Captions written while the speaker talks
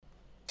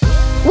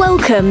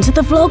Welcome to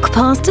the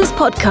Vlogpastors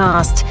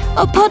Podcast,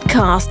 a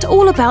podcast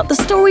all about the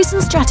stories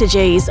and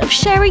strategies of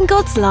sharing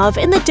God's love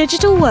in the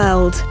digital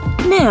world.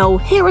 Now,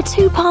 here are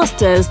two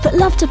pastors that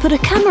love to put a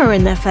camera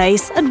in their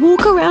face and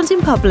walk around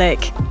in public.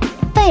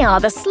 They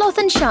are the sloth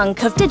and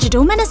chunk of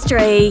digital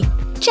ministry,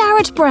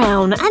 Jared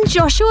Brown and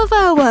Joshua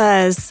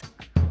Verwers.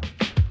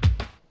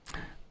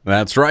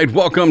 That's right.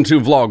 Welcome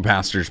to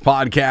Vlogpastors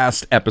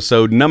Podcast,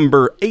 episode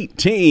number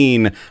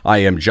 18. I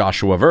am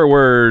Joshua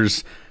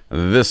Verwers.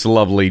 This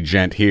lovely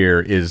gent here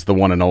is the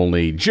one and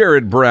only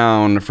Jared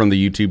Brown from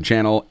the YouTube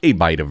channel A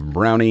Bite of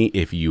Brownie.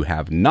 If you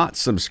have not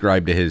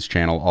subscribed to his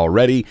channel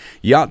already,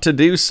 you ought to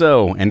do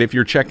so. And if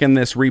you're checking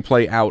this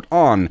replay out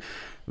on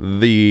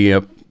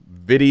the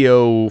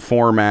video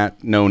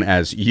format known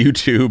as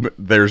YouTube,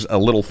 there's a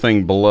little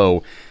thing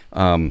below,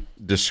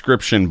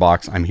 description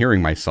box. I'm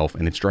hearing myself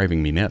and it's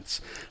driving me nuts.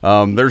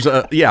 There's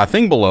a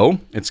thing below.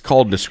 It's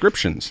called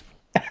descriptions.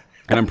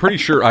 And I'm pretty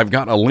sure I've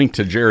got a link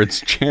to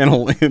Jared's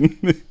channel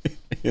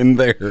in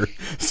there.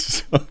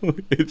 So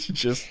it's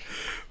just,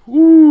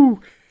 woo.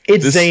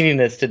 It's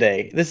zaniness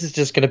today. This is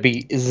just going to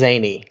be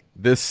zany.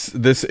 This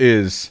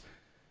is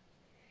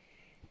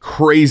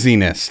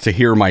craziness to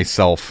hear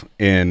myself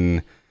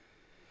in,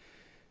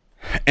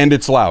 and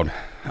it's loud.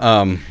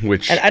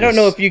 Which I don't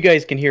know if you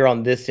guys can hear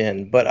on this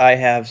end, but I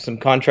have some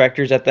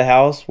contractors at the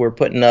house. We're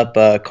putting up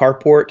a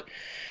carport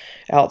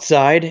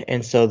outside,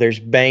 and so there's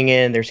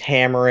banging, there's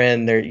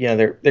hammering,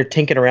 they're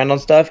tinking around on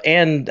stuff.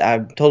 And I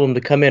told them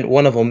to come in.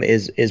 One of them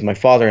is my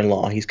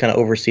father-in-law. He's kind of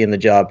overseeing the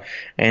job,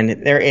 and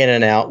they're in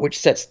and out, which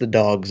sets the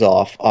dogs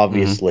off,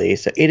 obviously.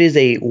 Mm-hmm. So it is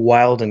a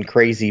wild and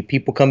crazy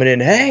people coming in.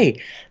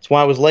 Hey, that's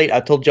why I was late. I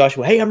told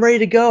Joshua, hey, I'm ready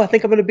to go. I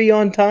think I'm going to be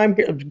on time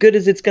here, as good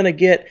as it's going to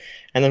get.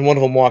 And then one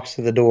of them walks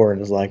through the door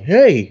and is like,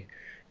 hey,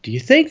 do you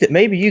think that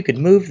maybe you could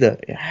move the...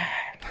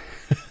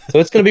 So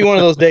it's going to be one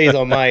of those days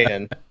on my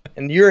end.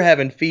 And you're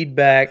having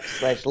feedback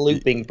 /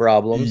 looping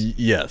problems.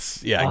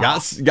 Yes. Yeah.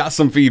 Got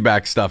some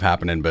feedback stuff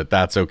happening, but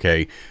that's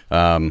okay.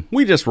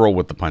 We just roll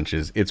with the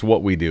punches. It's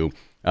what we do.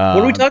 What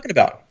are we talking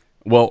about?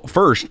 Well,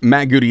 first,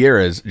 Matt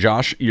Gutierrez.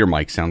 Josh, your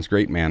mic sounds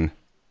great, man.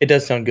 It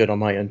does sound good on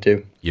my end,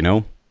 too. You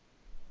know,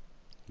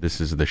 this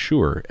is the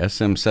Shure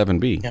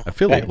SM7B.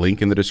 Affiliate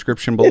link in the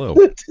description below.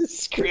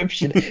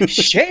 Description.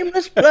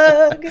 Shameless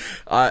plug.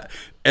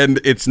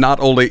 And it's not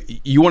only...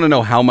 You want to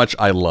know how much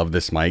I love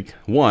this mic?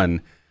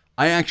 One...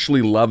 I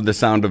actually love the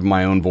sound of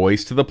my own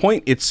voice to the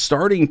point it's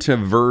starting to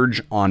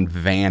verge on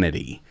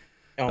vanity.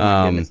 Oh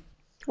my goodness.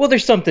 Well,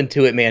 there's something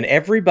to it, man.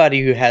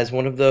 Everybody who has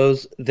one of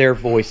those, their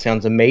voice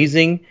sounds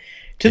amazing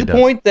to the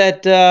point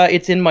that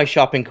it's in my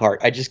shopping cart.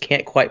 I just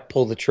can't quite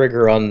pull the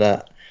trigger on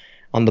the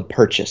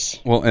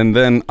purchase. Well, and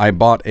then I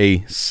bought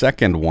a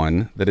second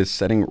one that is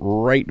sitting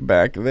right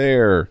back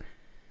there.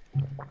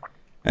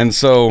 And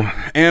so,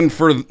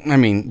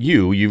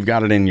 you've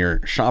got it in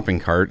your shopping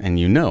cart, and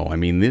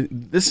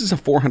this is a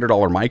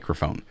 $400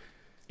 microphone.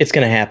 It's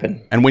going to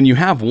happen. And when you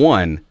have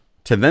one,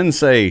 to then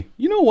say,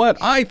 you know what,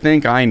 I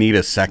think I need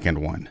a second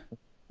one.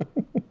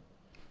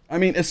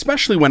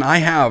 Especially when I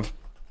have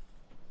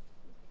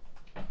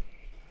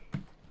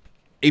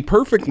a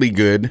perfectly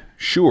good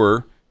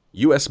Shure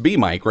USB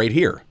mic right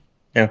here.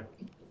 Yeah.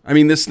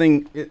 This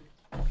thing, it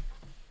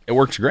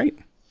works great.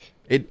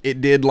 It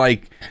did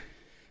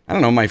I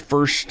don't know, my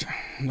first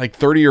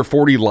 30 or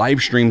 40 live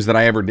streams that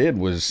I ever did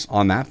was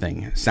on that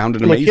thing. It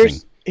sounded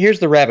amazing. Here's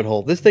the rabbit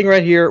hole. This thing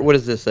right here, what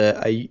is this?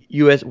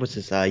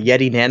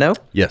 Yeti Nano?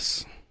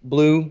 Yes.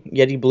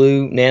 Yeti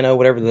Blue Nano,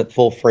 whatever the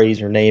full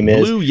phrase or name is.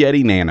 Blue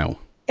Yeti Nano.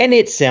 And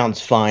it sounds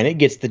fine. It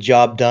gets the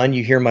job done.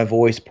 You hear my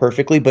voice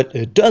perfectly, but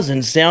it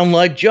doesn't sound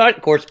like Josh.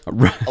 Of course,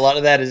 a lot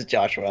of that is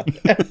Joshua.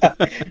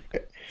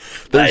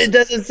 But it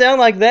doesn't sound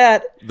like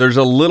that. There's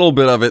a little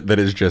bit of it that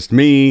is just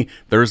me.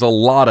 There's a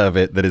lot of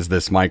it that is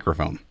this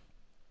microphone.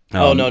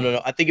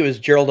 No. I think it was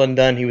Gerald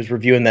Undone. He was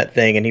reviewing that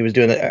thing, and he was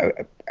doing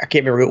that. I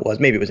can't remember who it was.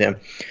 Maybe it was him.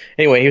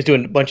 Anyway, he was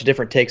doing a bunch of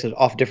different takes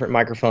off different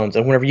microphones,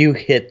 and whenever you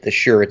hit the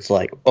Shure, it's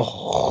like,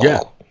 oh.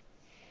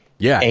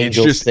 Yeah.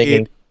 Angels it's just,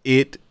 singing.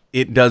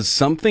 It does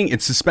something.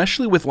 It's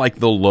especially with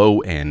the low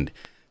end.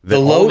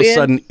 All of a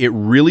sudden, it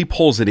really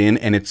pulls it in,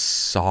 and it's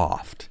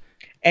soft.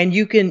 And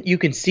you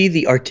can see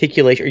the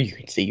articulation, or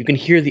you can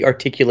hear the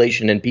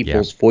articulation in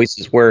people's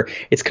voices where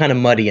it's kind of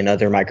muddy in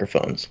other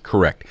microphones.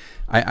 Correct.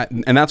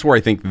 And that's where I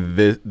think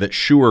that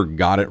Shure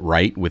got it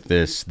right with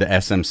the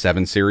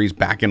SM7 series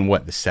back in the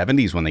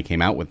 70s when they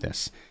came out with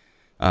this.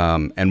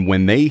 And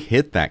when they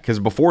hit that, because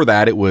before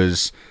that it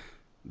was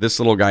this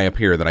little guy up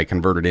here that I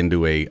converted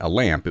into a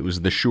lamp. It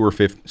was the Shure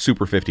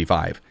Super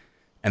 55.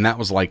 And that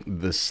was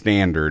the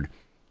standard,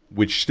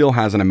 which still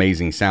has an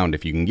amazing sound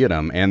if you can get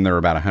them, and they're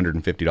about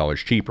 $150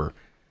 cheaper.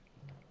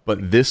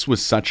 But this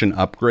was such an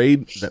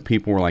upgrade that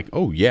people were like,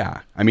 oh,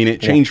 yeah.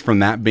 It changed from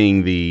that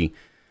being the,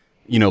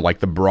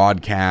 the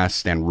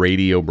broadcast and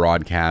radio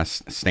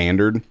broadcast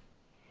standard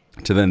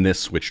to then this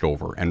switched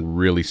over and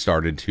really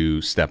started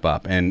to step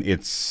up. And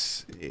it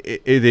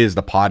is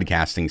the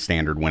podcasting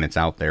standard when it's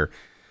out there.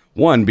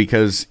 One,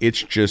 because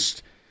it's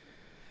just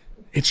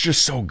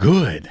so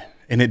good.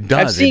 And it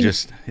does.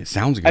 It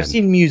sounds good. I've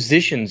seen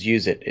musicians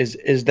use it.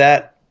 Is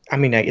that? I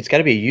mean, it's got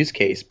to be a use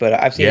case, but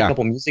I've seen a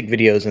couple music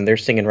videos and they're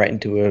singing right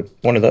into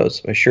one of those,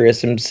 a Shure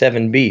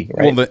SM7B,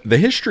 right? Well, the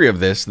history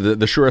of this,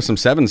 the Shure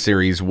SM7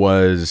 series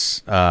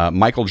was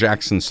Michael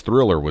Jackson's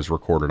Thriller was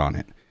recorded on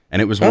it.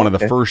 And it was one of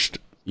the first,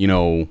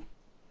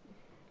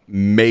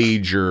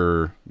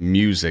 major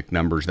music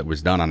numbers that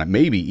was done on it,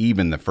 maybe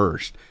even the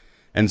first.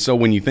 And so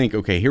when you think,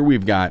 okay, here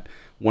we've got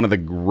one of the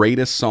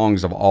greatest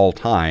songs of all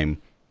time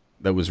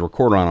that was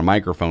recorded on a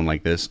microphone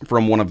like this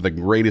from one of the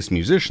greatest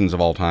musicians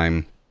of all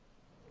time,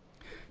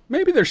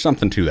 maybe there's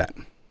something to that.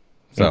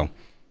 So,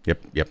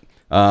 yep.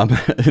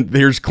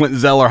 There's Clint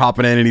Zeller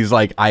hopping in, and he's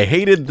like, I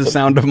hated the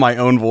sound of my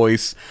own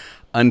voice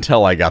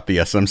until I got the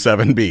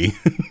SM7B.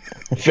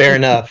 Fair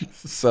enough.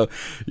 So,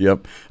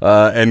 yep.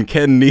 And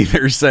Ken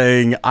Neither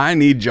saying, I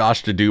need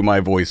Josh to do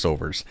my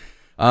voiceovers.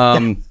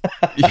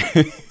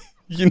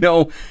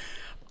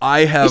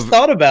 I have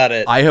thought about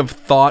it. I have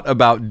thought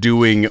about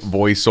doing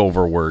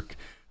voiceover work.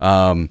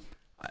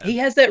 He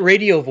has that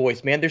radio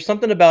voice, man. There's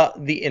something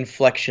about the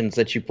inflections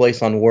that you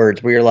place on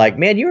words where you're like,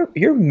 man,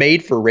 you're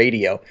made for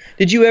radio.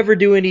 Did you ever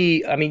do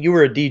any? I mean, you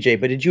were a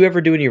DJ, but did you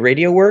ever do any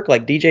radio work,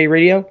 like DJ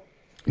radio?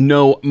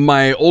 No,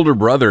 my older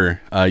brother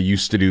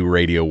used to do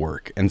radio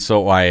work, and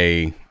so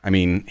I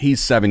mean,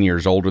 he's 7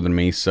 years older than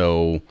me,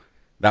 so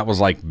that was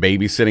like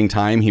babysitting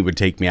time. He would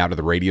take me out to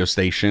the radio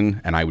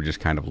station, and I would just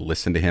kind of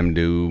listen to him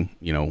do,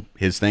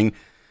 his thing.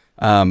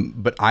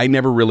 But I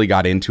never really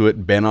got into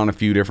it. Been on a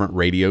few different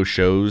radio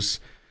shows.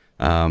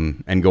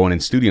 And going in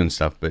studio and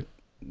stuff, but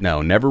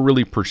no, never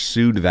really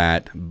pursued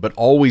that, but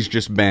always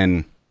just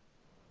been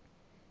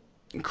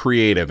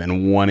creative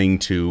and wanting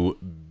to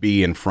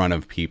be in front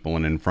of people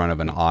and in front of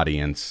an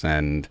audience.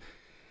 And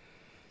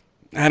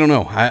I don't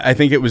know. I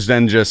think it was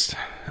then just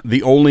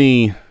the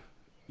only,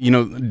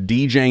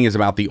 DJing is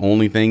about the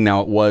only thing.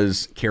 Now it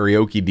was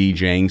karaoke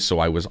DJing, so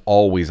I was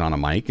always on a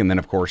mic. And then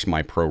of course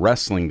my pro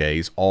wrestling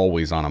days,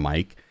 always on a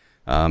mic.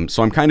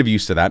 So I'm kind of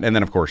used to that. And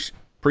then of course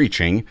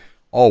preaching,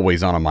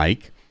 always on a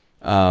mic.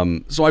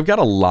 So I've got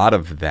a lot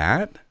of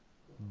that,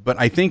 but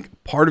I think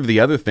part of the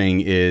other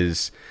thing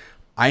is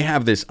I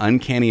have this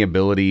uncanny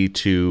ability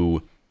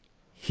to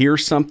hear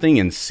something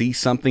and see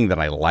something that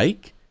I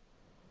like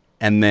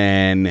and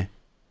then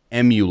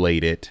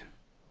emulate it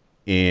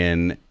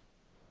in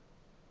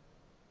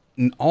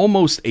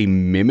almost a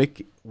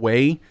mimic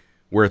way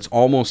where it's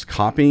almost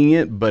copying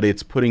it, but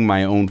it's putting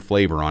my own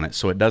flavor on it.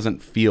 So it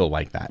doesn't feel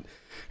like that.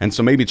 And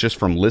so maybe it's just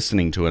from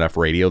listening to enough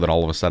radio that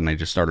all of a sudden I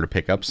just started to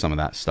pick up some of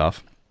that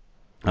stuff.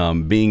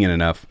 Being in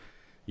enough,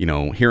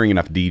 hearing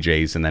enough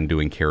DJs and then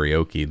doing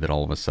karaoke that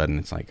all of a sudden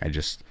it's like I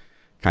just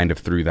kind of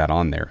threw that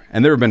on there.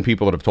 And there have been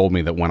people that have told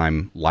me that when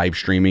I'm live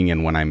streaming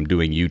and when I'm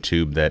doing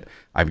YouTube that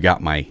I've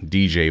got my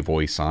DJ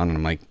voice on. And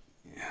I'm like,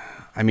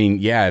 I mean,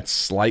 yeah, it's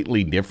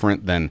slightly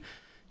different than,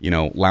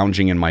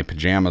 lounging in my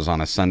pajamas on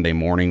a Sunday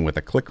morning with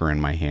a clicker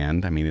in my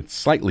hand. I mean, it's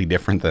slightly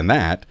different than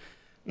that.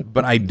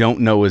 But I don't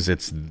know as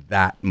it's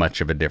that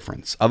much of a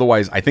difference.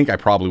 Otherwise, I think I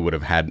probably would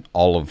have had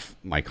all of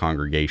my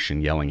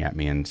congregation yelling at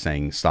me and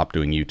saying, stop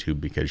doing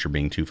YouTube because you're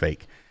being too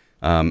fake.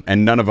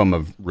 And none of them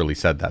have really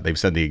said that. They've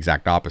said the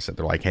exact opposite.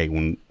 They're like, hey,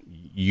 when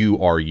you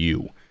are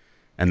you.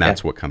 And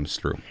that's what comes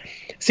through.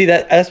 See,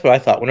 that's what I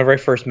thought. Whenever I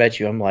first met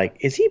you, I'm like,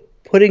 is he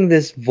putting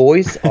this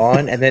voice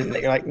on? And then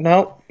you're like,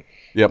 no.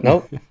 Yep.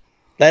 Nope.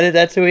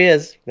 That's who he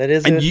is. That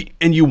is it.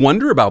 And you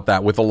wonder about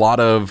that with a lot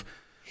of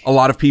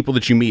people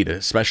that you meet,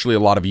 especially a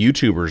lot of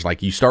YouTubers.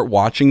 Like you start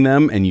watching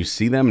them and you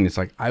see them and it's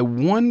like, I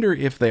wonder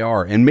if they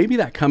are. And maybe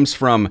that comes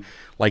from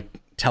like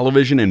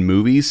television and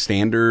movies,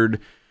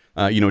 standard,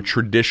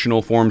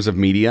 traditional forms of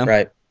media.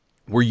 Right.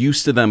 We're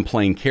used to them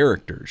playing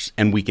characters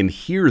and we can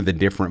hear the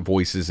different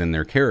voices in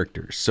their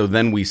characters. So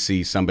then we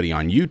see somebody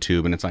on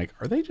YouTube and it's like,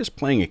 are they just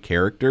playing a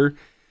character?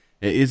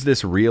 Is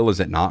this real? Is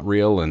it not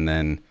real? And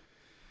then,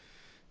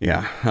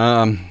 yeah.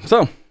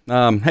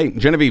 Hey,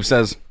 Genevieve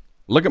says,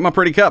 look at my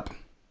pretty cup.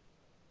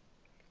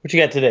 What you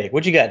got today?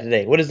 What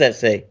does that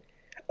say?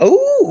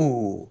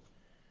 Oh,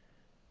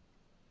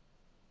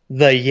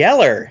 the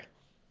Yeller.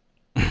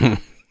 She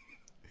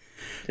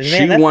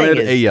wanted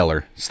a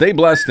Yeller. Stay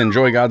blessed.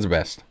 Enjoy God's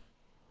best.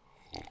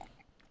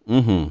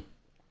 Mm-hmm.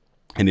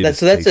 And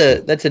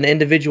that's an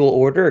individual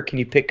order, or can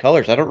you pick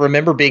colors? I don't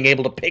remember being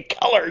able to pick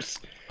colors.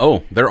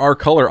 Oh, there are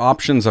color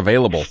options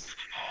available.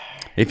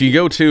 If you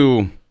go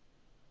to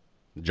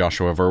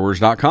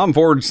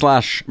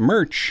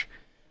joshuaverwers.com/merch,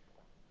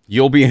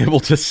 you'll be able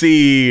to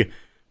see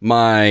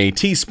my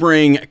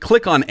Teespring.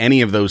 Click on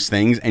any of those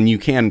things and you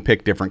can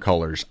pick different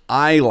colors.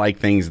 I like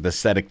things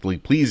aesthetically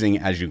pleasing,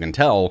 as you can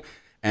tell,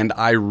 and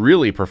I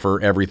really prefer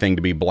everything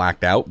to be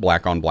blacked out,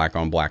 black on black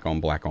on black on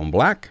black on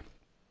black.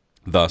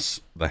 Thus,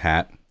 the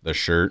hat, the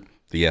shirt,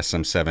 the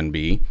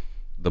SM7B,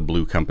 the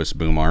Blue Compass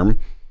boom arm,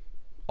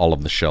 all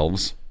of the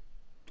shelves,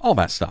 all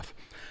that stuff.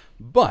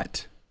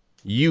 But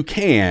you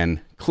can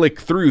click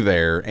through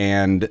there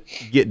and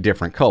get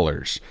different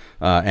colors.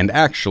 And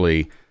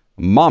actually,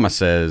 Mama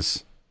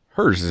says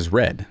hers is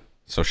red.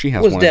 So she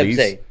has one of these.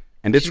 Say?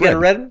 And it's red. Got a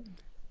red one?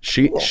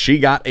 She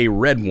got a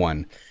red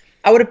one.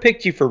 I would have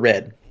picked you for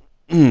red.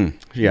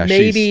 Yeah,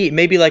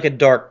 maybe like a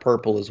dark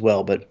purple as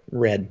well, but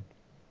red.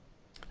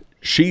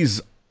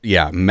 She's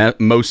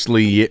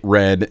mostly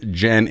red.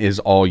 Jen is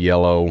all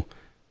yellow.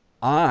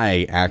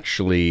 I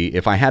actually,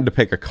 if I had to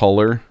pick a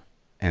color,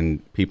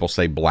 and people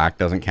say black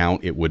doesn't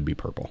count, it would be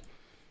purple.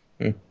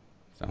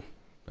 So,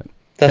 but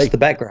thus the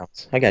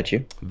backgrounds. I got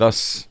you.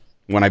 Thus,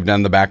 when I've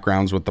done the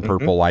backgrounds with the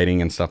purple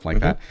lighting and stuff like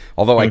that.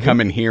 Although I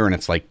come in here and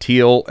it's like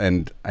teal,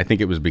 and I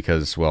think it was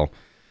because, well,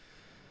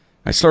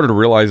 I started to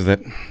realize that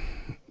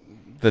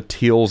the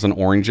teals and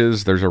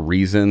oranges, there's a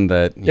reason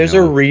that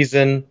a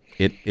reason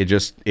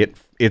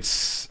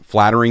it's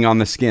flattering on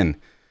the skin.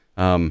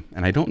 And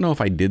I don't know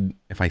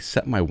if I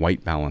set my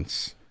white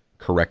balance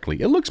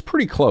correctly. It looks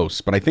pretty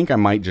close, but I think I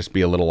might just be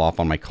a little off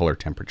on my color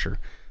temperature.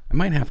 I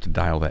might have to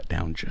dial that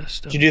down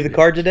just a Did you do the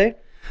card today?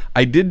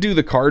 I did do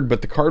the card,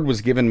 but the card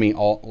was giving me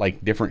all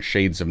like different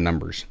shades of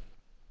numbers.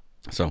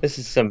 So this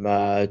is some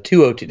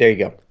 202. There you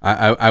go.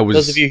 I was,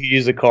 those of you who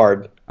use a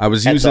card. I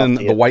was using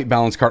the white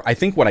balance card. I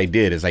think what I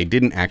did is I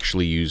didn't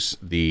actually use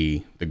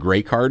the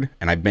gray card,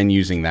 and I've been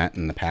using that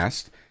in the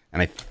past.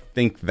 And I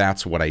think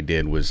that's what I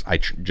did was I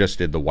just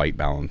did the white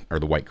balance or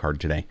the white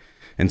card today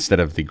instead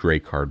of the gray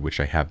card, which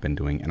I have been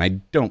doing. And I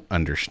don't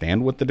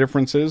understand what the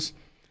difference is,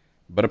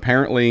 but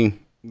apparently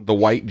the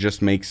white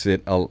just makes me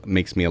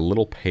a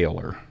little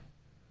paler.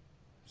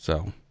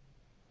 So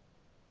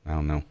I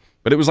don't know,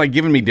 but it was like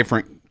giving me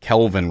different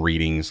Kelvin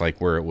readings,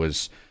 like where it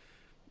was,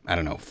 I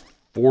don't know,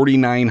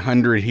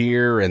 4,900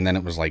 here, and then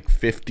it was like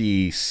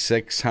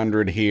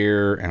 5,600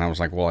 here, and I was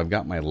like, well, I've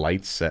got my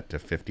lights set to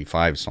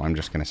 55, so I'm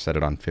just going to set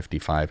it on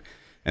 55.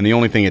 And the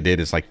only thing it did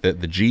is like the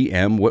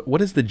GM.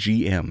 What is the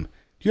GM? Do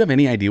you have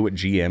any idea what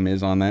GM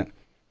is on that?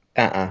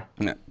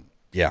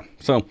 Yeah.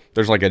 So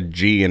there's like a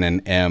G and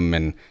an M,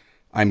 and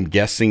I'm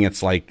guessing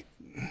it's like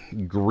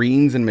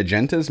greens and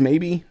magentas,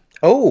 maybe.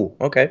 Oh,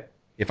 okay.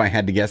 If I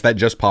had to guess, that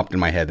just popped in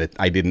my head that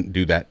I didn't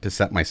do that to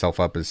set myself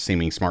up as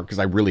seeming smart because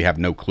I really have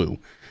no clue.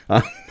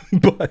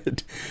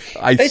 But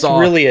it's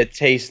really a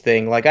taste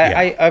thing. Like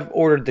I've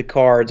ordered the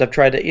cards. I've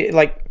tried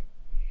to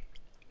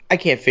I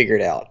can't figure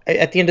it out.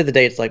 At the end of the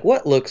day, it's like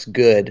what looks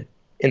good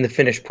in the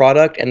finished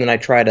product, and then I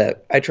try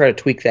to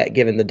tweak that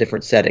given the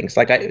different settings.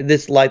 Like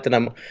this light that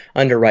I'm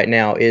under right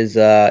now is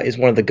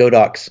one of the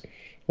Godox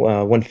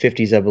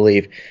 150s, I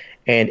believe,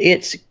 and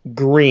it's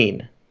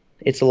green.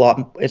 It has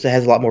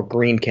a lot more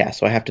green cast,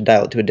 so I have to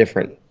dial it to a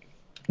different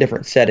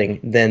setting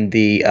than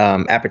the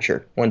Aperture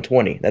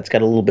 120. That's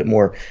got a little bit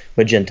more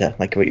magenta,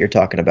 like what you're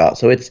talking about.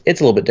 So it's a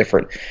little bit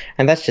different,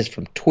 and that's just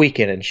from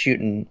tweaking and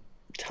shooting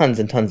tons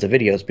and tons of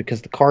videos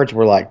because the cards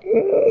were like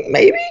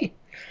maybe.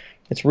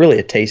 It's really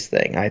a taste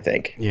thing, I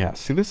think. Yeah.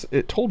 See,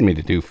 it told me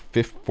to do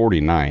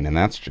 49, and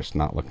that's just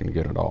not looking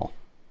good at all.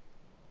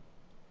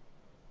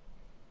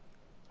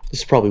 This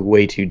is probably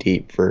way too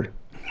deep for.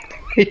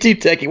 Too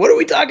techie. What are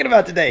we talking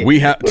about today?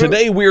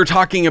 Today we are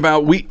talking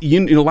about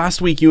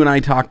last week you and I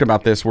talked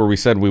about this where we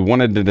said we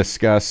wanted to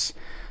discuss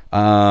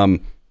kind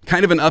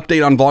of an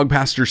update on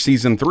Vlogpastors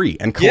Season 3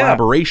 and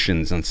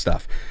collaborations and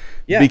stuff.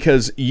 Yeah.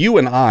 Because you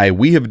and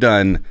we have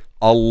done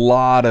a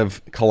lot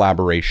of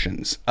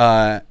collaborations.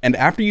 And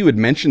after you had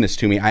mentioned this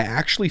to me, I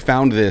actually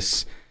found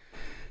this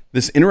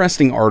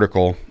interesting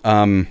article.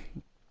 And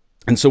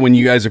so when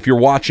you guys, if you're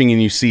watching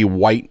and you see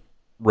white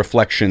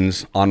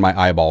reflections on my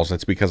eyeballs,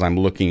 that's because I'm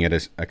looking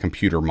at a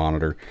computer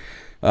monitor.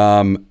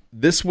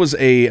 This was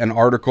an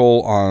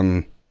article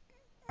on,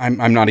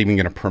 I'm not even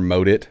going to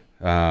promote it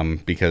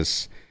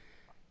because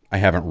I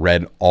haven't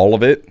read all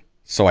of it,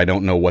 so I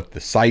don't know what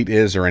the site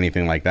is or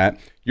anything like that.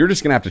 You're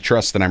just going to have to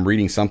trust that I'm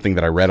reading something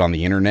that I read on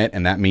the internet,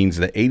 and that means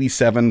that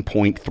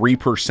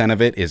 87.3%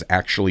 of it is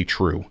actually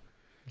true,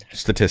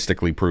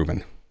 statistically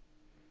proven.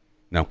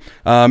 No.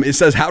 It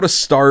says how to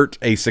start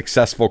a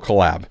successful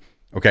collab.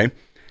 Okay.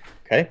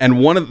 And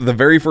one of the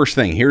very first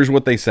thing, here's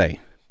what they say.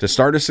 To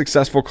start a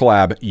successful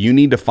collab, you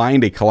need to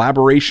find a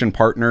collaboration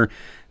partner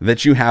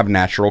that you have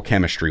natural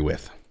chemistry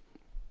with.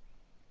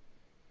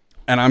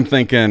 And I'm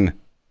thinking,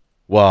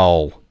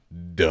 well,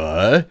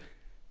 duh.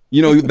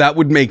 That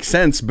would make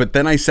sense. But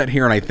then I sat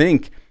here and I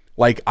think,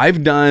 like,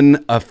 I've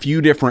done a few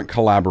different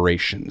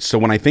collaborations. So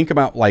when I think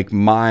about, like,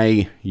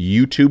 my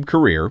YouTube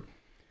career,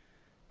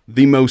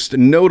 the most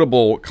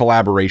notable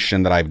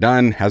collaboration that I've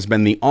done has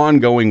been the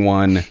ongoing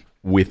one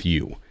with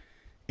you.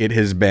 It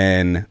has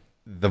been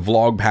the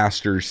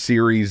Vlogpastors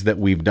series that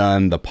we've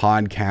done, the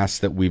podcasts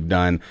that we've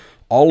done,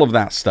 all of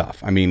that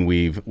stuff. I mean,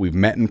 we've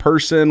met in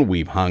person,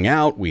 we've hung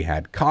out, we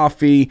had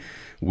coffee,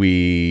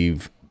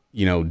 we've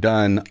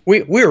done.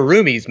 We're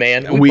roomies,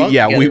 man.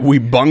 We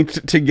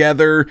bunked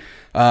together.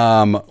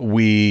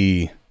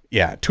 We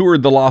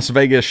toured the Las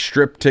Vegas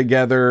Strip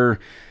together.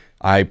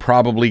 I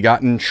probably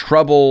got in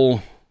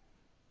trouble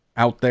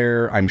out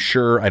there. I'm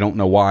sure. I don't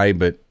know why,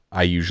 but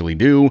I usually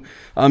do.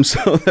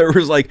 So there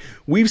was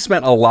we've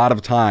spent a lot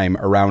of time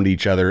around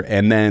each other,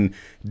 and then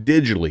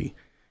digitally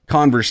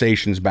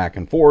conversations back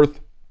and forth,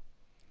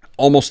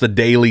 almost a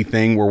daily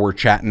thing where we're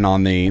chatting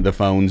on the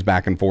phones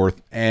back and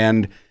forth.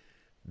 And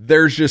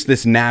there's just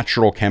this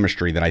natural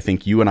chemistry that I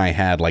think you and I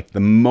had. Like the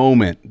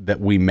moment that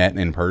we met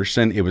in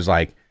person, it was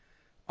like,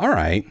 all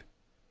right,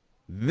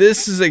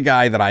 this is a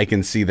guy that I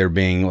can see there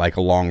being like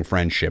a long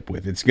friendship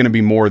with. It's going to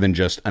be more than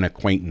just an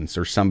acquaintance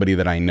or somebody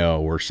that I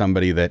know or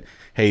somebody that,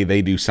 hey,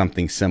 they do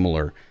something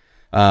similar.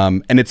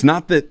 And it's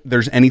not that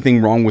there's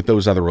anything wrong with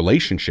those other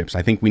relationships.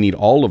 I think we need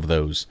all of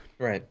those.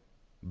 Right.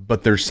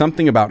 But there's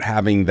something about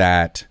having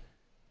that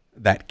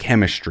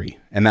chemistry.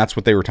 And that's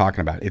what they were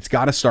talking about. It's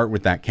got to start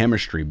with that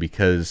chemistry,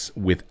 because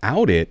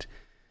without it,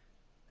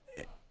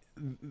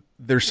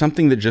 there's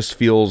something that just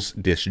feels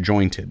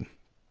disjointed.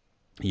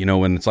 You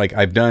know, and it's like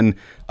I've done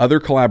other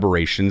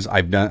collaborations.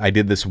 I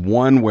did this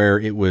one where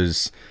it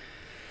was,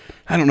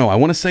 I don't know, I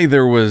want to say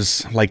there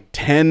was like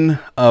 10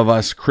 of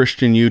us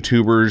Christian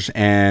YouTubers,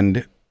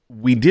 and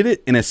we did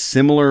it in a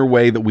similar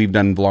way that we've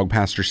done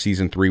Vlogpastor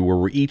Season 3, where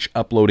we're each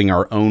uploading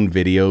our own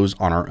videos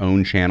on our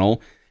own channel,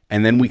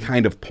 and then we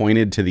kind of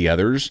pointed to the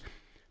others,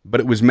 but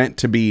it was meant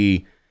to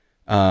be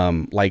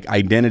like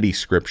identity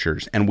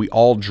scriptures, and we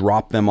all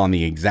dropped them on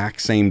the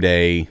exact same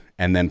day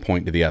and then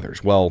point to the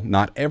others. Well,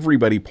 not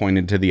everybody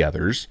pointed to the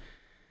others,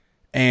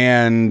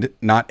 and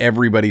not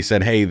everybody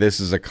said, hey, this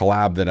is a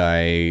collab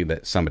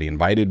that somebody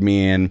invited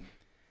me in.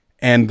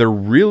 And they're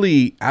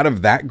really, out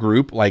of that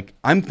group, like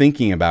I'm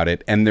thinking about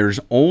it, and there was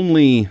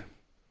only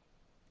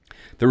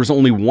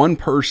one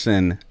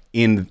person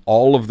in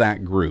all of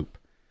that group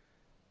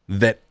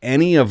that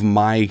any of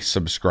my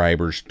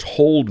subscribers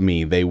told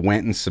me they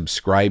went and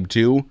subscribed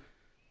to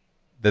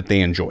that they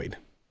enjoyed.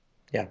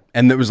 Yeah.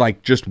 And there was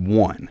like just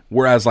one.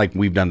 Whereas like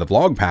we've done the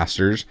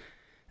Vlogpastors,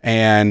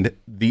 and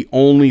the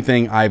only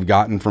thing I've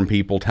gotten from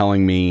people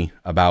telling me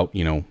about,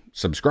 you know,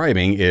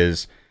 subscribing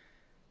is,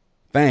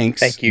 thanks.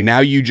 Thank you. Now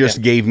you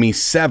just gave me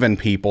 7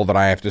 people that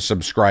I have to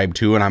subscribe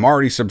to, and I'm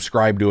already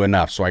subscribed to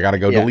enough, so I got to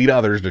go delete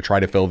others to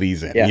try to fill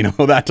these in. You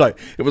know, that type.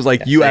 It was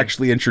like you same.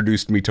 actually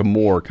introduced me to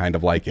more kind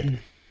of like it.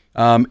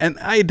 And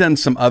I had done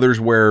some others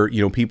where,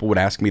 you know, people would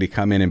ask me to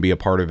come in and be a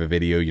part of a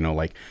video, you know,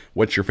 like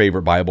what's your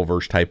favorite Bible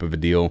verse type of a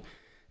deal.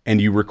 And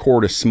you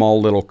record a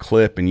small little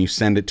clip and you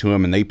send it to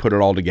them, and they put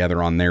it all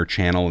together on their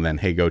channel, and then,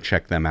 hey, go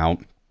check them out.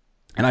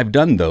 And I've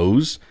done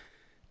those,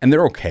 and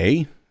they're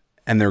okay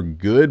and they're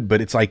good, but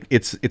it's like,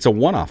 it's a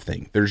one-off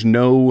thing. There's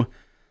no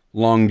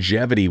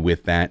longevity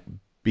with that,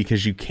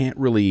 because you can't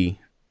really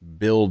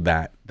build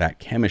that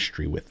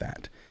chemistry with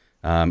that.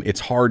 It's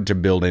hard to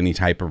build any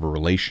type of a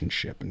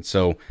relationship. And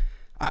so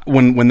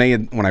when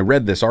I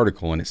read this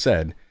article and it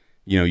said,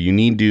 you know, you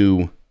need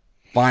to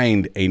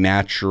find a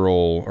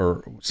natural,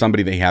 or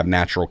somebody they have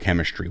natural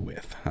chemistry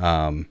with.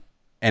 And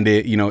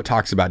it, you know, it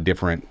talks about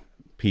different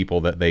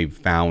people that they've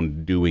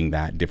found doing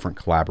that, different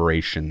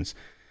collaborations.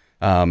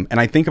 And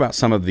I think about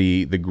some of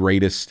the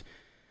greatest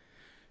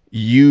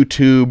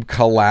YouTube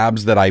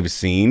collabs that I've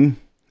seen,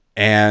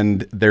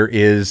 and there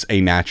is a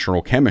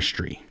natural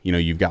chemistry. You know,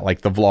 you've got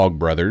like the Vlog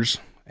Brothers,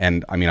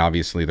 and I mean,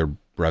 obviously they're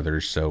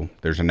brothers, so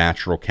there's a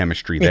natural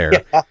chemistry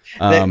there.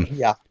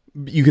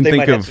 You can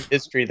think of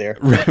history there.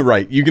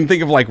 Right. You can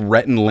think of like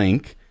Rhett and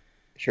Link.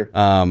 Sure.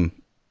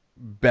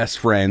 Best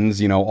friends,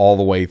 you know, all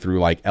the way through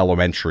like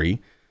elementary.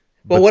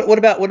 But what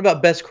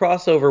about best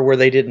crossover, where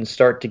they didn't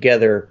start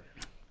together?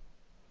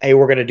 Hey,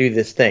 we're going to do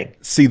this thing.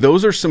 See,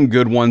 those are some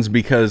good ones,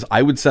 because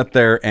I would sit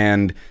there,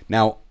 and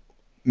now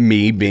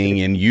me being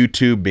in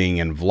YouTube, being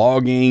in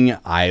vlogging,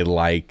 I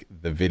like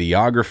the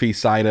videography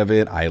side of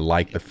it. I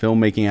like the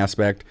filmmaking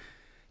aspect.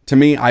 To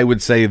me, I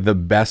would say the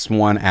best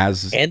one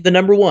and the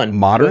number one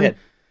modern,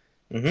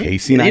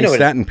 Casey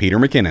Neistat and Peter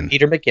McKinnon.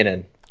 Peter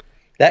McKinnon.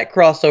 That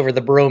crossover,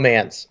 the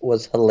bromance,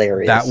 was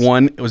hilarious. That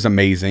one was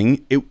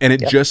amazing.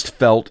 It just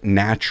felt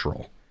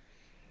natural.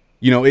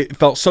 You know, it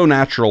felt so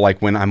natural,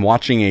 like when I'm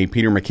watching a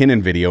Peter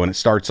McKinnon video and it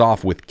starts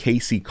off with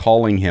Casey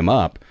calling him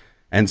up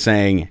and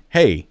saying,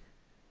 hey,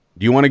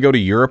 do you want to go to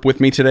Europe with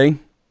me today?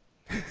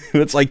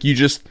 And it's like, you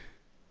just,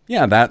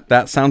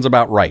 that sounds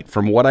about right.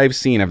 From what I've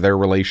seen of their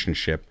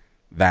relationship,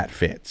 that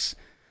fits.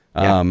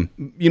 You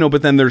know,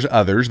 but then there's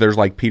others. There's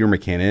like Peter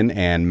McKinnon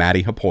and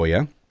Maddie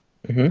Hapoya,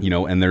 you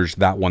know, and there's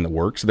that one that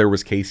works. There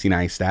was Casey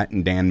Neistat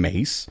and Dan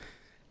Mace,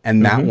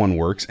 and that one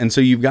works. And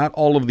so you've got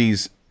all of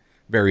these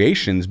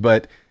variations,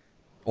 but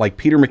like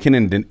Peter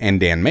McKinnon and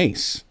Dan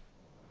Mace,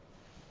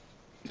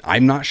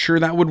 I'm not sure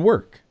that would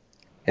work.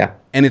 Yeah.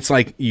 And it's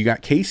like, you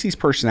got Casey's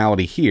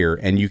personality here,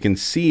 and you can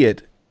see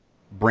it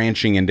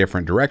branching in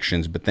different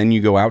directions, but then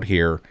you go out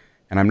here,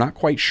 and I'm not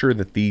quite sure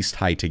that these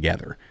tie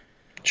together.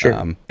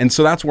 Sure. And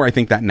so that's where I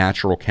think that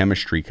natural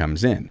chemistry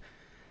comes in,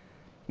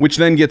 which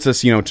then gets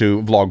us, you know,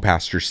 to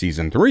Vlogpastor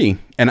Season 3.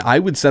 And I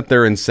would sit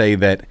there and say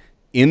that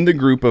in the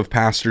group of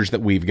pastors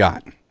that we've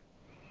got,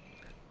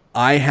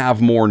 I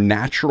have more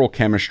natural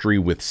chemistry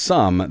with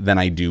some than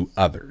I do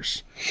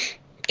others.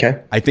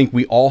 Okay. I think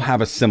we all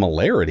have a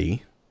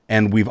similarity,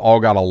 and we've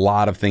all got a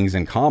lot of things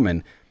in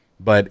common.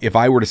 But if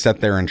I were to sit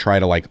there and try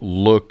to like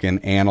look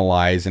and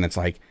analyze, and it's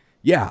like,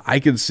 yeah, I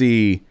could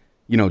see,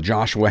 you know,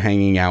 Joshua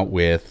hanging out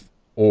with,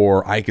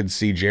 or I could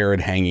see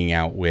Jared hanging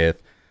out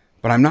with,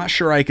 but I'm not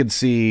sure I could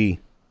see,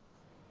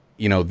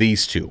 you know,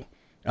 these two.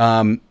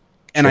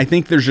 And I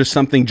think there's just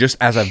something, just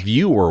as a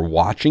viewer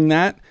watching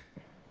that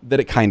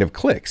it kind of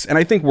clicks. And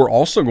I think we're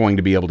also going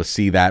to be able to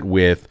see that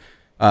with,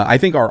 I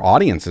think our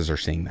audiences are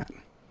seeing that.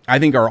 I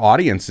think our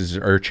audiences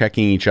are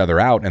checking each other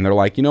out, and they're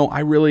like, I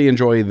really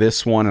enjoy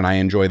this one and I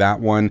enjoy that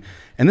one.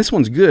 And this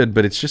one's good,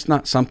 but it's just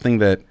not something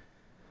that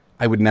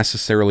I would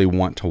necessarily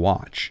want to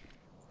watch.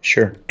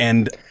 Sure.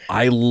 And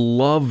I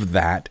love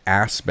that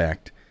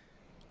aspect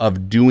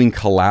of doing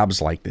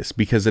collabs like this,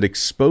 because it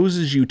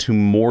exposes you to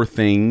more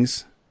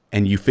things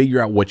and you figure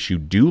out what you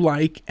do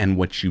like and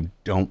what you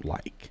don't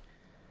like.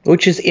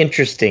 Which is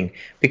interesting,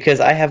 because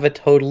I have a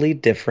totally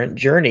different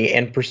journey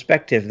and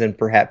perspective than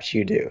perhaps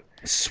you do.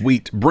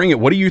 Sweet. Bring it.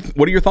 What are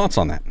your thoughts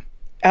on that?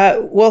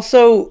 Well,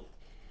 so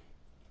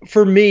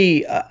for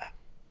me,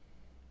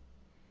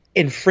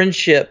 in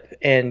friendship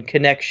and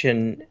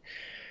connection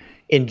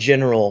in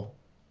general,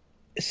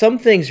 some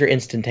things are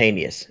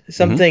instantaneous.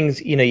 Some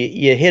things, you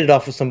hit it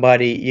off with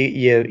somebody,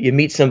 you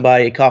meet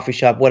somebody, a coffee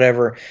shop,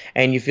 whatever,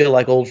 and you feel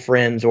like old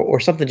friends, or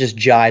something just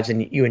jives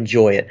and you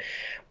enjoy it.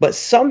 But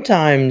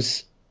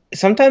sometimes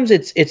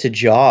it's a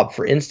job.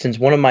 For instance,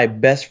 one of my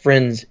best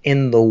friends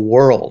in the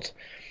world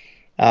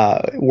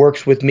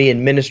works with me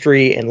in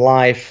ministry and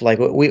life. Like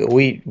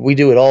we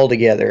do it all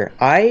together.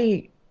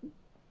 I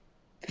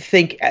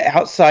think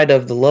outside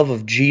of the love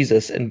of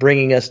Jesus and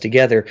bringing us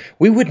together,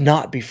 we would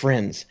not be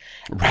friends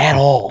at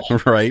all.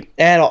 Right.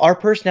 And our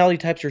personality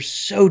types are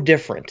so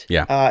different.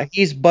 Yeah.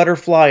 He's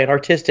butterfly and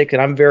artistic,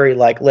 and I'm very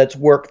like, let's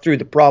work through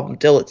the problem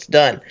till it's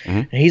done.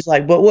 And he's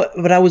like,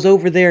 but I was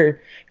over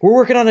there. We're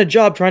working on a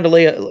job trying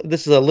to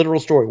this is a literal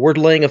story. We're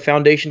laying a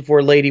foundation for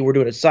a lady. We're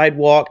doing a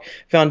sidewalk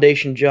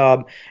foundation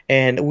job,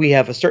 and we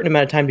have a certain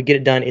amount of time to get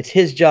it done. It's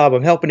his job.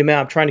 I'm helping him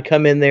out. I'm trying to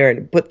come in there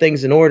and put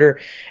things in order.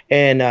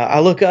 And I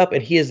look up,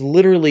 and he's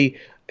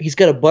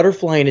got a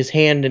butterfly in his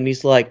hand, and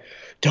he's like,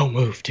 "Don't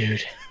move,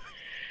 dude.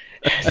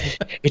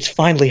 It's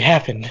finally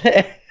happened."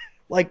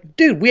 Like,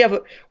 dude, we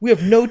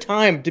have no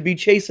time to be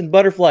chasing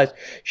butterflies.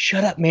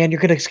 Shut up, man. You're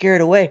going to scare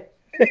it away.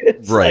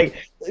 It's right.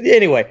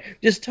 Anyway,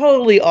 just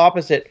totally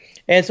opposite.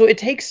 And so it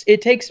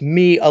takes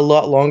me a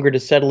lot longer to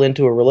settle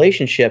into a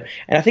relationship.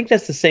 And I think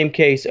that's the same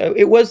case.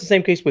 It was the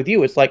same case with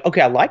you. It's like,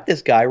 okay, I like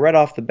this guy right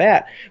off the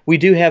bat. We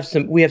have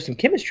some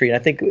chemistry, and I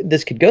think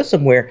this could go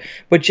somewhere.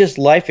 But just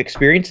life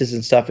experiences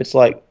and stuff, it's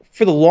like,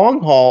 for the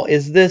long haul,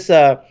 is this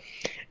the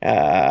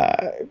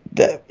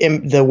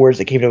words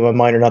that came to my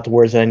mind are not the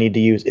words that I need to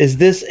use. Is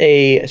this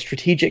a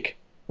strategic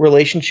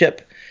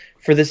relationship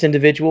for this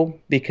individual?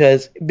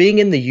 Because being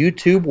in the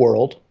YouTube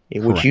world,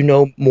 which Correct. you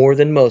know more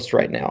than most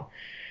right now,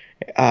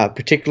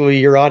 particularly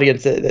your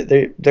audience,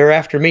 they're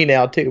after me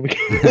now too.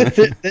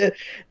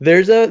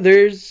 There's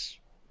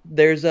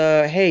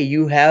a hey,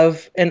 you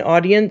have an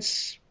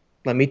audience.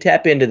 Let me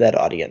tap into that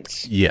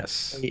audience.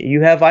 Yes.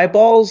 You have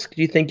eyeballs.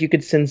 Do you think you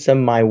could send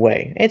some my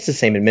way? It's the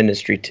same in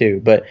ministry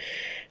too, but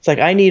it's like,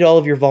 I need all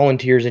of your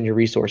volunteers and your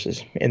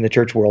resources in the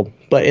church world.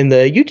 But in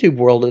the YouTube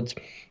world, it's,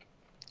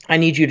 I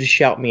need you to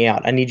shout me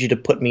out. I need you to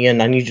put me in.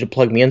 I need you to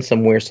plug me in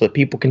somewhere so that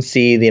people can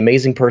see the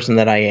amazing person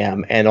that I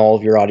am, and all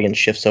of your audience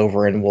shifts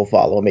over and will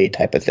follow me,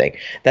 type of thing.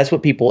 That's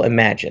what people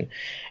imagine.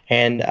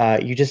 And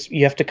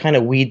you have to kind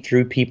of weed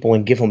through people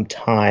and give them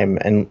time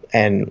and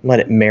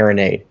let it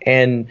marinate.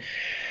 And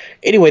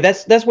anyway,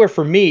 that's where,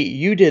 for me,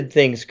 you did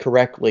things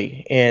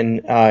correctly.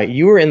 And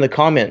you were in the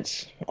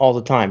comments all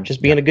the time,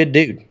 just being a good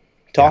dude,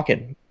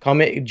 talking,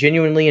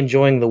 genuinely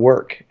enjoying the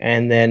work.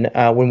 And then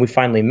when we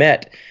finally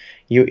met,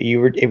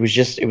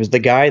 it was the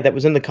guy that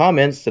was in the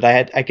comments that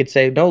I could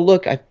say, no,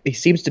 look, he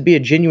seems to be a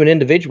genuine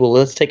individual.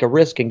 Let's take a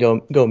risk and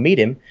go meet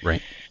him.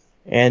 Right.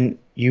 And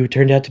you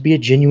turned out to be a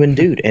genuine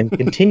dude, and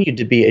continued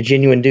to be a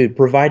genuine dude,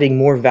 providing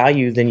more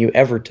value than you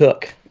ever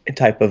took,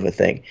 type of a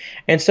thing.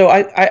 And so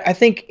I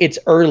think it's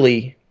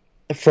early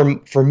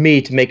for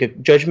me to make a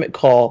judgment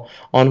call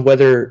on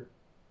whether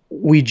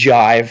we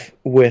jive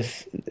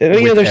with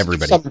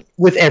everybody.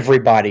 With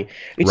everybody.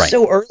 It's right.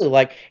 So early.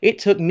 Like, it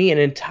took me an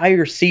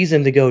entire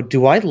season to go,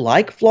 do I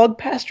like vlog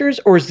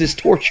pastors, or is this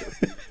torture?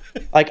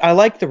 Like, I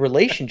like the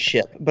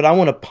relationship, but I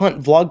want to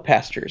punt vlog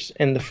pastors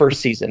in the first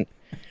season.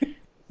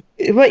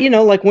 But,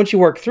 like, once you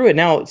work through it,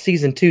 now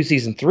season 2,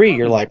 season 3,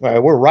 you're like,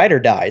 well, we're ride or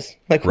dies.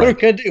 Like, what are we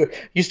going to do?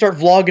 You start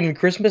vlogging in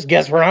Christmas,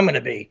 guess where I'm going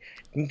to be?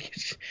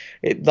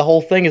 The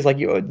whole thing is like,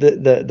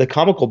 the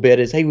comical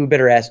bit is, hey, we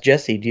better ask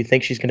Jessie. Do you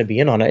think she's going to be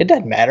in on it? It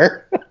doesn't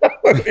matter.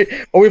 Are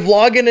we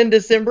vlogging in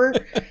December?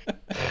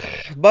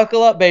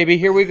 Buckle up, baby.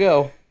 Here we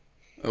go.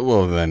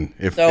 Well, then,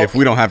 if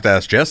we don't have to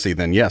ask Jessie,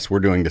 then yes, we're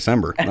doing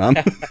December.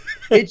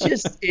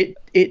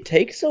 It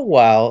takes a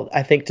while,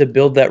 I think, to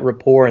build that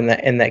rapport and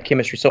that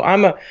chemistry. So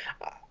I'm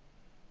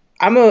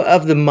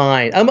of the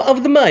mind,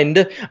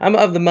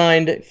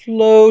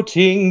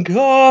 floating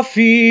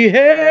coffee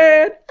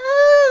head.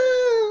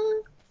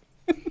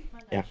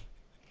 Yeah.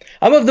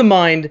 I'm of the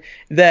mind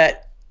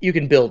that you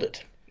can build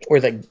it, or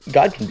that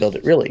God can build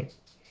it, really.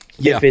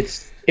 Yeah.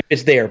 If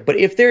it's there. But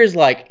if there's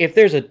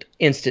an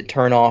instant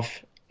turn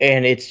off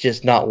and it's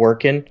just not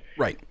working,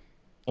 right.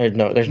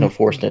 There's no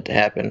forcing it to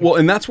happen. Well,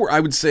 and that's where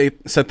I would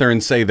sit there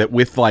and say that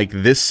with like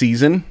this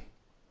season,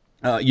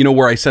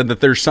 where I said that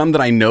there's some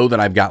that I know that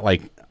I've got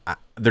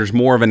there's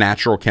more of a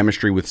natural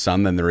chemistry with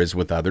some than there is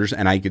with others.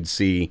 And I could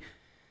see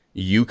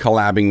you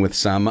collabing with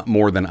some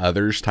more than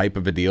others type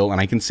of a deal. And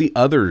I can see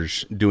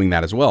others doing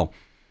that as well.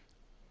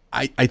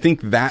 I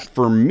think that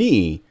for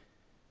me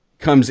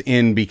comes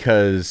in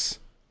because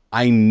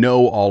I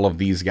know all of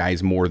these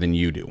guys more than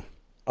you do.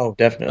 Oh,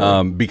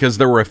 definitely. Because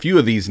there were a few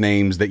of these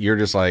names that you're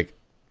just like,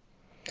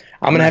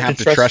 I'm going to have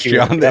to trust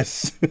you on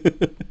this.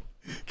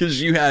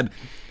 Because you had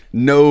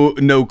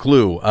no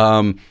clue.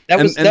 That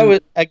was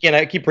again,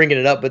 I keep bringing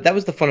it up, but that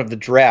was the fun of the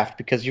draft,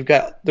 because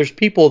there's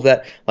people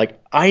that like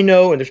I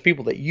know, and there's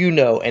people that you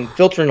know, and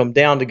filtering them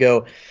down to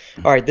go,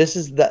 all right, this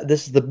is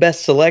the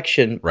best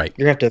selection. Right.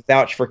 You're gonna have to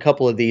vouch for a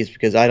couple of these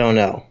because I don't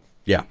know.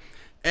 Yeah.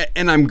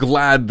 And I'm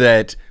glad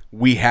that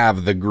we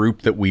have the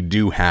group that we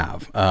do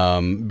have,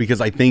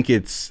 because I think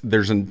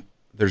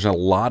there's a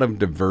lot of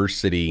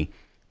diversity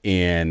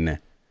in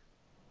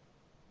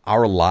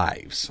our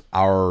lives,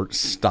 our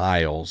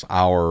styles,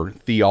 our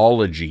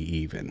theology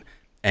even.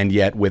 And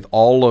yet with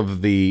all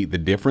of the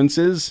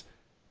differences,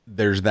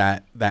 there's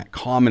that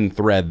common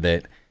thread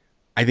that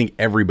I think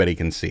everybody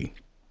can see.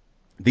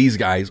 These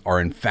guys are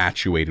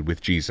infatuated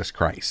with Jesus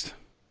Christ.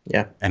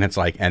 Yeah. And it's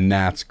like, and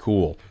that's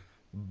cool.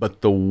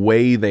 But the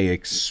way they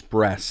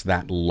express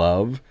that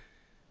love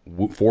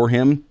for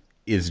him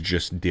is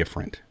just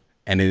different.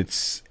 And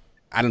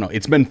I don't know,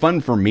 it's been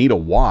fun for me to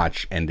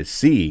watch and to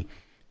see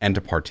and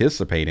to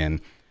participate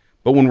in.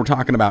 But when we're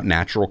talking about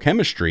natural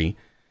chemistry,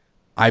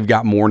 I've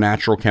got more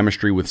natural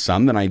chemistry with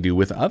some than I do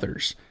with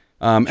others.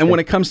 And when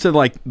it comes to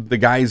like the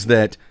guys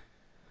that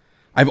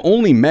I've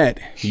only met,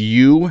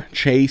 you,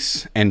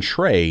 Chase, and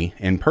Trey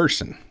in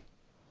person.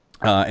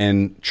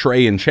 And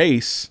Trey and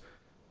Chase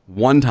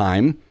one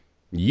time,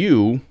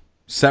 you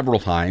several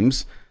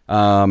times.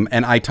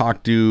 And I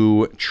talk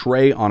to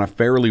Trey on a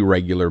fairly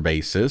regular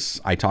basis.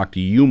 I talk to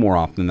you more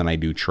often than I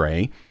do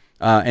Trey.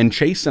 And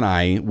Chase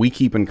and we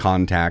keep in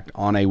contact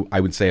on I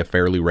would say a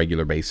fairly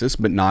regular basis,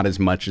 but not as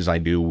much as I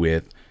do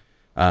with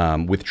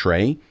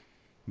Trey,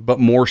 but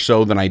more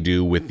so than I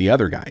do with the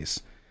other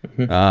guys.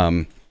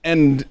 Mm-hmm.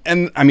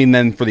 And I mean,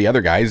 then for the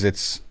other guys,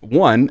 it's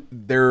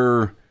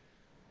they're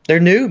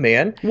new,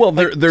 man. Well,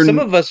 they're some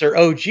of us are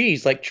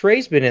OGs. Like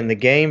Trey's been in the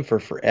game for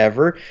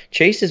forever.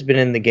 Chase has been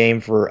in the game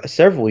for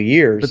several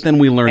years. But then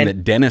we learned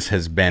that Dennis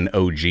has been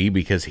OG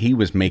because he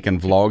was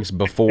making vlogs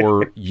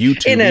before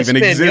YouTube even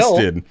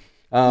existed.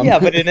 Yeah,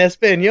 but in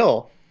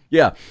Espanol.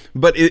 Yeah,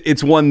 but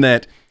it's one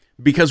that,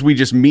 because we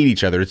just meet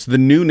each other, it's the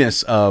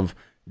newness of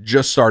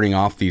just starting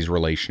off these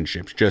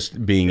relationships,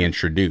 just being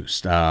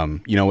introduced.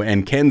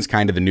 And Ken's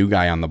kind of the new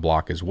guy on the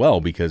block as well,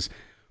 because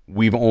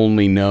we've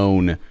only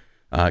known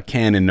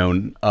Ken and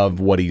known of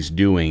what he's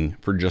doing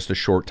for just a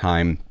short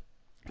time.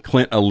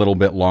 Clint a little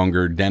bit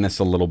longer, Dennis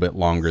a little bit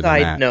longer than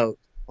that. Side note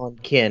on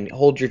Ken,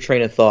 hold your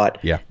train of thought.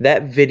 Yeah.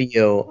 That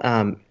video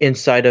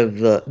inside of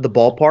the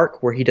ballpark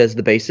where he does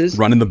the bases.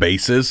 Running the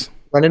bases.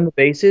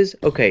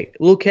 Okay,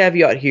 little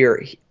caveat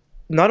here.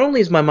 Not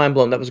only is my mind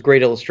blown, that was a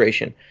great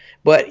illustration,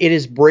 but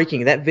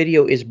that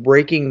video is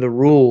breaking the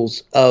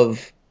rules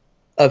of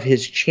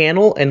his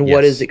channel and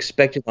what is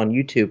expected on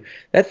YouTube.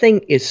 That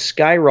thing is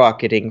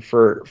skyrocketing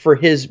for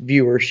his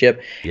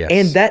viewership. Yes.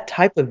 And that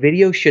type of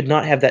video should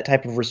not have that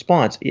type of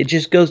response. It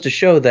just goes to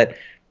show that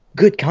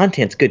good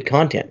content's good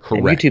content.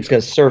 Correct. And YouTube's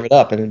going to serve it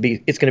up, and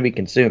it's going to be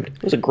consumed.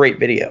 It was a great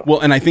video.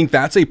 Well, and I think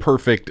that's a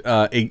perfect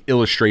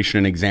illustration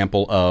and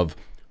example of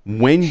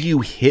when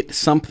you hit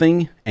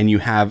something and you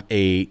have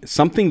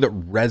something that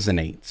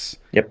resonates.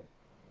 Yep.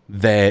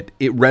 That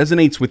it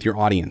resonates with your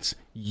audience.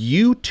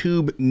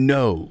 YouTube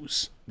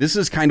knows. This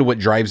is kind of what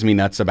drives me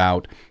nuts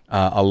about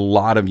a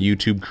lot of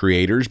YouTube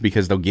creators,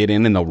 because they'll get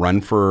in and they'll run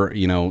for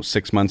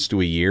 6 months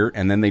to a year,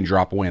 and then they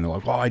drop away and they're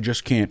like, oh, I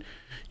just can't.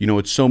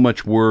 It's so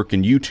much work,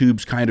 and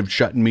YouTube's kind of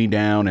shutting me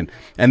down.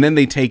 And then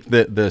they take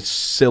the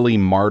silly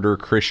martyr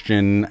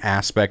Christian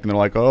aspect, and they're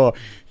like, oh,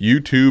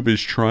 YouTube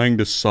is trying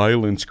to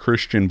silence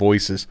Christian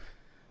voices.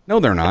 No,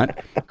 they're not.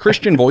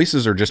 Christian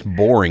voices are just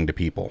boring to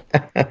people.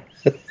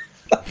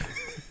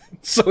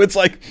 So it's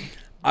like,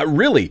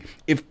 really,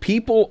 if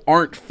people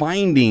aren't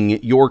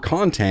finding your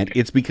content,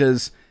 it's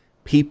because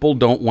people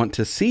don't want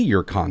to see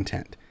your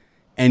content.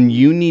 And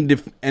you need to,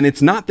 and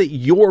it's not that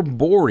you're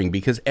boring,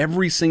 because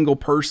every single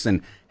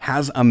person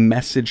has a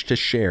message to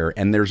share,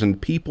 and there's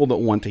people that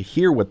want to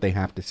hear what they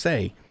have to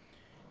say.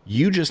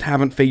 You just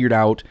haven't figured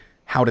out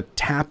how to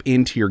tap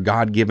into your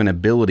God-given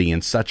ability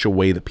in such a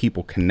way that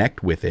people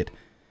connect with it.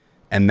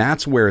 And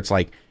that's where it's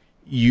like,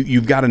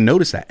 you've got to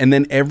notice that. And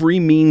then every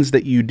means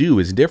that you do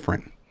is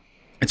different.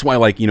 It's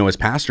why, as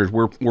pastors,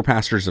 we're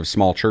pastors of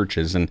small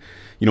churches, and,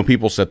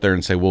 people sit there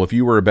and say, well, if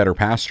you were a better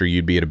pastor,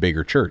 you'd be at a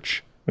bigger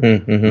church.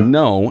 Mm-hmm.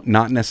 No,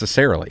 not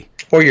necessarily.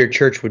 Or your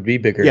church would be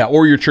bigger. Yeah,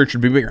 or your church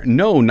would be bigger.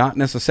 No, not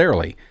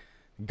necessarily.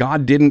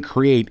 God didn't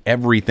create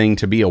everything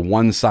to be a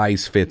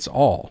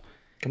one-size-fits-all.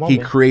 He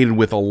created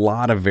with a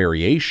lot of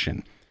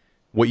variation.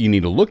 What you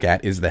need to look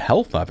at is the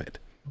health of it.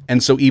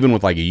 And so even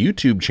with a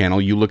YouTube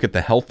channel, you look at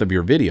the health of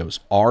your videos.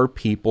 Are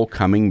people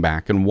coming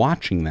back and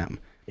watching them?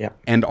 Yeah.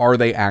 And are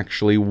they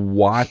actually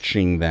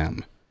watching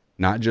them?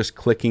 Not just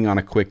clicking on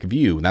a quick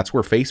view. That's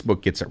where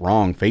Facebook gets it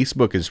wrong.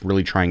 Facebook is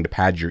really trying to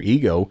pad your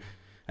ego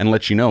and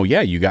let you know, yeah,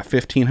 you got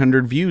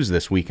 1,500 views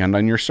this weekend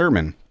on your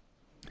sermon.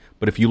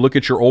 But if you look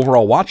at your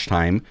overall watch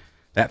time,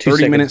 that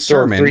 30-minute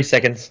sermon... 3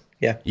 seconds,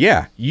 yeah.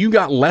 Yeah, you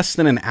got less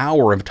than an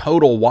hour of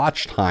total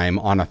watch time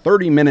on a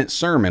 30-minute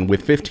sermon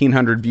with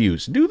 1,500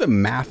 views. Do the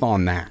math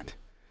on that.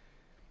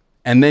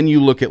 And then you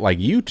look at like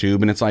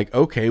YouTube and it's like,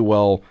 okay,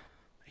 well,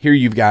 here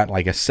you've got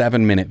like a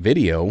 7-minute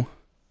video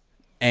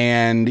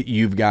and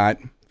you've got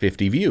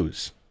 50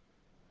 views.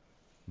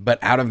 But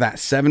out of that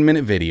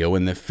 7-minute video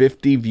and the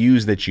 50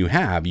 views that you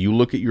have, you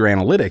look at your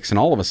analytics and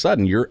all of a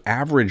sudden your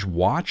average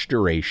watch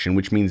duration,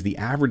 which means the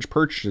average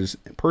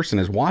person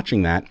is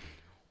watching that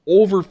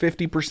over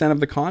 50% of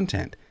the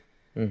content.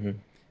 Mm-hmm.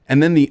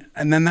 And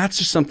then that's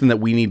just something that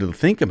we need to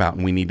think about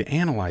and we need to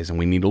analyze and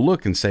we need to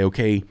look and say,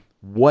 okay,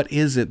 what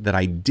is it that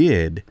I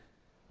did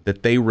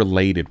that they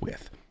related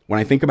with? When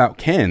I think about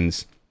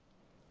Ken's,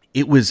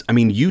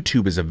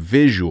 YouTube is a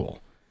visual.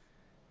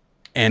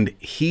 And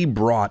he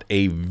brought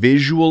a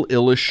visual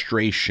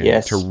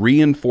illustration to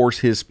reinforce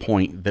his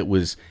point that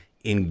was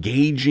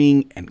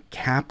engaging and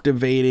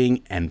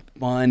captivating and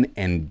fun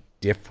and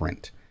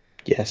different.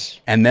 Yes.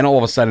 And then all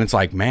of a sudden it's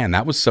like, man,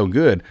 that was so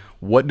good.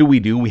 What do?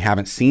 We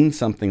haven't seen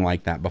something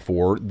like that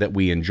before that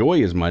we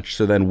enjoy as much.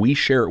 So then we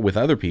share it with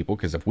other people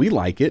because if we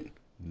like it,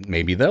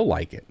 maybe they'll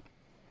like it.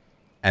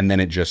 And then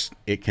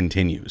it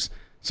continues.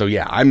 So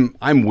yeah,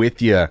 I'm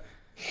with you.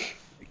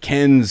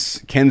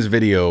 Ken's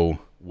video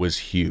was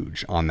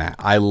huge on that.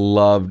 I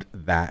loved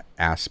that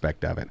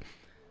aspect of it.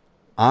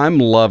 I'm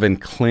loving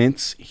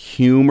Clint's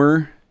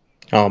humor.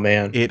 Oh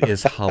man. It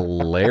is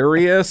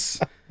hilarious.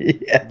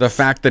 Yes. The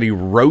fact that he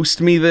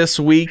roasted me this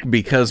week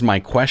because my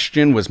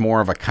question was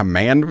more of a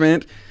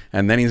commandment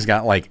and then he's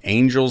got like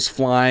angels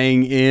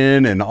flying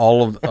in and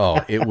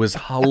it was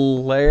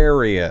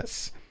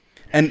hilarious.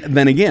 And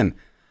then again,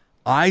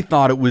 I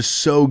thought it was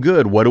so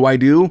good. What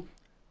do?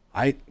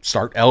 I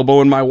start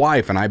elbowing my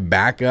wife and I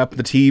back up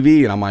the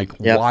TV and I'm like,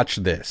 watch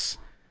this.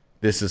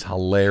 This is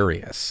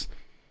hilarious.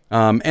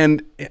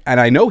 And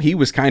I know he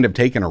was kind of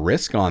taking a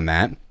risk on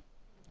that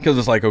because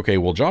it's like, okay,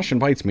 well, Josh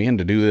invites me in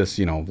to do this,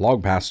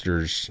 Vlog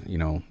Pastors,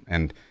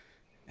 and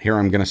here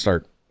I'm going to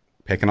start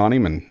picking on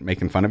him and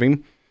making fun of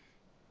him.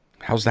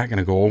 How's that going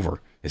to go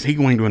over? Is he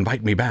going to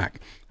invite me back?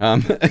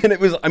 And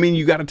it was,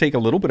 you got to take a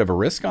little bit of a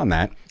risk on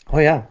that. Oh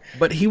yeah.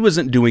 But he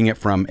wasn't doing it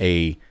from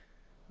a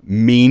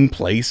mean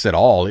place at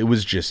all. It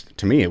was just,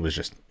 to me, it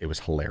was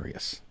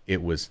hilarious.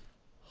 It was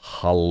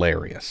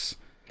hilarious.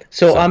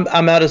 So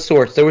I'm out of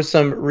sorts. There was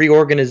some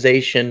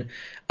reorganization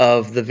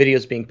of the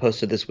videos being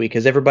posted this week.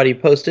 Has everybody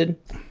posted?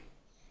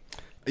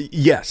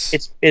 Yes.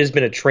 It has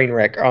been a train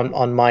wreck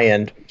on my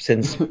end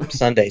since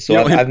Sunday. So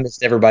I've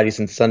missed everybody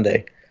since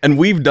Sunday. And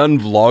we've done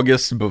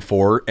Vlogust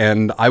before,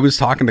 and I was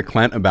talking to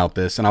Clint about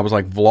this, and I was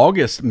like,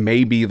 Vlogust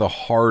may be the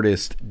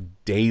hardest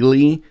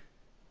daily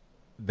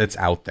that's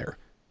out there.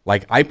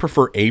 Like, I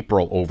prefer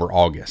April over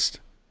August.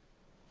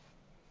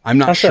 I'm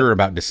not sure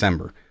about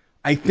December.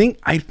 I think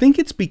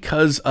it's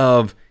because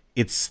of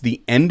it's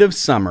the end of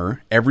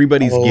summer.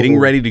 Everybody's getting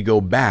ready to go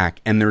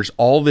back, and there's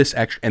all this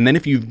extra. And then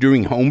if you're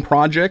doing home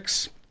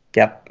projects,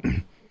 you're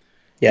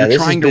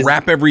trying to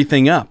wrap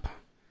everything up.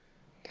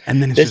 And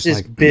then it's this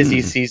is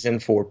busy season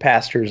for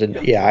pastors, and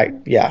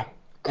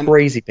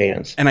crazy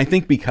pants. And I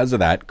think because of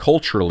that,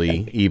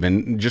 culturally,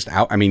 even just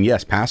out.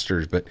 Yes,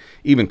 pastors, but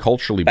even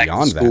culturally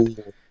beyond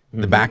that.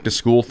 The back to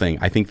school thing,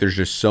 I think there's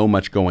just so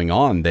much going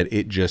on that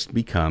it just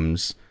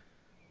becomes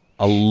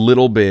a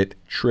little bit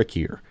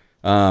trickier.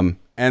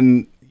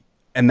 And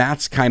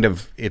that's kind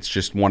of, it's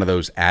just one of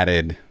those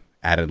added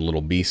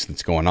little beasts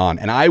that's going on.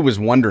 And I was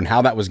wondering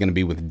how that was going to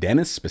be with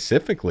Dennis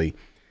specifically,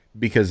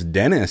 because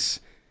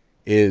Dennis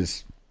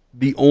is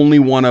the only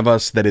one of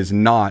us that is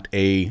not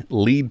a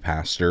lead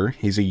pastor.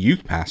 He's a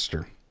youth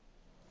pastor,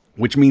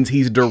 which means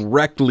he's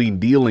directly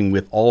dealing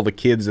with all the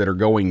kids that are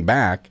going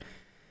back.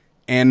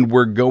 And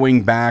we're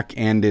going back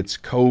and it's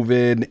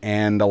COVID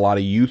and a lot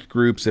of youth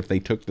groups, if they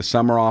took the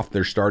summer off,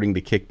 they're starting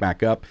to kick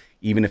back up.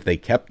 Even if they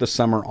kept the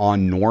summer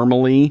on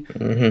normally,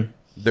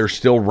 they're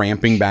still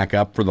ramping back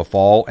up for the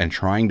fall and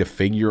trying to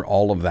figure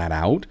all of that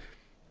out.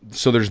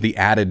 So there's the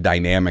added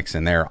dynamics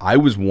in there. I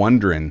was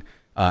wondering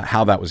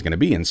how that was going to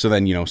be. And so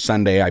then,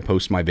 Sunday I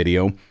post my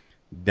video.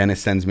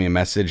 Dennis sends me a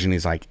message and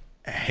he's like,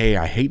 hey,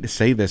 I hate to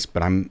say this,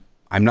 but I'm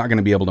not going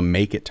to be able to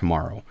make it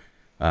tomorrow.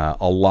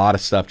 A lot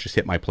of stuff just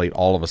hit my plate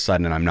all of a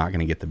sudden, and I'm not going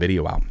to get the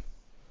video out.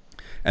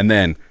 And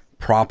then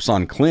props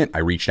on Clint. I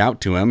reached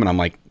out to him, and I'm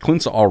like,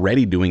 Clint's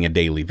already doing a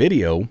daily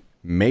video.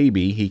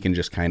 Maybe he can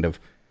just kind of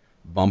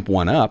bump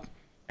one up.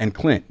 And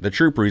Clint, the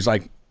trooper, he's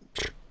like,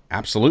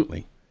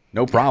 absolutely,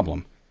 no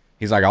problem.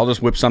 He's like, I'll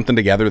just whip something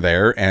together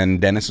there. And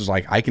Dennis is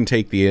like, I can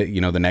take the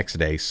next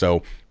day.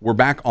 So we're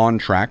back on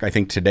track. I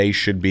think today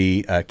should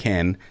be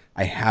Ken.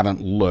 I haven't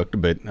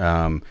looked, but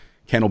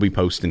Ken will be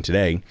posting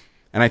today.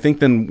 And I think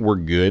then we're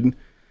good.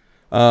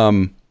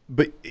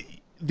 But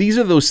these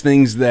are those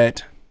things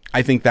that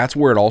I think that's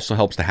where it also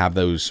helps to have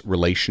those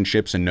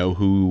relationships and know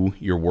who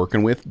you're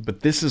working with.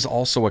 But this is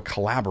also a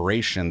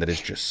collaboration that is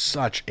just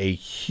such a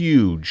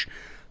huge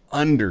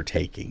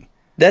undertaking.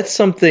 That's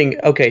something.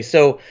 Okay,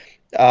 so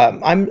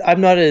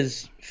I'm not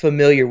as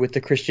familiar with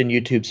the Christian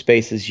YouTube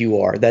space as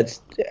you are.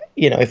 That's,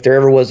 if there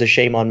ever was a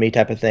shame on me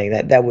type of thing,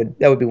 that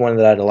would be one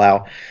that I'd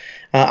allow.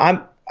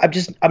 I'm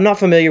not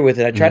familiar with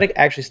it. I try to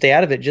actually stay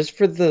out of it just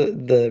for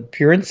the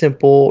pure and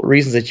simple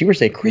reasons that you were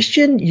saying.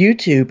 Christian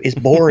YouTube is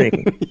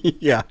boring.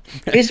 Yeah.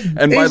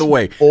 And by the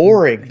way,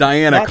 boring.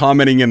 Diana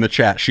commenting in the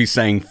chat, she's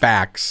saying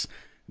facts.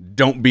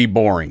 Don't be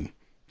boring.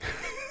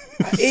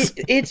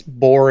 It's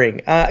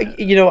boring.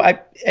 I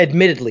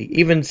admittedly,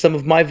 even some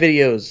of my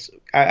videos,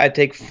 I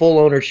take full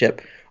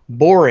ownership.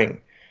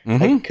 Boring.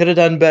 I could have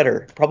done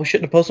better. Probably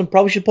shouldn't have posted them.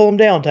 Probably should pull them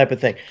down, type of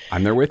thing.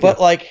 I'm there with but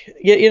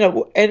you.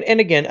 But and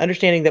again,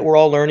 understanding that we're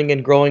all learning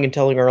and growing and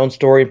telling our own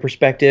story and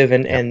perspective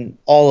and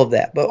all of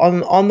that. But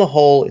on the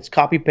whole, it's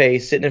copy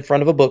paste, sitting in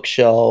front of a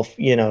bookshelf,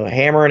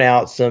 hammering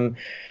out some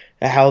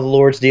how the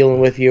Lord's dealing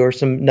with you or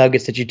some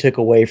nuggets that you took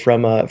away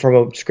from a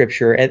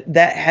scripture, and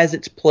that has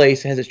its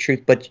place, has its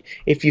truth. But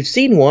if you've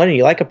seen one and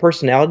you like a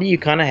personality, you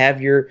kind of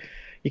have your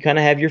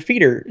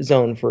feeder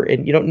zone for,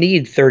 and you don't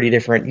need 30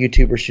 different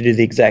YouTubers to do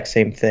the exact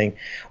same thing.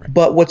 Right.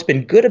 But what's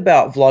been good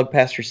about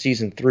Vlogpastor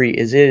Season 3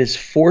 is it has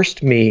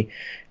forced me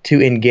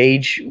to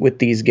engage with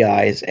these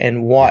guys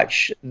and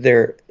watch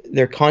their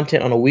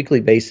content on a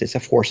weekly basis. I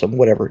force them,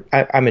 whatever.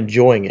 I'm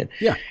enjoying it.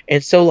 Yeah.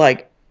 And so,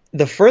 like,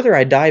 the further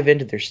I dive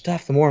into their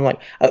stuff, the more I'm like,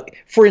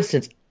 for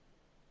instance,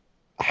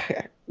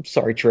 I'm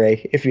sorry,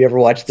 Trey, if you ever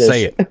watch this.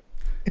 Say it.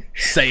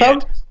 Say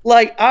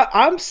it.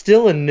 I'm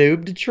still a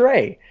noob to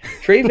Trey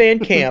Van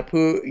Camp,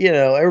 who,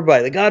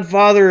 everybody, the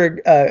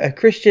Godfather of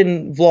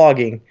Christian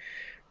vlogging,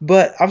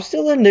 but I'm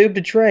still a noob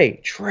to Trey.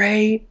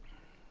 Trey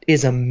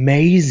is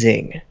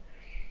amazing.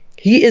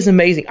 He is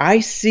amazing.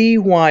 I see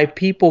why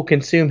people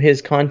consume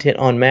his content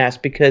en masse,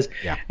 because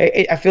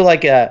I feel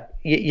like a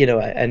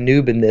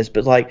noob in this,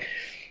 but like,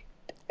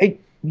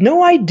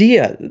 no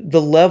idea the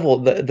level,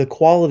 the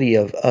quality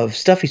of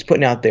stuff he's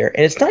putting out there.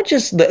 And it's not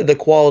just the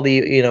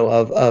quality,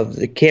 of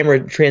the camera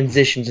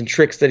transitions and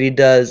tricks that he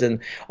does and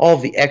all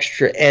of the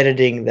extra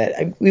editing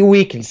that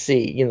we can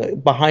see,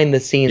 behind the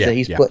scenes that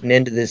he's putting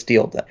into this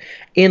deal, the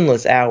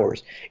endless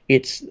hours.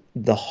 It's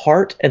the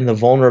heart and the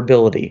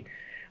vulnerability.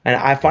 And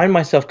I find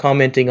myself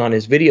commenting on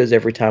his videos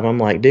every time. I'm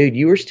like, dude,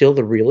 you are still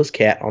the realest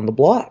cat on the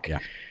block. Yeah.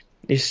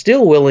 He's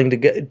still willing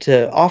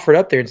to offer it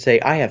up there and say,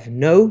 I have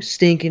no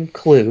stinking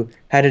clue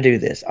how to do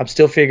this. I'm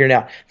still figuring it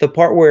out. The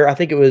part where I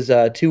think it was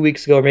 2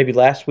 weeks ago or maybe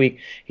last week,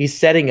 he's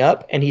setting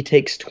up and he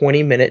takes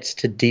 20 minutes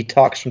to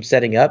detox from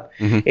setting up.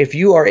 Mm-hmm. If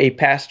you are a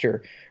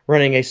pastor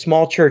running a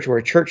small church or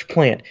a church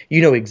plant,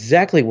 you know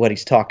exactly what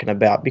he's talking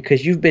about,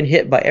 because you've been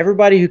hit by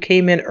everybody who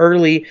came in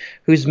early,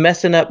 who's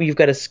messing up. You've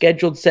got a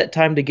scheduled set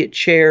time to get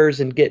chairs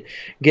and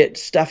get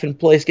stuff in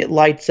place, get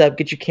lights up,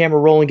 get your camera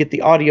rolling, get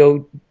the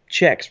audio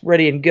checks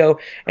ready and go,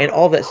 and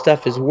all that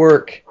stuff is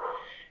work.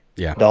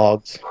 Yeah,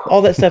 dogs.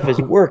 All that stuff is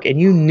work,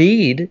 and you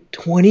need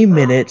 20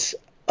 minutes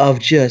of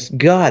just,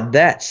 God,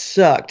 that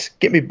sucked.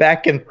 Get me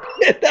back in.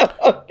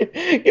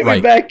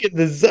 Me back in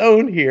the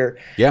zone here.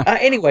 Yeah.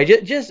 Anyway,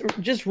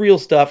 just real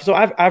stuff. So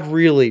I've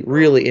really,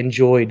 really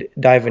enjoyed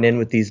diving in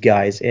with these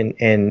guys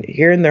and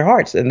hearing their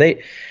hearts, and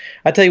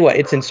I tell you what,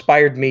 it's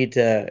inspired me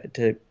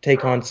to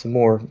take on some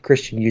more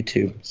Christian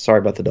YouTube. Sorry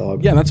about the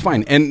dog. Yeah, that's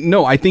fine. And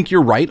no, I think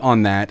you're right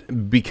on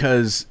that,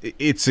 because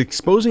it's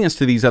exposing us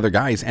to these other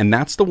guys. And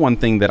that's the one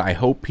thing that I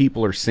hope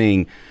people are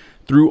seeing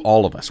through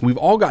all of us. We've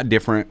all got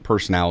different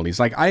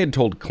personalities. Like I had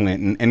told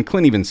Clint, and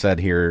Clint even said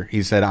here,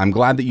 he said, I'm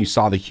glad that you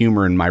saw the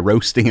humor in my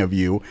roasting of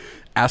you.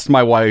 Asked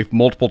my wife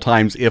multiple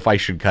times if I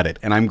should cut it.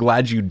 And I'm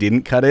glad you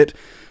didn't cut it.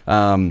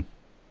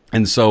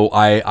 And so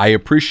I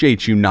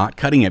appreciate you not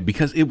cutting it,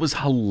 because it was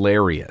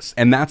hilarious.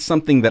 And that's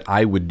something that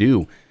I would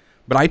do.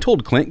 But I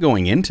told Clint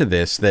going into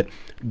this that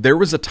there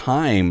was a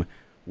time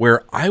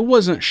where I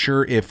wasn't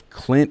sure if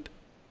Clint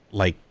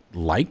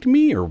liked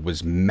me or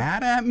was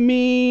mad at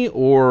me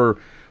or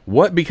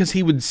what, because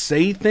he would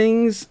say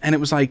things and it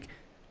was like,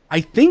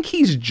 I think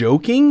he's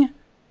joking,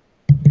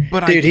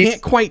 but dude, I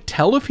can't quite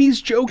tell if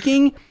he's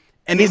joking.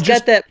 And he's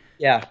got that.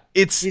 Yeah,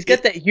 he's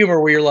got that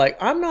humor where you're like,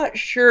 I'm not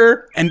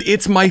sure. And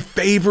it's my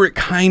favorite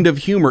kind of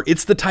humor.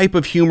 It's the type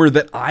of humor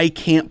that I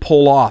can't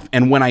pull off.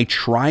 And when I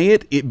try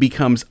it, it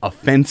becomes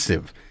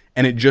offensive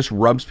and it just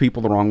rubs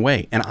people the wrong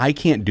way. And I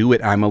can't do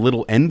it. I'm a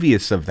little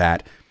envious of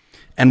that.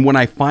 And when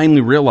I finally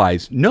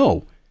realized,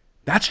 no,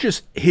 that's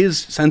just his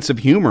sense of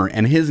humor,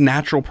 and his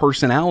natural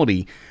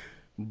personality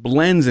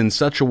blends in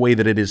such a way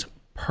that it is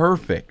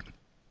perfect.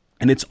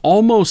 And it's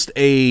almost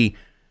I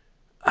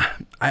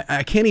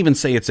can't even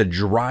say it's a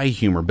dry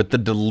humor, but the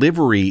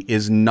delivery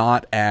is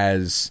not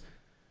as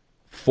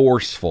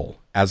forceful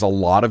as a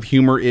lot of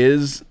humor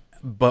is.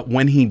 But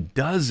when he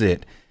does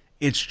it,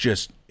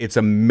 it's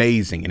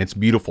amazing and it's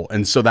beautiful.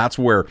 And so that's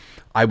where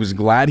I was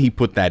glad he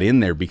put that in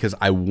there, because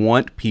I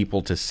want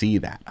people to see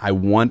that. I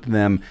want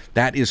them,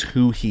 that is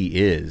who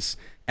he is.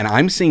 And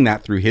I'm seeing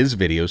that through his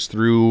videos,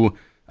 through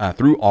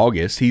through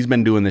August, he's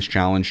been doing this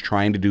challenge,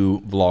 trying to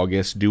do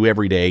Vlogmas, do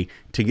every day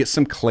to get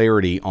some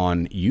clarity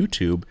on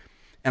YouTube.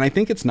 And I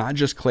think it's not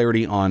just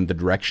clarity on the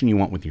direction you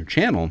want with your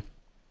channel.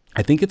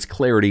 I think it's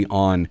clarity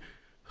on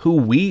who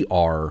we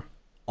are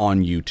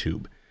on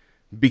YouTube,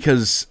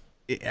 because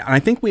I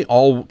think we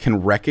all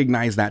can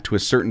recognize that to a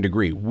certain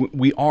degree.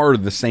 We are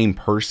the same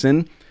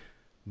person,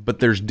 but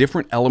there's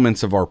different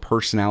elements of our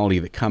personality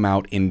that come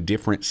out in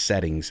different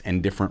settings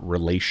and different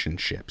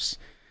relationships.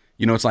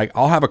 You know, it's like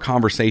I'll have a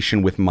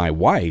conversation with my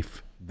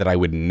wife that I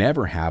would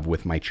never have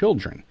with my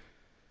children.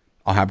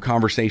 I'll have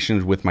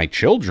conversations with my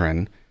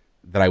children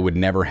that I would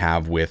never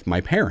have with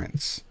my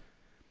parents.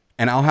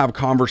 And I'll have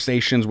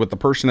conversations with the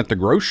person at the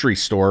grocery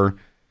store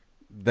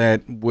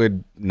that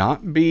would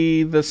not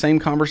be the same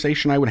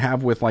conversation I would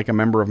have with like a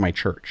member of my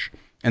church.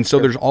 And so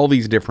there's all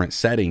these different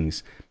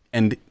settings.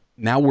 And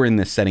now we're in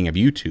this setting of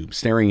YouTube,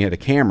 staring at a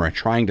camera,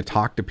 trying to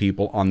talk to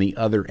people on the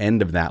other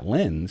end of that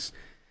lens.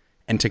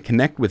 And to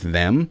connect with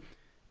them,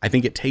 I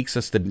think it takes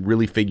us to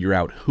really figure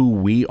out who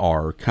we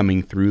are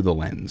coming through the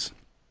lens.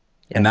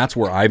 Yeah. And that's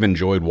where I've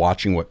enjoyed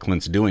watching what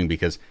Clint's doing,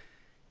 because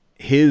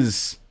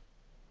his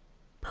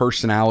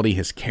personality,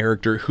 his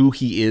character, who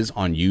he is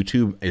on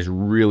YouTube is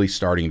really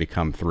starting to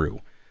come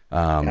through.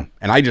 And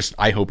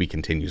I hope he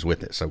continues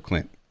with it. So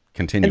Clint,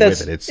 continue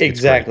with it. It's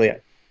exactly.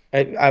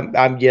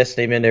 I'm yes,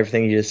 amen to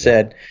everything you just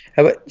said.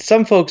 But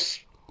some folks,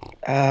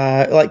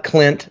 like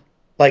Clint,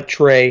 like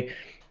Trey,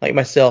 like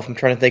myself, I'm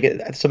trying to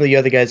think of, some of the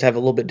other guys have a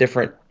little bit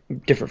different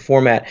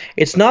format.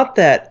 It's not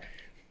that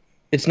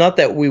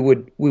we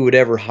would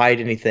ever hide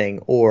anything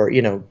or,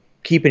 you know,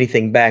 keep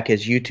anything back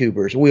as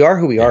YouTubers. We are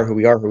who we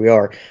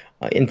are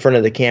in front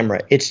of the camera.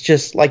 It's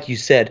just like you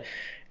said,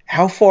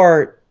 how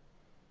far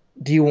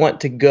do you want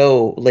to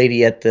go,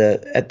 lady at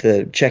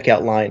the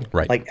checkout line?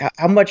 Right. Like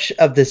how much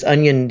of this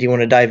onion do you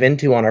want to dive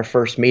into on our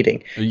first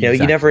meeting? You know,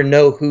 you never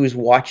know who's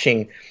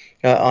watching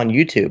on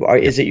YouTube.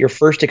 Is it your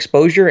first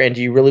exposure, and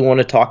do you really want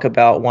to talk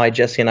about why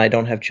Jesse and I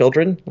don't have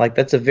children? Like,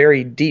 that's a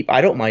very deep,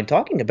 I don't mind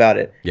talking about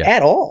it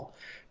at all.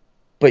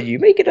 But you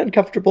make it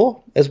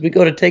uncomfortable as we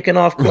go to taking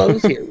off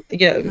clothes here.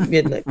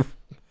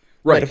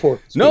 Right.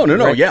 No.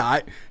 Right?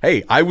 Yeah.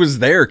 I was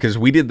there because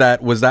we did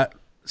that. Was that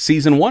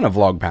season 1 of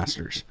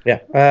Vlogpasters?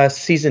 Yeah.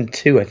 Season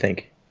 2, I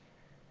think.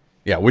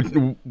 Yeah.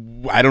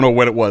 I don't know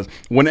what it was.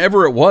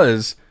 Whenever it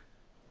was,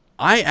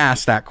 I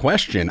asked that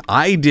question.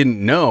 I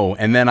didn't know.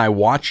 And then I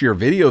watched your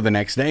video the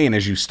next day. And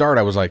as you start,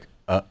 I was like,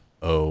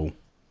 uh-oh.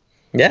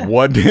 Yeah.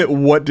 What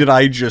did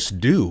I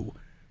just do?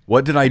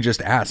 What did I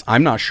just ask?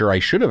 I'm not sure I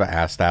should have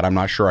asked that. I'm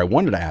not sure I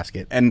wanted to ask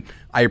it. And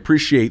I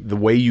appreciate the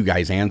way you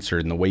guys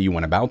answered and the way you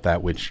went about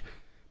that, which,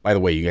 by the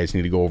way, you guys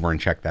need to go over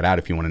and check that out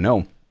if you want to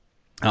know.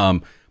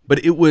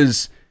 But it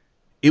was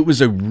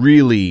a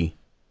really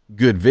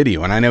good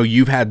video. And I know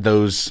you've had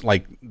those,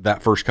 like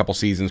that first couple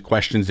seasons,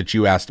 questions that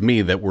you asked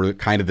me that were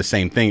kind of the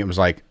same thing. It was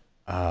like,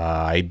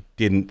 I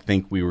didn't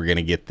think we were going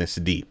to get this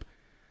deep.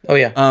 Oh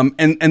yeah.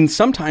 And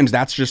sometimes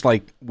that's just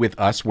like with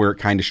us where it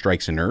kind of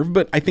strikes a nerve,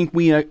 but I think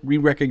we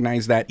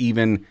recognize that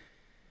even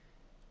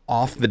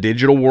off the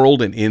digital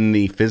world and in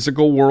the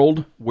physical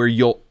world, where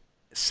you'll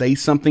say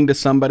something to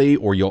somebody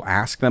or you'll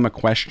ask them a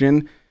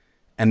question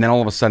and then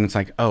all of a sudden it's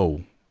like,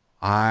 oh,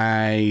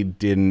 I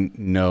didn't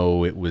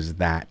know it was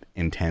that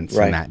intense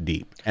and that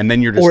deep. And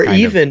then you're just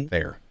kind of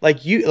there.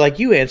 Like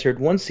you answered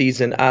one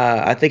season,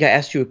 I think I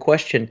asked you a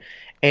question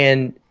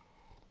and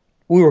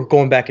we were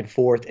going back and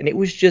forth, and it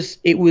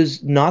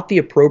was not the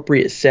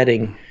appropriate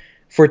setting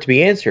for it to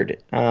be answered.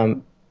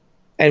 And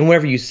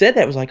whenever you said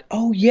that, it was like,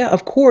 oh yeah,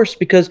 of course,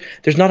 because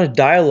there's not a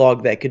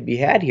dialogue that could be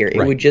had here.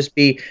 It would just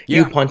be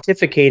you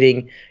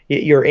pontificating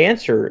your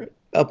answer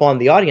upon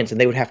the audience,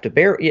 and they would have to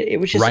bear it. It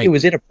was just, it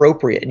was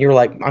inappropriate. And you're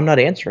like, I'm not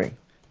answering.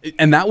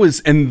 And that was,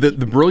 and the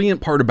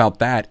brilliant part about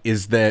that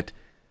is that,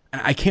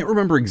 I can't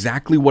remember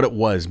exactly what it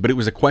was, but it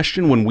was a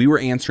question when we were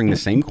answering the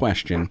same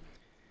question,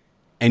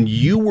 and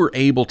you were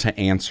able to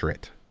answer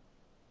it,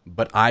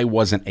 but I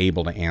wasn't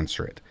able to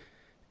answer it.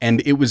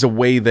 And it was a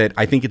way that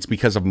I think it's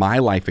because of my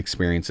life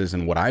experiences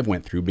and what I've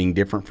went through being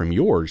different from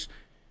yours.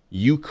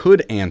 You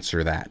could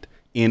answer that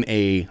in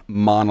a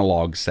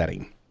monologue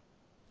setting.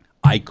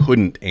 I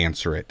couldn't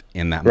answer it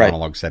in that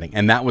monologue setting.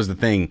 And that was the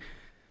thing.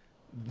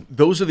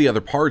 Those are the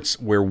other parts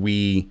where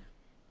when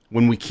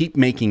we keep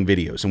making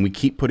videos and we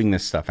keep putting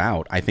this stuff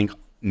out, I think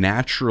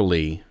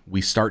naturally we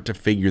start to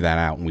figure that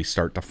out and we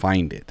start to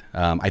find it.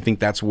 I think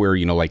that's where,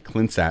 like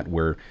Clint's at,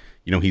 where,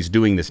 he's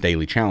doing this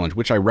daily challenge,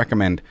 which I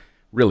recommend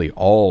really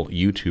all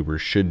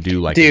YouTubers should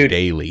do, like a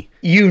daily.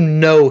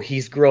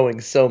 He's growing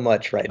so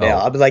much right now.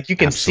 I was like, you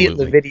can see it in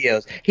the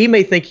videos. He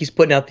may think he's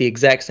putting out the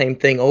exact same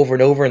thing over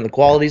and over and the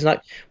quality's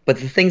not, but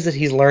the things that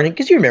he's learning,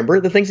 because you remember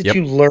the things that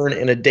you learn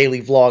in a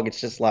daily vlog, it's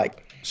just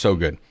like so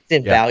good. It's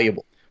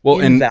invaluable. Well,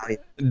 and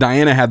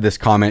Diana had this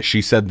comment.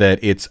 She said that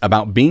it's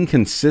about being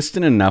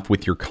consistent enough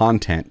with your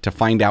content to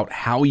find out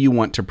how you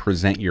want to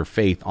present your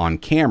faith on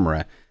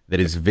camera that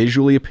is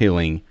visually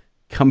appealing,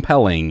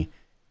 compelling,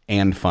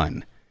 and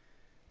fun.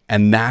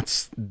 And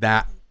that's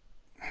that.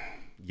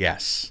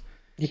 Yes.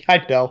 Yeah,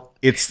 I know.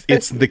 It's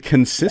the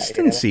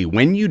consistency.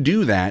 When you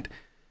do that,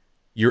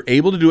 you're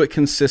able to do it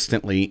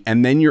consistently,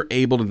 and then you're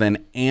able to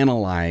then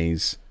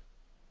analyze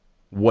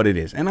what it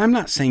is. And I'm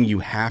not saying you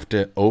have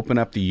to open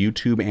up the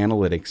YouTube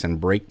analytics and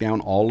break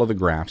down all of the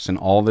graphs and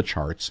all the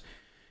charts.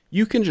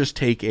 You can just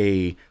take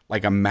a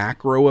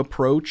macro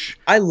approach.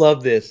 I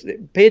love this.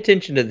 Pay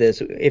attention to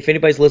this. If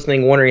anybody's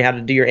listening, wondering how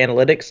to do your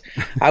analytics,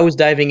 I was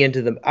diving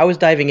into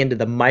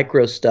the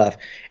micro stuff.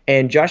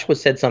 And Joshua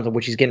said something,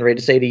 which he's getting ready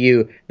to say to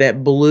you,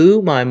 that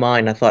blew my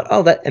mind. I thought,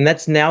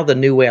 that's now the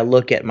new way I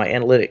look at my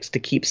analytics, to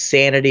keep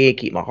sanity,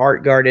 keep my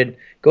heart guarded.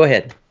 Go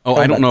ahead. Oh,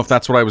 I don't know if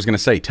that's what I was going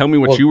to say. Tell me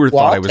what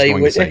thought I was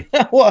going to say.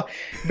 Well,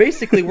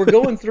 basically, we're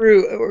going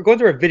through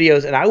our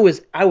videos, and I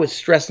was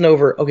stressing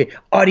over,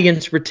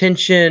 audience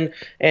retention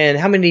and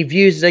how many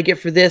views did I get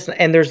for this?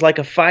 And there's like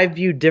a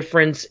 5-view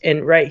difference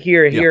in right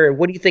here and here. And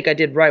what do you think I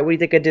did right? What do you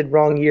think I did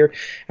wrong here?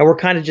 And we're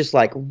kind of just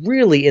like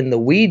really in the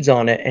weeds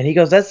on it. And he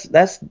goes,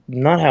 that's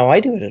not how I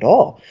do it at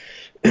all.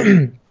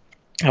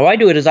 How I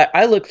do it is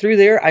I look through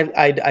there.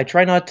 I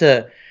try not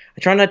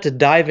to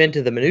dive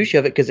into the minutia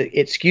of it because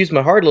it skews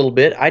my heart a little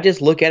bit. I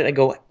just look at it and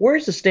go,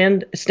 where's the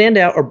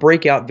standout or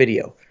breakout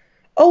video?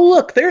 Oh,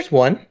 look, there's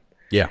one.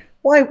 Yeah.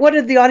 Why? What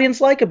did the audience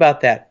like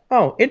about that?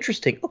 Oh,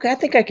 interesting. Okay, I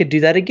think I could do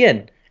that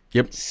again.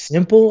 Yep.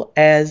 Simple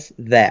as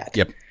that.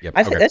 Yep.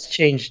 I think that's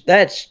changed.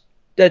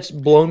 That's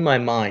blown my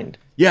mind.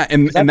 Yeah,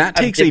 and that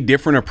takes a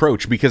different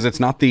approach because it's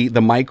not the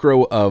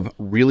micro of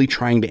really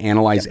trying to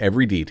analyze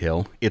every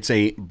detail. It's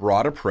a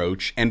broad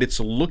approach, and it's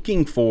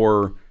looking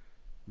for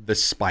the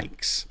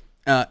spikes.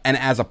 And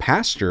as a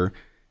pastor,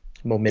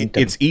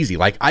 momentum. It's easy.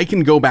 Like, I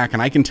can go back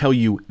and I can tell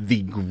you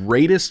the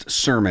greatest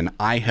sermon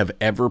I have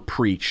ever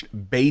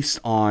preached based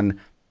on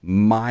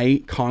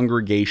my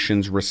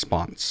congregation's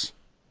response.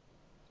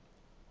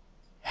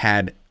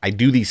 I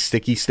do these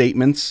sticky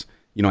statements.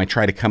 I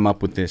try to come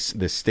up with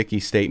this sticky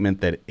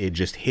statement that it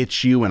just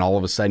hits you, and all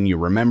of a sudden you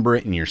remember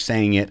it and you're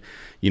saying it,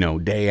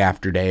 day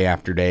after day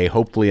after day.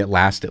 Hopefully it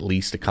lasts at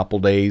least a couple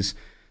days.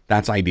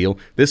 That's ideal.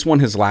 This one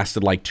has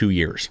lasted like 2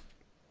 years.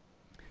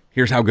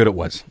 Here's how good it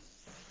was.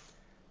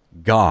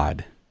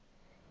 God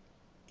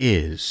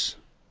is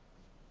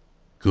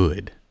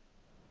good.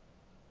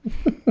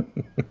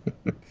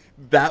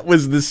 That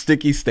was the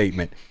sticky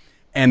statement.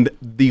 And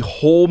the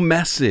whole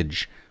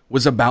message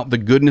was about the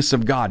goodness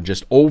of God,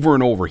 just over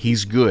and over.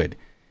 He's good.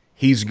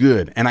 He's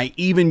good. And I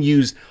even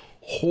used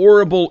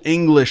horrible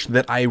English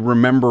that I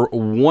remember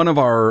one of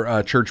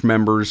our church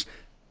members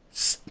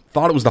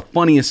thought it was the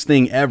funniest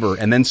thing ever,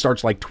 and then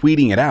starts like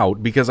tweeting it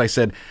out because I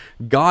said,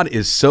 God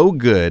is so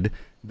good,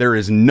 there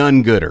is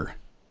none gooder,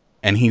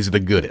 and he's the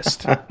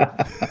goodest.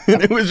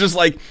 And it was just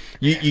like,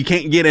 you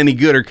can't get any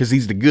gooder because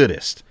he's the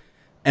goodest.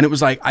 And it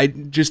was like, I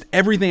just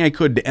everything I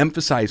could to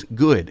emphasize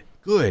good,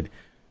 good,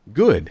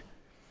 good.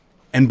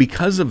 And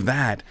because of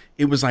that,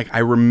 it was like, I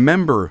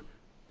remember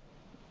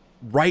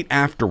right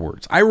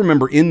afterwards, I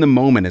remember in the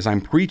moment as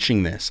I'm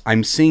preaching this,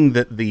 I'm seeing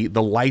that the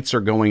lights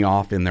are going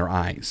off in their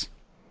eyes.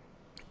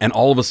 And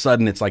all of a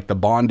sudden, it's like the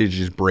bondage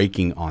is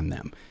breaking on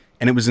them.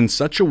 And it was in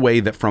such a way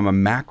that from a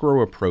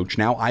macro approach,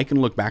 now I can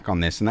look back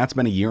on this, and that's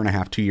been 1.5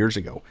 years, 2 years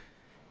ago.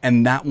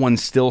 And that one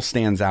still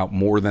stands out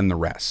more than the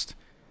rest.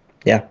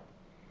 Yeah.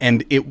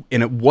 And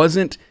it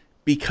wasn't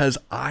because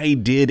I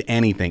did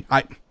anything.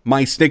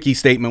 My sticky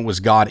statement was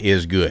God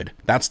is good.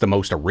 That's the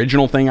most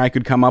original thing I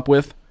could come up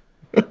with.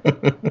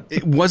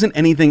 It wasn't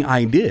anything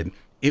I did.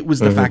 It was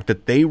the fact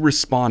that they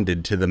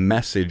responded to the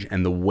message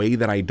and the way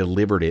that I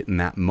delivered it in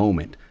that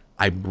moment.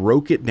 I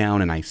broke it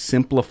down and I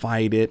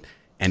simplified it,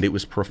 and it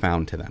was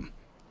profound to them,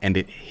 and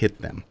it hit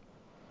them.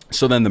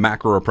 So then the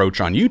macro approach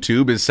on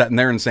YouTube is sitting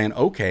there and saying,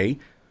 okay,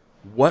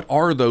 what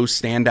are those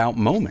standout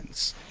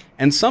moments?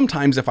 And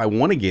sometimes if I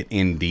want to get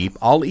in deep,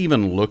 I'll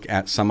even look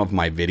at some of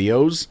my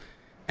videos,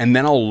 and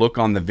then I'll look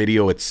on the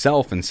video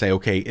itself and say,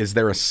 okay, is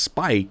there a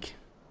spike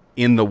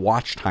in the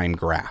watch time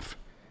graph?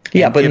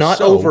 Yeah, and but not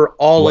so, over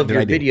all of your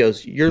I do?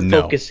 videos. You're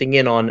focusing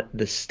in on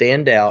the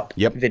standout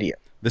video.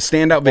 The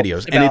standout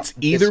videos. And it's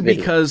either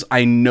because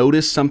I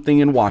notice something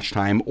in watch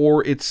time,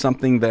 or it's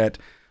something that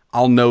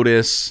I'll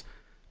notice.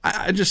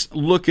 I just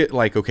look at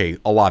like, okay,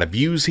 a lot of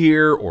views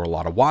here, or a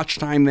lot of watch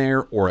time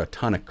there, or a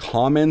ton of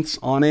comments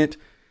on it.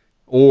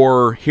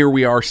 Or here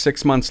we are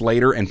 6 months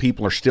later and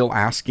people are still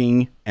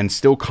asking and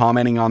still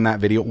commenting on that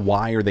video.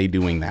 Why are they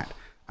doing that?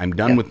 I'm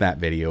done with that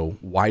video.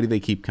 Why do they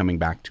keep coming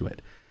back to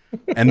it?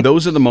 And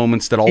those are the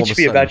moments that all of a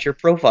sudden... about your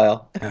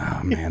profile.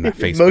 Oh, man, that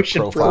Facebook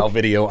profile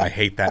video. I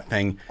hate that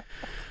thing.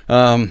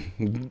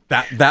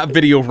 That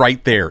video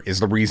right there is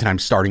the reason I'm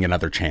starting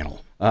another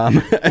channel.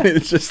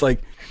 It's just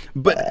like...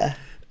 But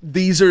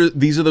these are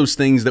those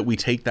things that we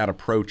take that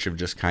approach of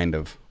just kind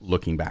of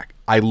looking back.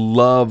 I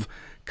love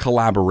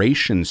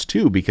collaborations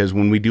too, because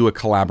when we do a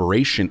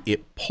collaboration,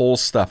 it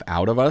pulls stuff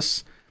out of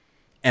us.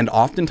 And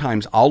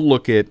oftentimes I'll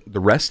look at the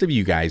rest of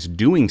you guys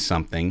doing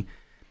something,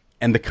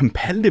 and the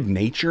competitive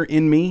nature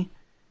in me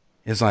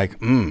is like,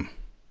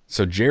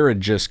 so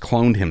Jared just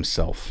cloned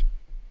himself.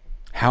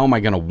 How am I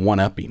going to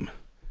one-up him?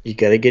 You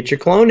got to get your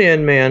clone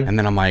in, man. And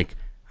then I'm like,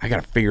 I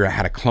got to figure out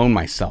how to clone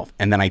myself.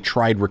 And then I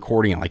tried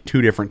recording it like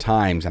 2 different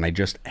times, and I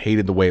just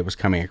hated the way it was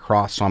coming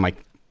across. So I'm like,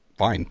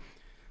 fine,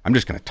 I'm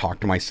just going to talk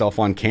to myself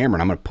on camera,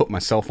 and I'm going to put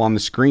myself on the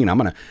screen. I'm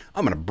going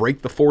to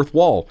break the fourth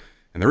wall.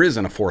 And there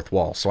isn't a fourth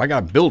wall. So I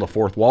got to build a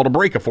fourth wall to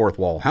break a fourth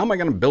wall. How am I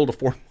going to build a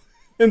fourth?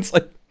 It's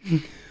like,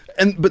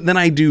 but then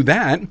I do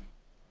that,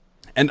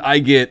 and I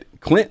get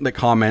Clint that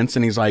comments,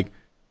 and he's like,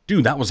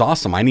 dude, that was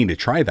awesome. I need to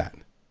try that.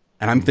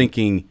 And I'm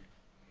thinking,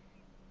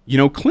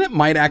 Clint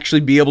might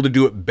actually be able to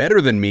do it better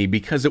than me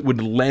because it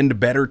would lend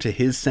better to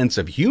his sense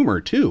of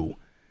humor too.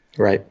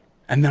 Right.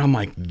 And then I'm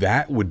like,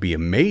 that would be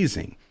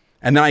amazing.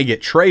 And then I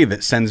get Trey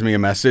that sends me a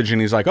message,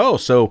 and he's like, oh,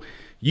 so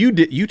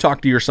you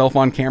talk to yourself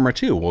on camera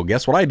too. Well,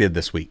 guess what I did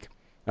this week?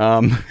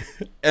 And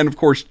of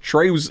course,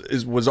 Trey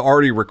was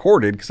already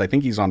recorded because I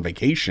think he's on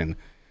vacation.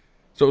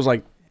 So it was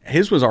like,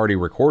 his was already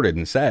recorded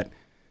and set.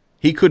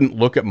 He couldn't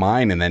look at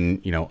mine and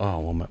then, oh,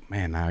 well,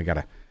 man, now I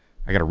gotta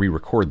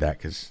re-record that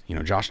because,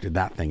 Josh did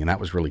that thing and that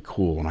was really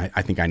cool. And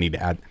I think I need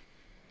to add.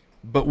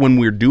 But when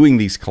we're doing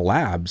these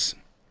collabs,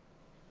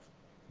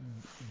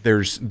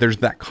 there's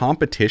that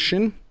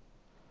competition,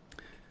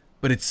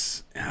 but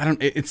it's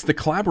the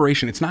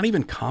collaboration. It's not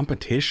even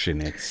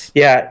competition.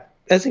 Yeah,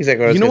 that's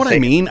exactly what I was gonna say. I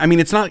mean? I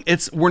mean,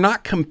 we're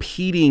not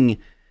competing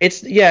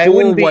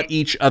for what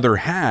each other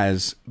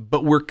has,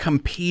 but we're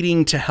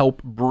competing to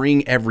help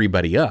bring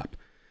everybody up.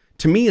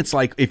 To me, it's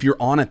like if you're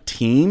on a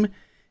team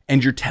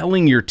and you're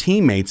telling your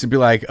teammates to be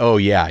like, oh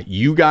yeah,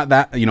 you got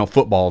that,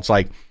 football. It's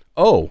like,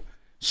 oh,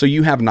 so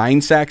you have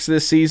 9 sacks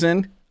this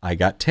season? I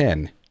got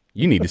 10.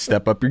 You need to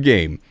step up your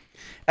game.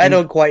 I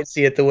don't quite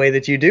see it the way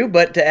that you do,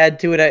 but to add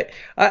to it,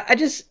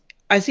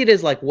 I see it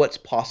as like what's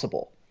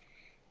possible.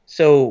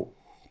 So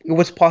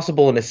what's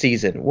possible in a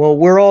season? Well,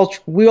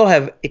 we all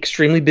have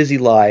extremely busy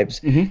lives.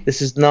 Mm-hmm.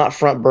 This is not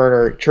front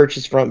burner. Church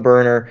is front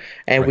burner,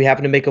 and we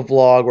happen to make a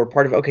vlog. We're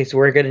part of. Okay, so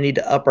we're going to need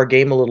to up our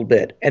game a little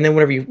bit. And then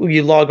whenever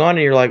you log on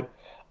and you're like,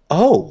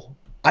 oh,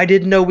 I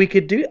didn't know we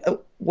could do.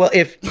 Well,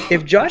 if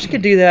Josh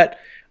could do that,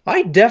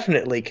 I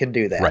definitely can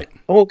do that. Right.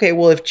 Okay.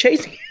 Well, if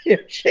Chase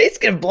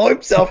can blow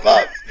himself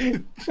up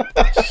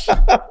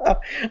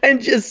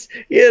and just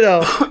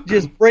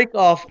break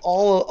off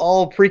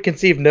all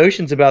preconceived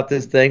notions about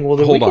this thing, well,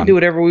 then we can do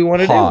whatever we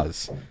want to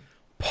do.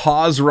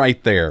 Pause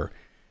right there.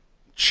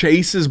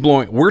 Chase is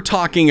blowing. We're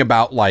talking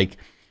about like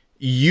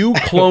you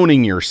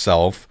cloning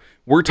yourself.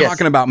 We're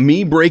talking about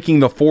me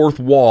breaking the fourth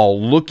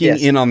wall, looking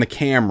in on the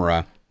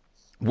camera.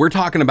 We're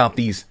talking about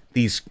these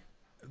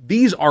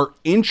are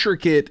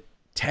intricate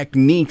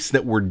techniques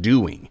that we're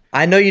doing.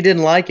 I know you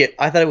didn't like it.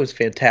 I thought it was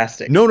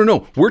fantastic.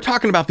 No. We're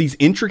talking about these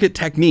intricate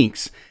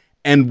techniques,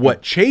 and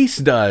what Chase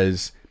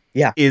does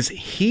is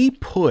he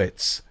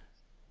puts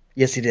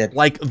he did.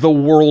 Like the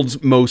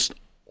world's most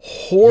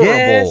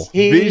horrible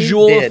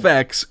visual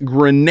effects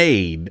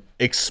grenade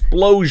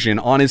explosion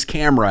on his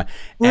camera.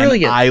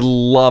 Brilliant. And I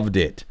loved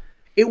it.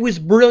 It was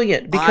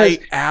brilliant because I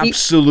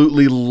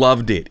absolutely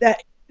loved it.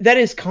 That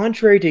is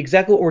contrary to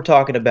exactly what we're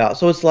talking about.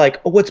 So it's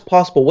like, oh, what's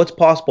possible? What's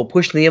possible?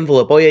 Pushing the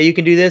envelope. Oh, yeah, you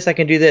can do this. I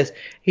can do this.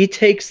 He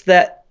takes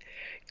that,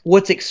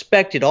 what's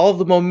expected, all of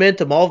the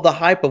momentum, all of the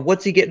hype of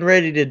what's he getting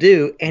ready to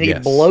do, and he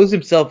blows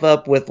himself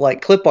up with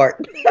like clip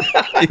art.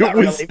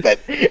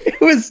 It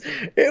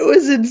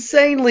was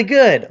insanely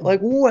good.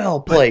 Like,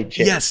 well played,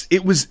 Chase. Yes,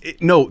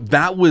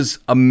 that was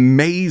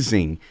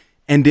amazing.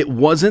 And it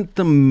wasn't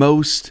the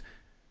most...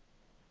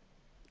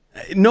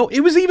 No,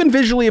 it was even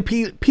visually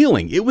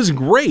appealing. It was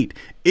great.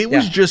 It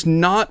was just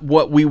not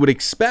what we would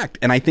expect.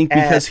 And I think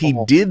because he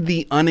did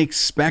the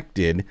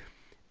unexpected,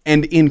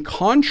 and in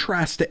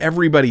contrast to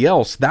everybody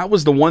else, that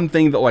was the one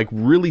thing that like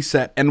really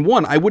set. And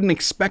I wouldn't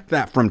expect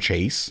that from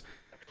Chase.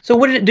 So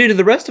what did it do to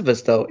the rest of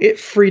us, though? It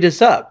freed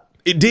us up.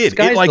 It did.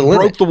 It like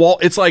broke the wall.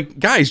 It's like,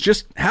 guys,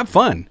 just have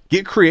fun,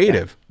 get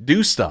creative,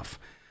 do stuff.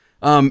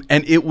 And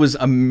it was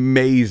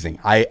amazing.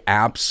 I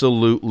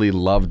absolutely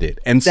loved it.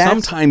 And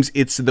sometimes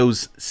it's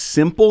those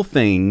simple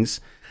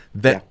things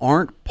that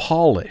aren't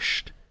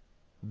polished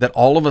that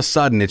all of a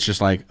sudden it's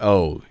just like,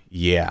 oh,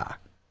 yeah,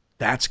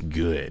 that's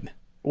good.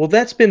 Well,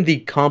 that's been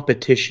the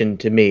competition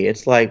to me.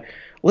 It's like,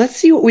 let's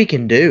see what we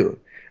can do.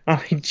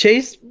 I mean,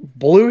 Chase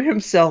blew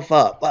himself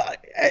up.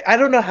 I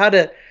don't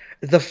know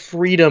the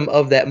freedom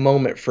of that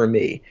moment for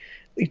me.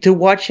 To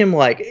watch him,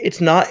 like, it's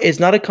not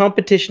a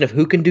competition of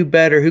who can do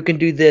better, who can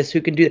do this,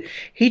 who can do that.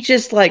 He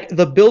just like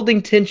the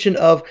building tension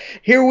of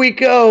here we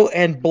go,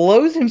 and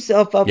blows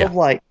himself up of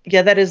like,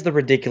 that is the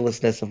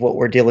ridiculousness of what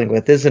we're dealing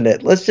with, isn't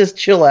it? Let's just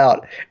chill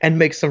out and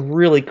make some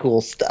really cool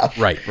stuff.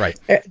 Right.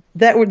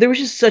 There was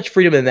just such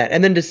freedom in that.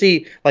 And then to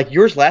see like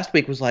yours last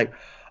week was like,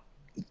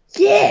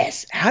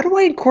 yes, how do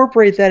I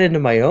incorporate that into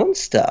my own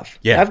stuff?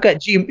 Yeah. I've got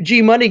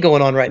G Money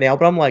going on right now,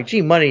 but I'm like,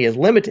 G Money is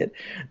limited.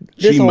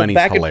 G Money's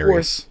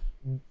hilarious.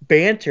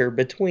 Banter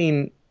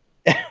between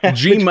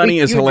G Money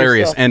is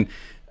hilarious. And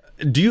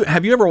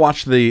have you ever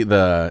watched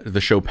the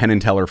show Penn and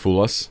Teller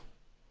Fool Us?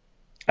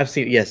 I've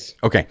seen it, yes.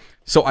 Okay.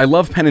 So I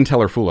love Penn and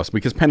Teller Fool Us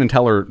because Penn and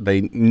Teller,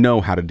 they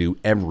know how to do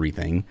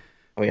everything.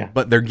 Oh yeah.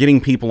 But they're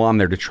getting people on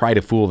there to try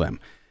to fool them.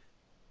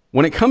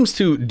 When it comes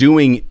to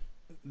doing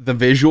the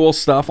visual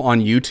stuff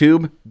on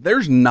YouTube,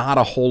 there's not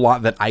a whole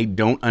lot that I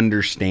don't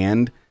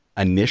understand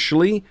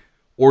initially,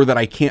 or that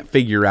I can't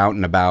figure out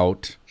in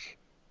about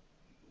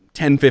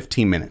 10,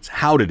 15 minutes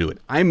how to do it.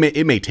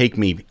 It may take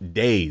me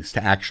days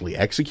to actually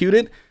execute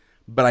it,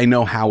 but I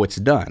know how it's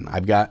done.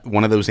 I've got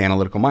one of those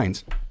analytical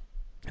minds.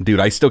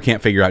 Dude, I still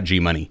can't figure out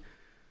G-Money.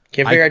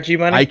 Can't figure out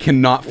G-Money? I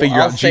cannot figure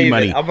out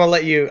G-Money. I'm gonna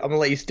let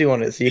you stew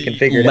on it so you can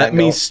figure it out. Let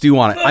me stew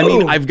on it. I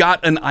mean, I've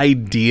got an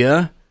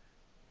idea,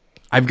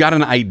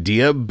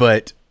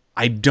 but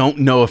I don't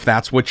know if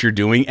that's what you're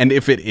doing. And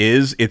if it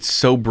is, it's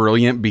so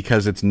brilliant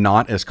because it's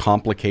not as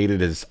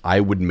complicated as I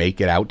would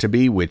make it out to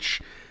be,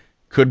 which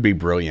could be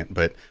brilliant.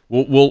 But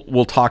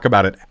we'll talk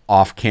about it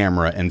off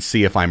camera and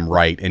see if I'm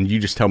right. And you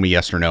just tell me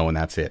yes or no, and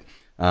that's it.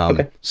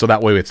 Okay. So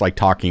that way it's like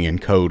talking in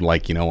code,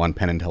 like, you know, on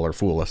Penn and Teller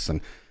Fool Us,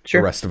 and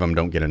the rest of them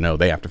don't get a no.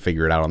 They have to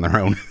figure it out on their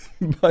own.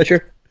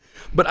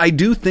 But I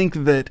do think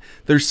that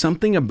there's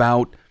something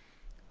about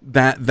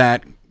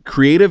that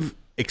creative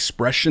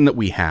expression that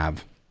we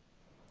have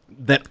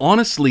that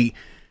honestly,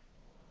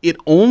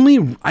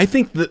 I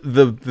think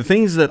the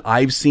things that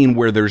I've seen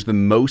where there's the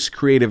most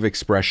creative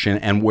expression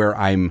and where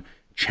I'm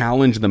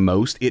challenged the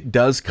most, it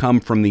does come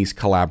from these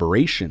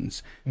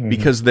collaborations,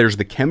 because there's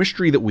the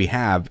chemistry that we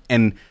have.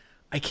 And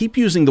I keep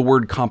using the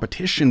word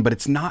competition, but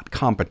it's not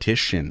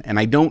competition. And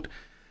I don't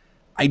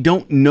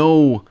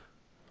know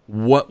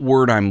what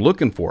word I'm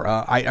looking for.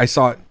 I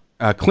saw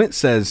Clint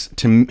says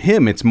to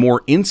him, it's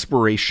more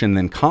inspiration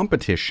than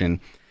competition.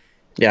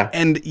 Yeah.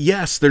 And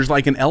yes, there's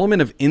like an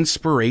element of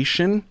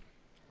inspiration,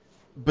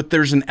 but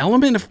there's an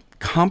element of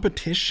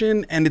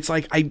competition. And it's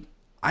like,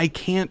 I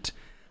can't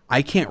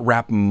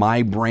wrap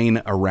my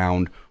brain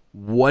around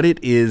what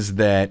it is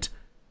that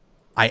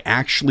I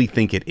actually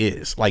think it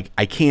is. Like,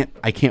 I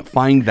can't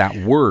find that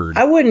word.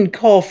 I wouldn't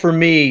call for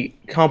me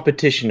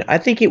competition. I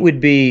think it would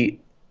be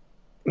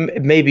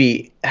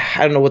maybe,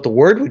 I don't know what the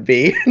word would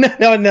be.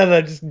 No,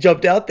 that just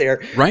jumped out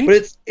there. Right.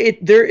 But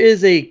there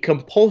is a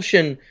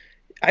compulsion.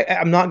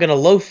 I'm not going to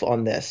loaf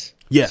on this.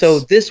 Yes.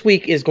 So this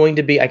week is going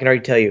to be, I can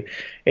already tell you,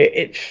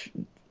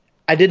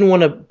 I didn't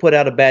want to put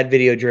out a bad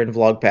video during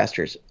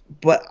Vlogpasters,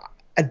 but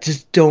I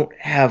just don't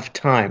have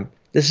time.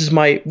 This is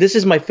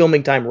my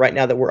filming time right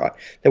now that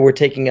we're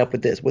taking up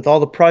with this, with all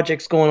the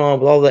projects going on,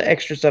 with all the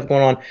extra stuff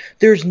going on.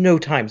 There's no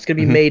time. It's going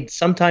to be made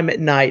sometime at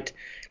night,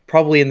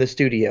 probably in the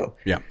studio.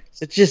 Yeah.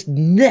 So it's just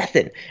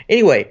nothing.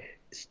 Anyway,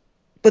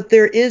 but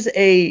there is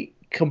a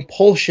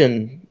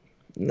compulsion.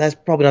 That's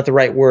probably not the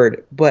right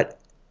word, but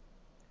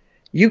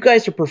you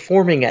guys are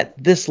performing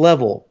at this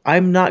level.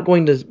 I'm not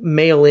going to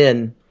mail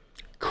in.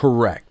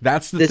 Correct.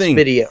 That's the this thing.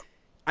 Video.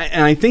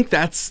 And I think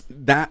that's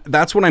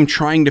what I'm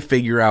trying to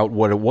figure out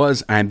what it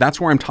was. And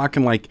that's where I'm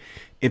talking, like,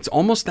 it's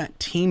almost that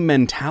team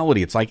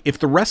mentality. It's like, if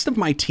the rest of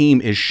my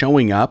team is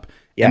showing up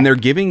and they're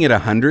giving it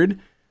 100,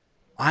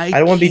 I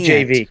don't want to be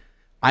JV.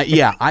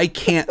 I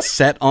can't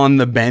set on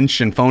the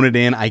bench and phone it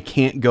in. I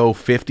can't go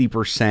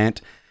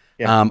 50%.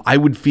 Yeah. I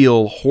would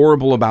feel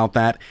horrible about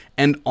that.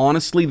 And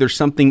honestly, there's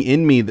something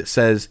in me that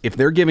says, if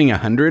they're giving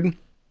 100,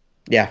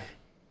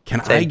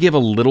 can I give a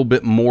little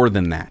bit more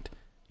than that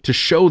to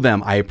show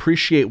them I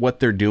appreciate what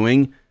they're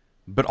doing,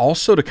 but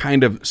also to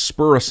kind of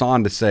spur us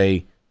on to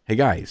say, hey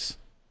guys,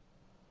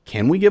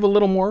 can we give a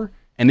little more?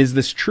 And is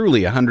this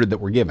truly 100 that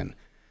we're given?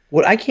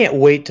 What I can't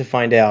wait to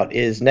find out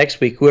is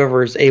next week,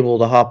 whoever is able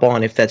to hop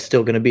on, if that's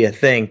still going to be a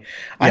thing.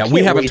 Yeah,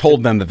 we haven't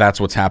told them that that's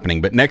what's happening,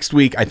 but next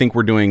week I think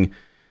we're doing.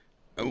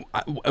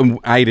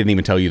 I didn't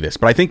even tell you this,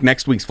 but I think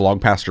next week's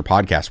Vlogpaster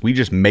podcast, we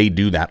just may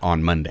do that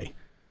on Monday.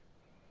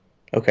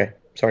 Okay.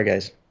 Sorry,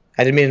 guys.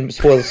 I didn't mean to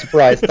spoil the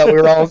surprise. Thought we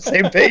were all on the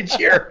same page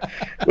here.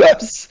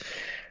 Whoops.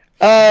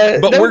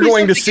 But we're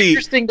going to see.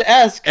 Interesting to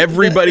ask.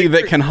 Everybody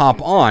that can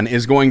hop on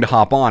is going to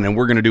hop on, and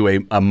we're going to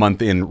do a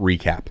month-in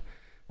recap.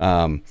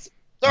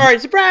 Sorry,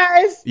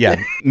 surprise.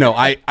 Yeah. No,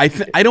 I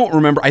don't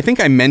remember. I think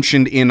I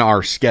mentioned in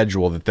our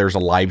schedule that there's a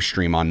live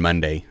stream on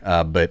Monday,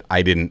 but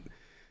I didn't.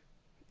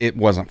 It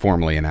wasn't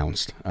formally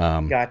announced.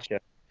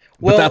 Gotcha.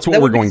 But that's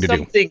what we're going to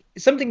do.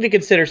 Something to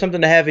consider, something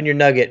to have in your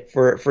nugget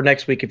for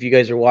next week if you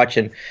guys are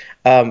watching.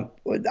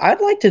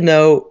 I'd like to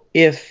know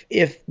if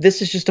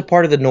this is just a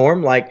part of the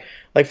norm. Like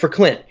for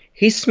Clint,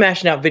 he's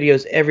smashing out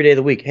videos every day of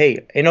the week.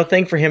 Hey, ain't no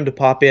thing for him to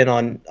pop in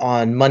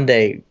on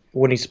Monday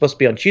when he's supposed to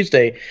be on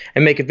Tuesday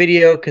and make a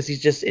video because it's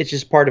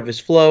just part of his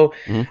flow.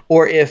 Mm-hmm.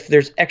 Or if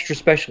there's extra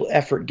special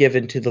effort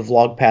given to the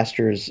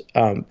Vlogpasters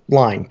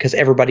line because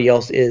everybody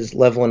else is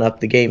leveling up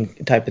the game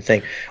type of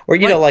thing. Or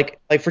you know, like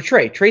for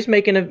Trey's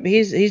making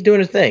he's doing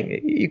his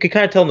thing. You could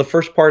kind of tell in the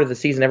first part of the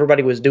season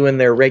everybody was doing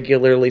their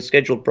regularly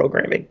scheduled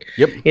programming.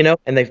 Yep. You know,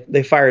 and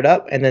they fired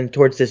up, and then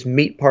towards this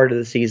meat part of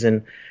the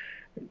season,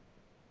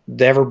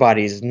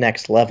 everybody's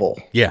next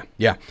level. Yeah,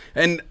 yeah.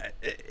 And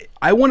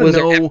I want to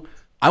know.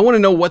 I want to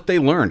know what they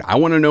learned. I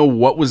want to know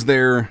what was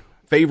their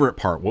favorite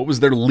part. What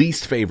was their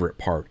least favorite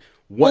part?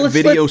 What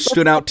video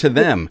stood out to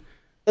them?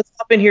 Let's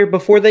hop in here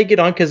before they get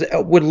on because I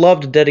would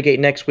love to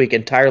dedicate next week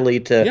entirely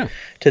to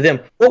them.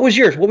 What was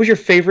yours? What was your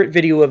favorite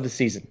video of the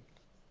season?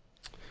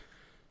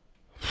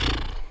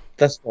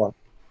 That's one.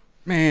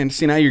 Man,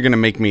 see, now you're going to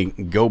make me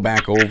go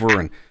back over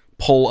and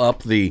pull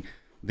up the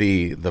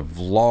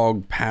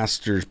Vlog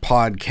Pastors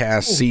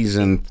Podcast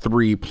Season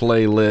 3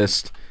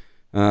 playlist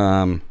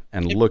and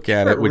look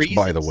at it, which,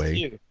 by the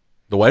way... Too.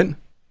 The what?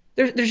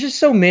 There's just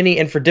so many,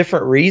 and for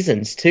different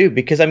reasons, too.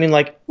 Because, I mean,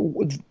 like,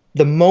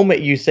 the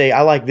moment you say,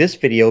 I like this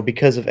video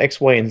because of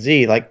X, Y, and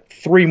Z, like,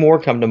 3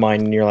 more come to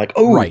mind, and you're like,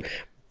 oh, right.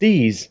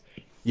 These.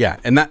 Yeah,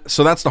 and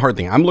so that's the hard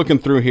thing. I'm looking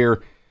through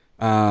here...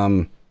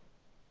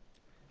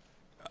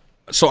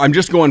 So I'm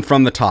just going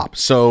from the top.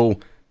 So,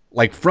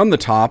 like, from the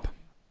top,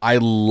 I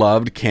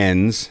loved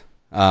Ken's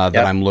that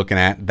I'm looking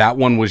at. That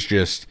one was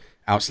just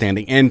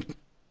outstanding.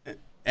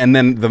 And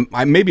then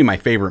maybe my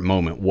favorite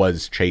moment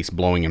was Chase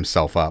blowing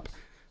himself up.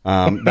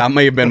 That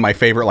may have been my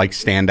favorite, like,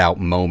 standout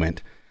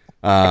moment.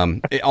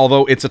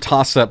 Although it's a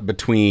toss-up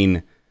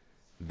between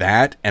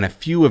that and a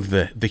few of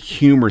the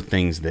humor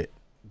things that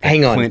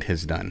Clint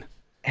has done.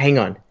 Hang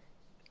on.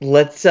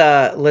 Let's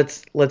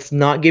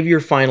not give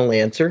your final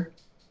answer.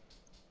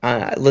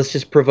 Let's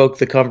just provoke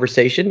the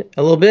conversation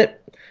a little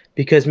bit,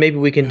 because maybe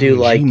we can do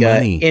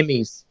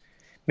Emmys.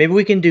 Maybe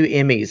we can do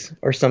Emmys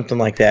or something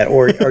like that,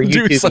 or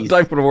YouTube. Do some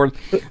type of award.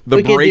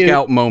 The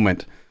breakout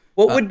moment.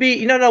 What would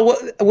be?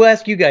 We'll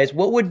ask you guys.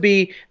 What would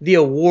be the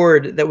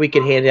award that we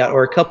could hand out,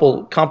 or a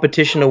couple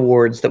competition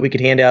awards that we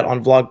could hand out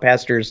on Vlog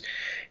Pastors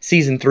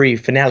Season 3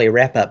 finale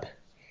wrap up?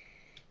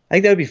 I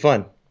think that would be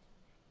fun.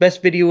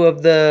 Best video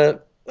of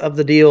the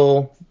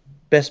deal,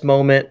 best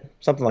moment,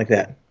 something like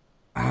that.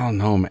 I don't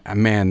know,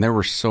 man. There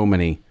were so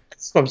many.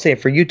 That's what I'm saying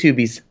for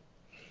YouTubies.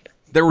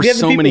 There were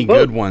so many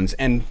good ones,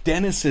 and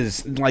Dennis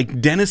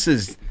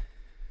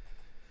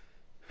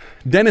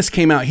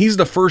came out. He's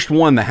the first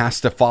one that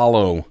has to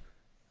follow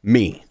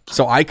me.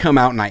 So I come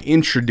out and I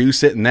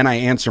introduce it, and then I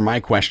answer my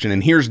question.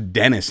 And here's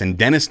Dennis, and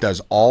Dennis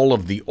does all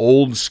of the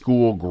old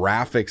school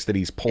graphics that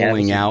he's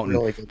pulling out, and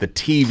the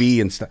TV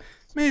and stuff.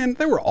 Man,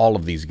 there were all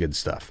of these good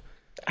stuff.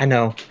 I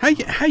know.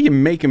 How you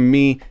making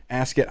me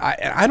ask it?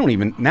 I don't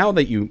even, now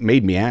that you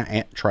made me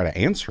try to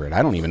answer it,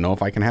 I don't even know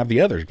if I can have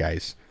the other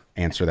guys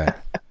answer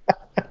that.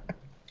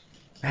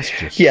 That's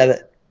just... Yeah,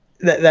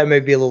 that may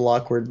be a little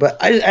awkward,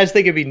 but I just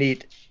think it'd be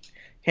neat.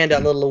 Hand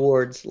out little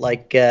awards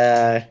like,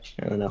 I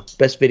don't know,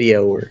 best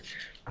video or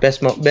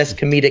best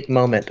comedic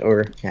moment,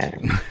 or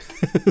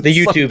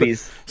the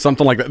YouTubies.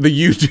 Something like that. The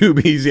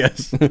YouTubies,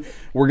 yes.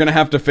 We're going to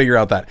have to figure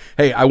out that.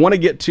 Hey, I want to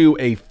get to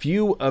a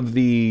few of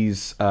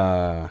these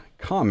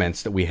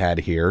comments that we had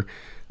here.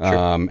 Sure.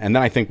 And then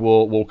I think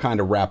we'll kind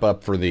of wrap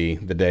up for the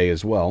day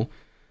as well.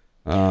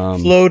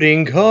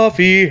 Floating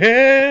coffee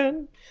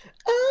hand.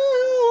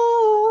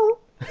 Oh.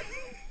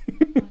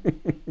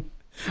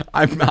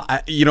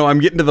 I'm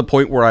getting to the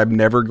point where I'm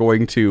never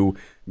going to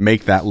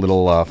make that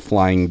little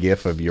flying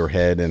gif of your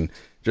head, and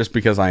just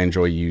because I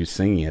enjoy you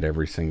singing it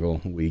every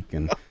single week,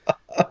 and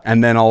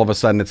then all of a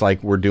sudden it's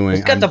like we're doing.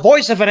 It's got the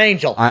voice of an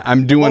angel.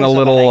 I'm doing a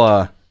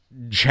little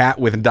chat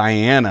with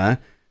Diana,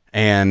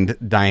 and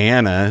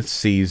Diana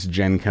sees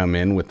Jen come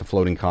in with the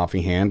floating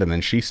coffee hand, and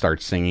then she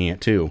starts singing it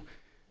too.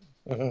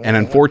 And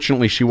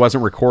unfortunately, she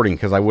wasn't recording,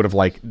 because I would have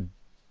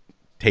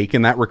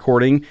taken that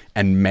recording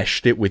and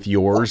meshed it with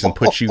yours and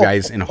put you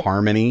guys in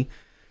harmony.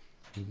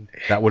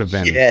 That would have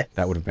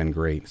been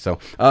great. So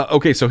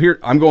okay, so here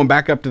I'm going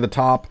back up to the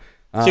top.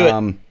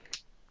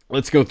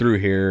 Let's go through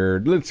here.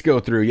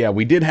 Yeah,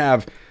 we did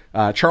have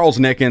Charles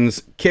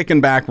Nickens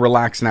kicking back,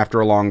 relaxing after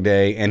a long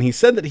day, and he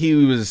said that he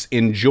was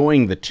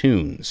enjoying the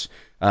tunes.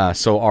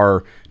 So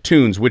our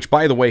tunes, which,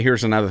 by the way,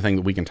 here's another thing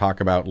that we can talk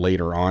about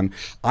later on.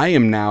 We're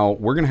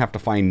going to have to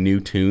find new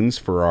tunes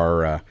for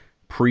our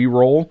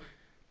pre-roll,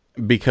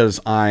 because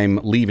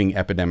I'm leaving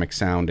Epidemic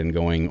Sound and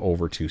going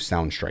over to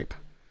Soundstripe.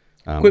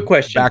 Quick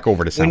question. Back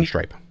over to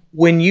Soundstripe.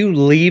 When you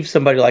leave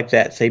somebody like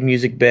that, say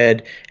Music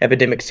Bed,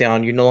 Epidemic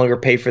Sound, you no longer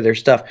pay for their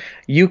stuff.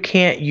 You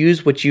can't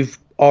use what you've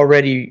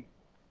already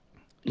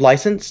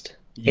licensed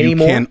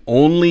anymore? You can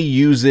only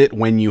use it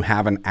when you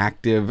have an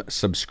active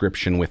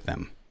subscription with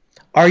them.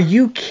 Are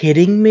you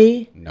kidding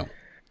me? No.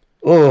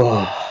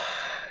 Oh.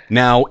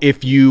 Now,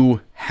 if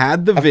you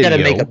had the video, I've got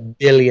to make $1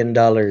 billion.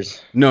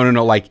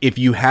 No. Like if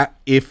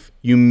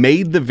you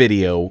made the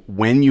video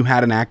when you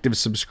had an active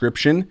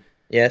subscription,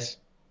 yes,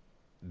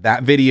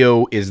 that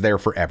video is there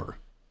forever.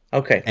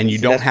 Okay, and you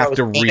don't have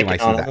to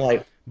relicense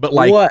that. But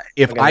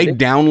if I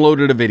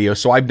downloaded a video,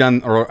 so I've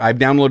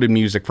downloaded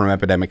music from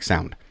Epidemic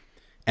Sound,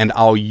 and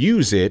I'll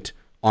use it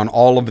on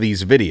all of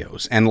these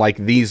videos and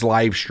these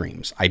live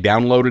streams. I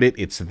downloaded it.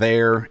 It's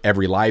there.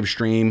 Every live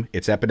stream,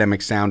 it's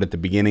Epidemic Sound at the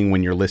beginning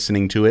when you're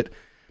listening to it.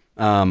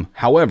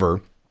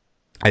 However,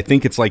 I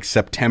think it's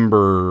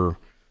September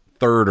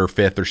 3rd or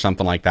 5th or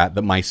something like that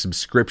my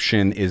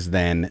subscription is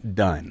then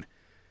done.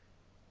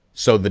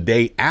 So the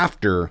day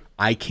after,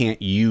 I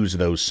can't use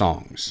those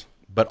songs.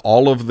 But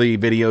all of the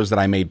videos that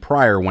I made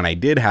prior, when I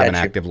did have an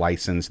active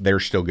license, they're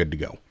still good to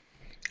go.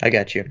 I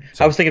got you.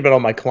 So, I was thinking about all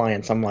my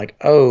clients. I'm like,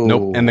 oh.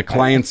 Nope. And the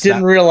clients... I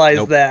didn't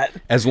realize that.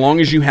 As long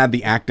as you had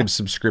the active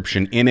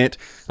subscription in it.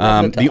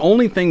 The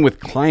only thing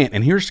with client,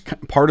 and here's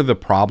part of the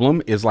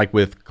problem, is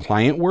with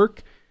client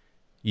work,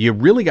 you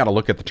really got to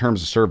look at the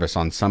terms of service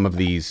on some of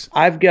these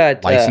I've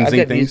got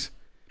licensing things.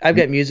 I've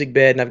got Music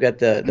Bed, and I've got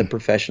the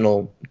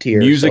professional tier.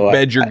 Music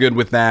Bed, you're good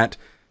with that.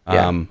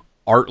 Yeah.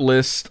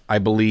 Artlist, I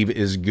believe,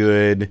 is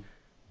good,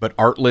 but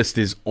Artlist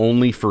is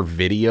only for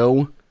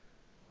video.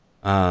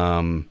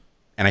 And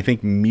I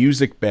think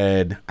Music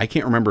Bed, I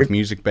can't remember if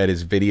Music Bed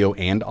is video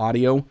and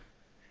audio.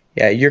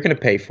 Yeah, you're going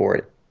to pay for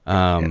it.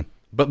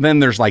 But then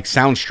there's like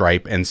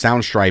Soundstripe, and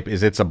Soundstripe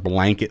it's a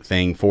blanket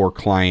thing for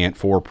client,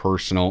 for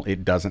personal.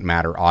 It doesn't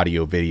matter,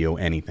 audio, video,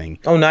 anything.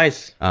 Oh,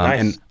 nice. Nice.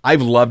 And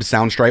I've loved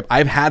Soundstripe.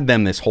 I've had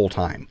them this whole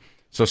time.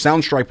 So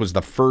Soundstripe was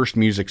the first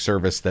music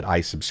service that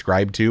I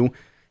subscribed to,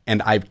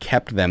 and I've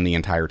kept them the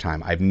entire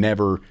time. I've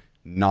never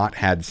not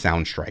had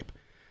Soundstripe.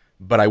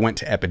 But I went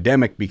to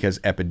Epidemic because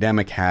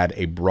Epidemic had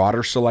a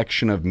broader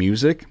selection of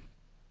music,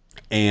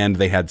 and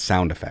they had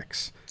sound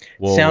effects.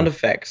 Well, sound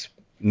effects.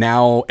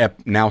 Now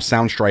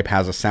Soundstripe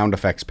has a sound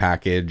effects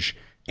package,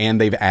 and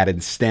they've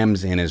added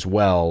stems in as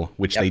well,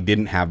 which they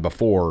didn't have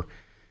before.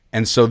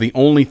 And so the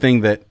only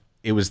thing that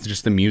it was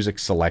just the music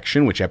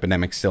selection, which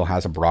Epidemic still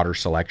has a broader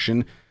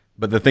selection.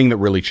 But the thing that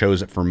really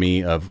chose it for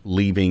me of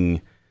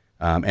leaving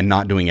and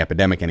not doing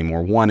Epidemic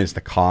anymore, one is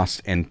the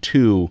cost, and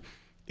two,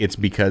 it's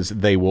because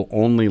they will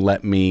only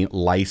let me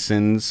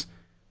license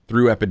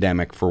through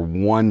Epidemic for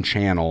one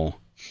channel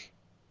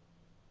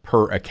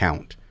per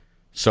account.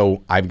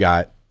 So I've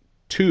got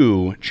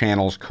 2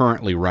 channels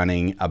currently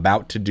running,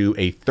 about to do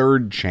a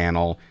 3rd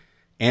channel,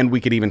 and we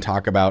could even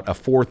talk about a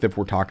 4th if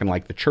we're talking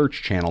like the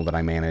church channel that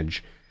I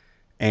manage.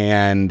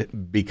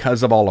 And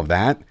because of all of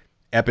that,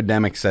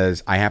 Epidemic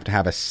says I have to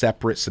have a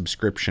separate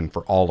subscription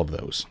for all of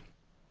those.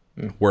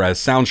 Whereas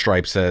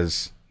Soundstripe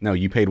says, no,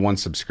 you paid one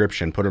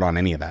subscription, put it on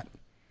any of that.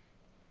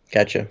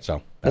 Gotcha.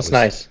 So that's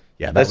nice.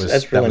 Yeah, that's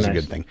really nice. A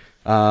good thing.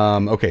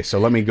 Okay, so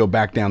let me go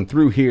back down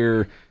through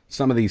here.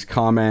 Some of these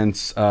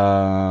comments.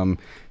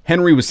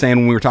 Henry was saying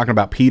when we were talking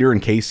about Peter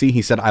and Casey,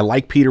 he said, I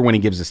like Peter when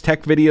he gives his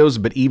tech videos,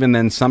 but even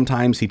then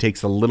sometimes he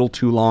takes a little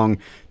too long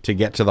to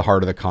get to the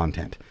heart of the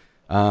content.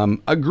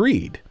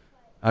 Agreed.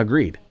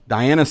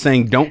 Diana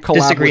saying, don't collab.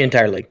 Disagree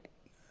entirely.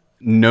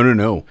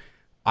 No.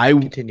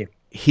 Continue.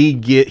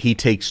 He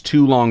takes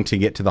too long to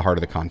get to the heart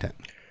of the content.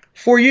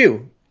 For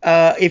you,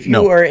 if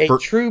you are a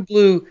true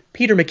blue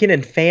Peter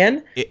McKinnon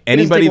fan,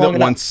 anybody that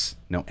wants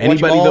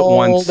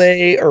all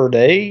day or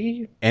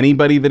day,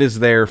 anybody that is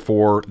there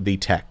for the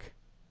tech,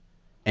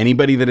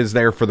 anybody that is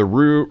there for the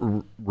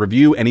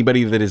review,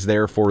 anybody that is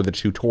there for the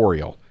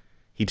tutorial,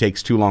 he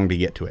takes too long to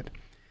get to it.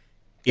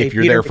 If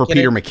you're there for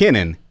Peter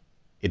McKinnon,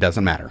 it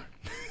doesn't matter.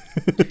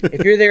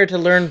 If you're there to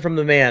learn from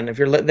the man, if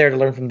you're there to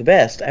learn from the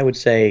best, I would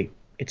say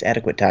it's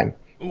adequate time.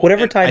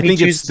 Whatever time I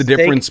think it's the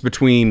difference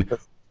between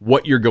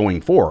what you're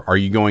going for. Are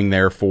you going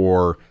there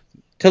for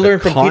to learn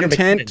from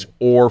content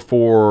or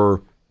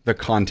for the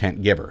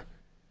content giver?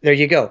 There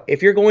you go.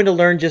 If you're going to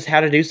learn just how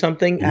to do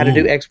something, how to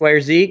do X, Y,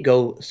 or Z,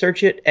 go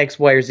search it, X,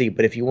 Y, or Z.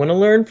 But if you want to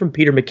learn from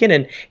Peter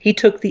McKinnon, he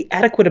took the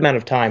adequate amount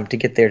of time to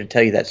get there to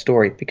tell you that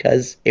story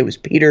because it was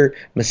Peter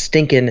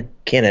Mustinkin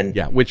Kinnon.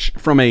 Yeah, which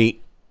from a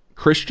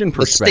Christian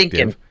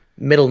perspective,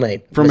 middle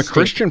name. From a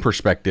Christian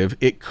perspective,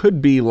 it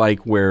could be like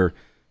where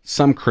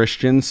some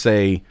Christians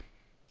say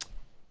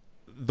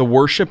the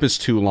worship is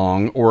too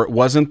long, or it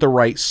wasn't the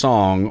right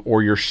song,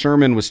 or your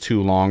sermon was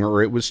too long,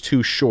 or it was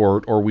too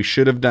short, or we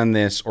should have done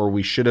this, or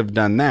we should have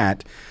done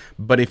that.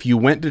 But if you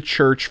went to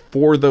church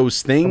for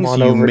those things,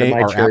 you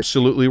are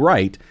absolutely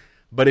right.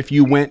 But if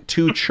you went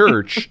to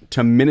church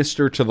to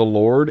minister to the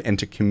Lord and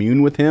to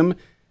commune with him,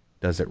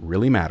 does it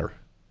really matter?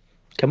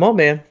 Come on,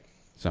 man.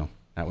 So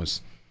that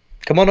was...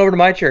 Come on over to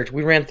my church.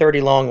 We ran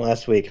 30 long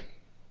last week.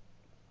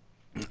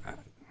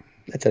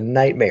 That's a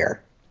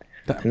nightmare.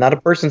 Not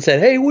a person said,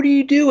 hey, what are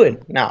you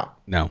doing?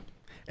 No.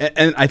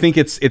 And I think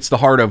it's the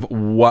heart of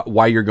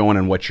why you're going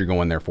and what you're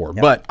going there for.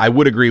 Yep. But I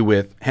would agree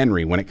with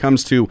Henry when it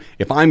comes to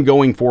if I'm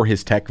going for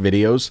his tech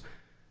videos,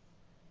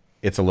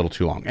 it's a little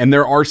too long. And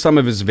there are some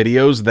of his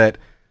videos that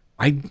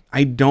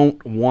I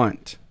don't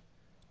want.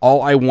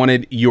 All I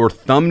wanted, your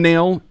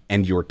thumbnail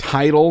and your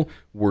title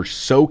were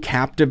so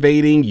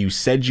captivating. You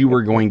said you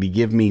were going to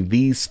give me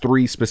these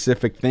 3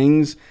 specific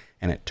things,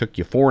 and it took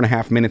you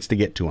 4.5 minutes to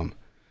get to them.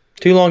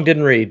 Too long,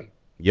 didn't read.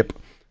 Yep.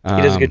 He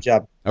does a good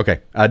job.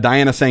 Okay.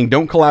 Diana saying,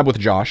 don't collab with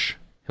Josh.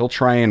 He'll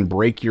try and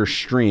break your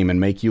stream and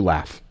make you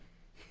laugh.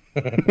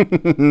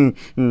 It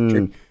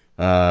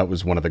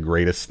was one of the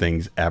greatest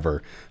things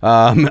ever.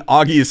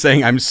 Augie is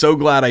saying, I'm so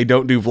glad I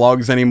don't do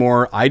vlogs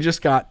anymore. I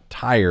just got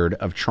tired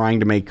of trying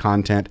to make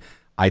content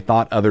I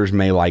thought others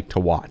may like to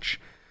watch.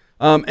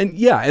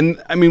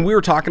 And I mean, we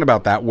were talking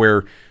about that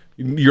where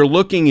you're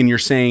looking and you're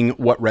saying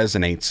what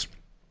resonates.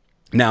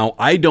 Now,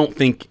 I don't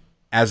think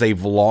as a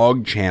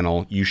vlog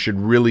channel, you should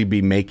really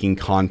be making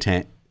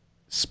content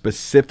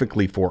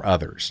specifically for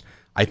others.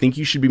 I think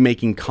you should be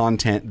making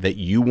content that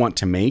you want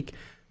to make,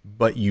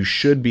 but you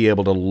should be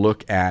able to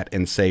look at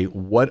and say,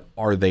 what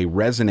are they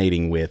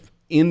resonating with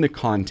in the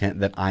content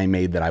that I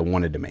made that I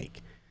wanted to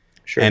make?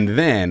 Sure. And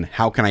then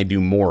how can I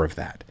do more of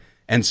that?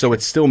 And so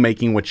it's still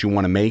making what you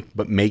want to make,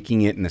 but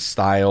making it in a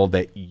style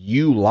that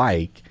you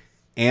like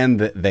and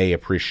that they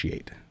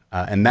appreciate.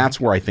 And that's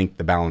where I think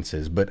the balance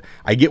is. But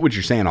I get what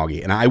you're saying,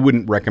 Augie, and I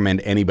wouldn't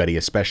recommend anybody,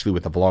 especially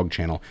with a vlog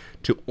channel,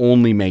 to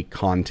only make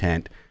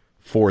content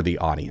for the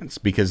audience,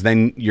 because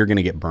then you're going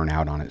to get burnt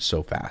out on it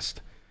so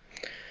fast.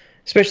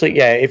 Especially,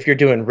 if you're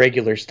doing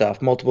regular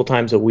stuff multiple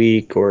times a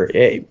week, or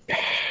it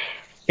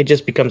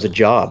just becomes a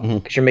job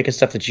because you're making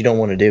stuff that you don't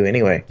want to do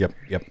anyway.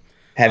 Yep.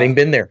 Having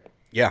been there.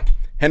 Yeah.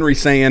 Henry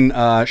saying,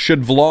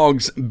 should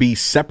vlogs be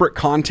separate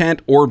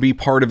content or be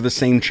part of the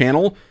same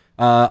channel?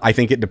 I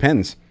think it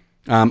depends.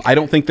 I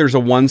don't think there's a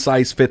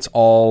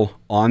one-size-fits-all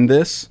on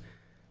this.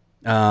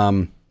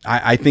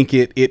 I think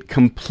it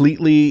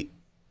completely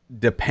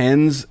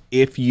depends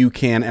if you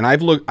can. And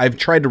I've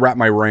tried to wrap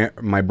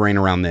my brain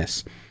around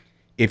this.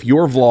 If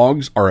your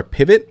vlogs are a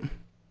pivot,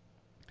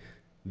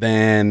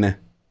 then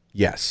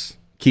yes,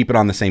 keep it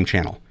on the same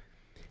channel.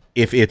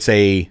 If it's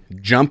a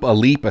jump, a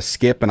leap, a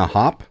skip, and a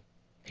hop,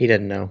 he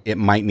doesn't know. It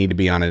might need to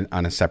be on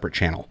a separate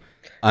channel,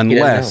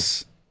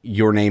 unless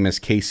your name is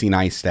Casey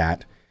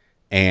Neistat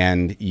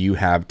and you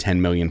have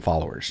 10 million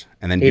followers,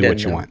 and then do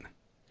what you want.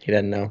 He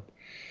doesn't know.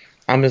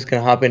 I'm just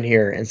going to hop in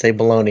here and say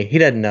baloney. He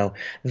doesn't know.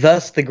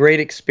 Thus, the great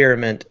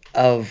experiment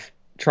of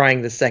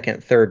trying the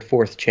second, third,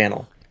 fourth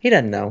channel. He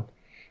doesn't know.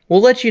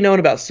 We'll let you know in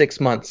about 6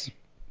 months.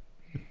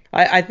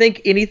 I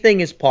think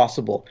anything is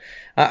possible.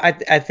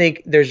 I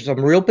think there's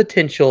some real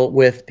potential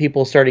with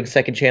people starting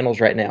second channels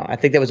right now. I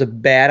think that was a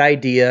bad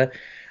idea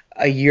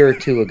a year or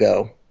two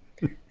ago.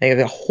 I think it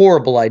was a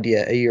horrible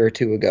idea a year or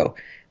two ago.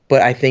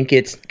 But I think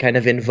it's kind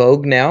of in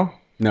vogue now.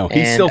 No,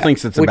 he still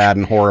thinks it's a bad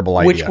and horrible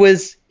idea.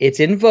 It's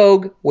in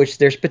vogue, which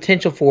there's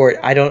potential for it.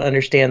 I don't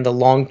understand the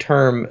long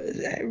term.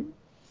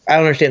 I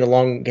don't understand the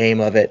long game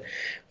of it.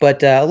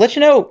 But I'll let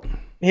you know,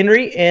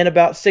 Henry, in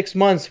about 6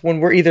 months, when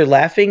we're either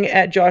laughing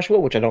at Joshua,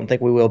 which I don't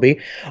think we will be,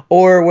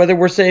 or whether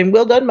we're saying,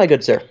 well done, my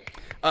good sir.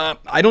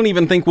 I don't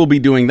even think we'll be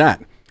doing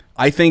that.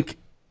 I think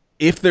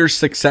if there's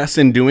success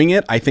in doing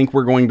it, I think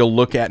we're going to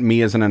look at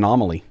me as an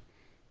anomaly.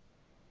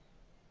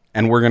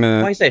 And we're going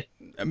to... Why say?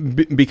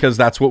 Because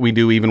that's what we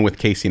do even with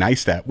Casey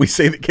Neistat. We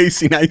say that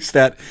Casey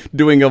Neistat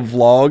doing a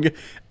vlog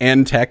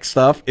and tech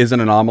stuff is an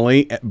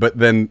anomaly, but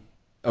then,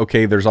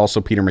 okay, there's also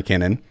Peter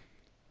McKinnon,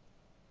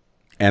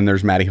 and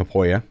there's Matty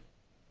Hapoya.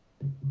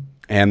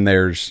 And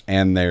there's.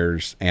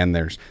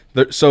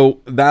 So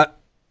that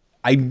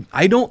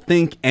I don't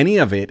think any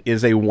of it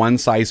is a one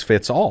size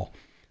fits all.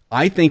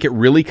 I think it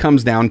really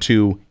comes down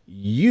to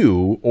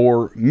you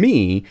or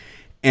me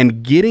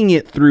and getting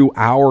it through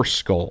our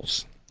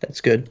skulls. That's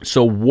good.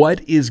 So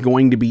what is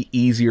going to be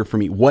easier for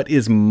me? What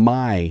is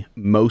my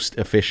most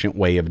efficient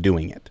way of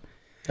doing it?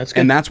 That's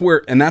good.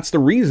 And that's the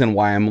reason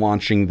why I'm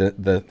launching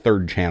the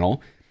third channel,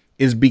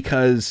 is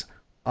because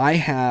I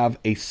have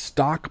a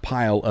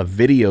stockpile of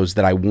videos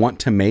that I want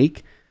to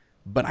make,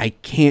 but I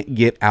can't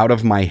get out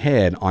of my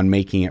head on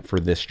making it for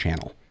this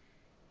channel.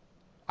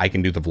 I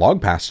can do the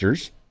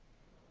Vlogpasters,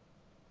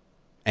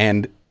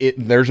 and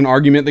there's an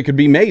argument that could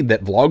be made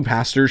that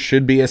Vlogpasters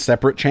should be a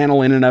separate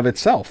channel in and of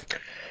itself.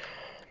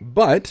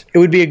 But it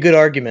would be a good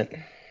argument.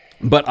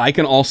 But I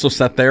can also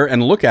sit there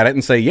and look at it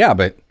and say, yeah,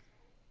 but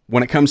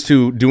when it comes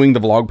to doing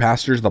the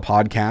Vlogpasters, the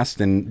podcast,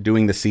 and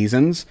doing the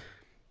seasons,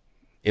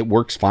 it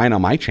works fine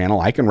on my channel.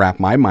 I can wrap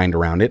my mind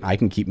around it. I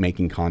can keep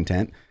making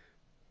content.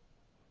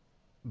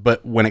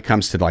 But when it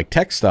comes to like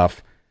tech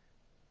stuff,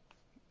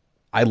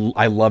 I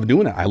love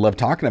doing it. I love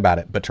talking about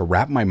it. But to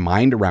wrap my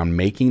mind around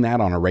making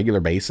that on a regular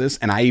basis,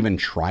 and I even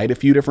tried a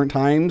few different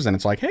times, and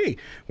it's like, hey,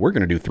 we're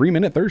going to do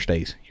 3-minute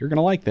Thursdays. You're going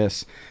to like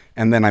this.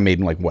 And then I made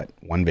like,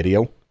 one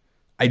video?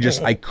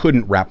 I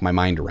couldn't wrap my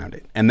mind around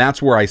it. And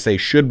that's where I say,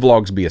 should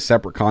vlogs be a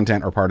separate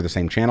content or part of the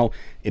same channel?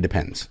 It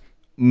depends.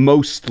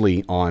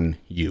 Mostly on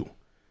you,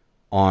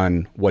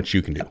 on what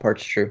you can do. That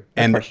part's true.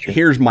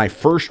 Here's my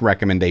first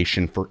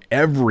recommendation for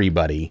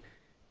everybody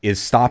is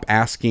stop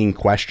asking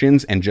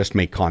questions and just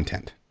make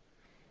content.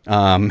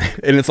 And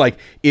it's like,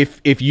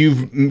 if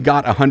you've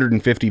got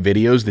 150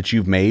 videos that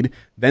you've made,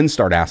 then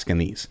start asking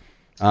these.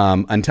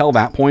 Until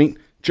that point,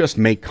 just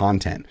make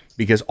content,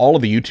 because all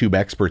of the YouTube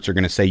experts are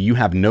going to say you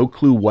have no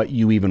clue what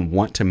you even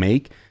want to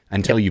make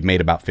until you've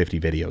made about 50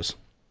 videos.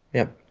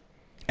 Yep.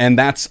 And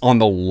that's on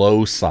the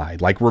low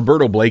side. Like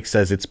Roberto Blake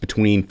says it's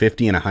between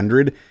 50 and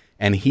 100,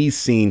 and he's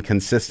seen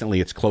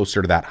consistently it's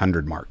closer to that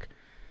 100 mark.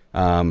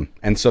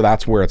 And so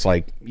that's where it's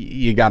like,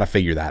 you got to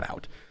figure that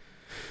out.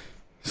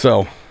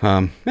 So,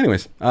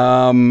 anyways,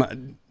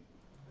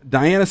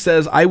 Diana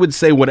says, I would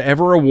say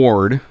whatever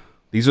award,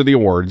 these are the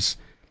awards,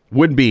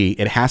 would be,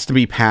 it has to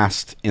be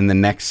passed in the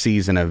next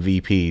season of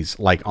VPs,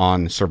 like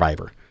on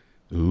Survivor.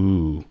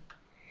 Ooh.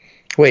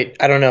 Wait,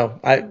 I don't know.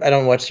 I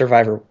don't watch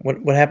Survivor.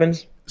 What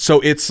happens? So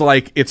it's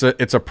like, it's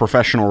a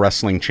professional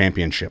wrestling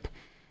championship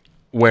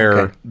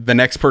where the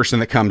next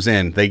person that comes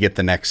in, they get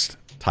the next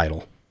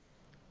title.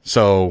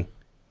 So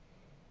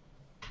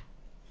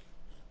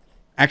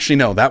actually,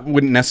 no, that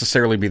wouldn't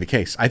necessarily be the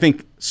case. I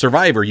think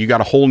Survivor, you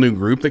got a whole new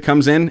group that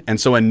comes in, and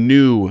so a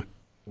new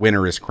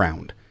winner is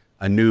crowned.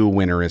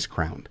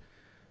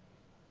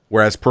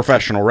 Whereas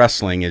professional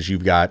wrestling is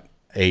you've got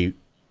a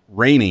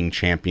reigning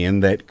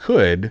champion that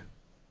could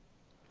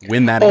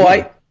win that.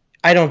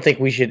 I don't think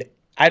we should.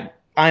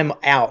 I'm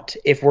out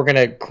if we're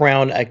gonna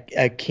crown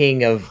a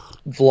king of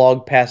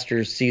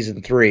Vlogpasters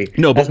season 3.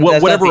 No, but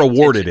that's whatever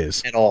award it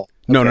is at all.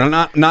 No, okay.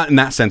 No, not in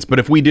that sense. But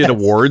if we did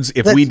awards,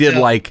 if we did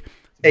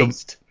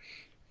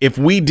if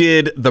we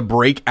did the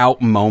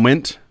breakout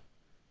moment,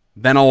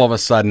 then all of a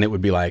sudden it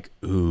would be like,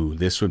 ooh,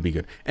 this would be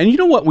good. And you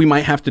know what we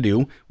might have to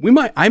do?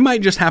 I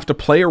might just have to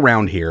play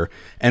around here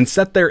and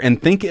sit there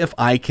and think if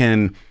I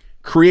can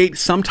create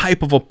some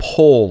type of a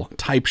poll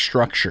type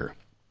structure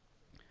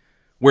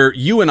where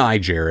you and I,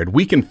 Jared,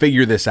 we can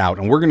figure this out,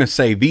 and we're going to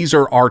say these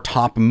are our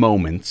top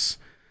moments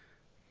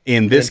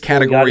in this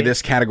category,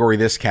 this category,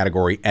 this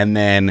category, and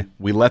then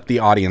we let the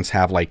audience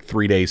have like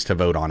 3 days to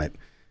vote on it,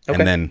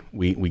 and then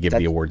we give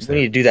the awards. We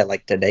need to do that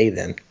like today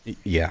then.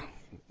 Yeah,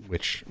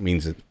 which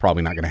means it's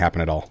probably not going to happen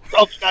at all.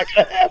 Probably not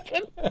going to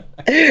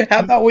happen. How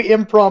about we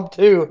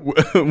impromptu?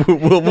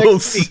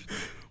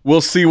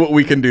 We'll see what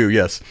we can do,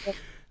 yes.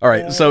 All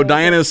right, so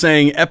Diana is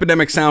saying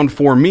Epidemic Sound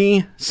for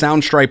me,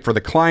 Soundstripe for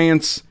the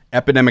clients.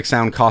 Epidemic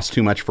Sound costs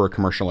too much for a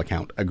commercial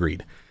account.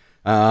 Agreed.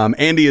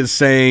 Andy is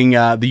saying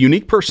the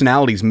unique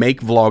personalities make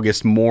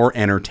Vlogust more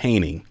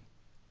entertaining.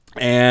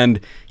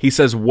 And he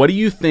says, what do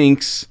you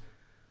think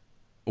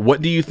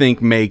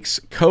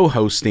makes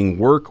co-hosting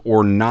work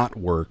or not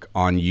work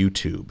on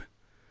YouTube?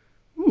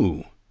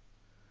 Ooh.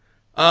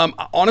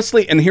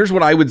 Honestly, and here's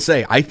what I would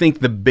say. I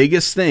think the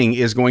biggest thing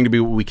is going to be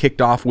what we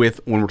kicked off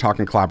with when we're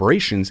talking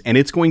collaborations, and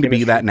it's going to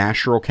be that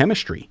natural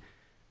chemistry.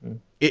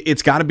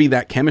 It's got to be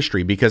that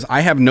chemistry, because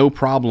I have no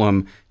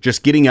problem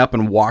just getting up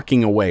and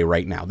walking away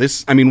right now.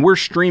 We're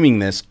streaming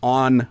this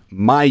on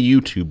my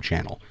YouTube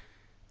channel,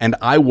 and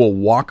I will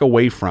walk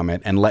away from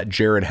it and let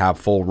Jared have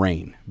full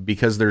reign,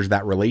 because there's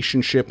that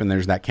relationship and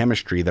there's that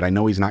chemistry that I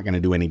know he's not going to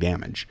do any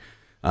damage.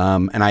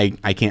 And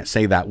I can't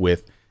say that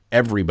with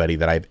everybody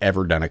that I've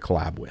ever done a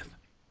collab with.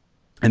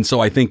 And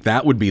so I think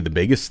that would be the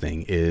biggest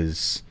thing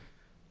is,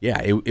 yeah,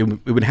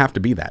 it would have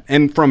to be that.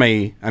 And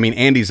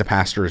Andy's a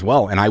pastor as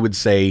well, and I would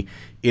say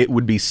it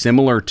would be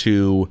similar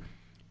to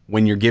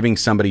when you're giving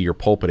somebody your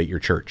pulpit at your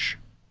church.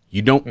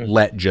 You don't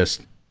let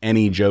just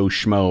any Joe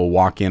Schmo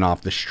walk in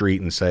off the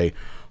street and say,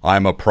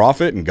 I'm a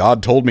prophet and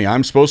God told me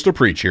I'm supposed to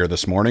preach here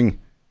this morning.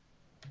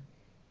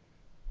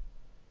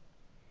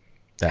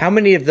 How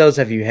many of those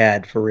have you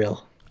had for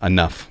real?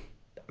 Enough.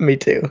 Me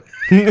too.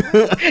 You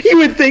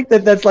would think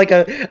that that's like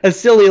a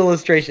silly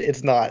illustration.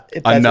 It's not.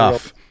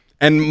 Enough.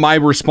 And my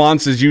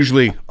response is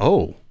usually,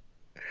 oh,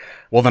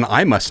 well, then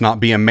I must not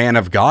be a man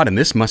of God, and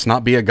this must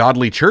not be a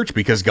godly church,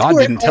 because God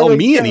didn't tell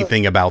me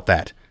anything about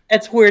that.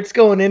 That's where it's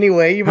going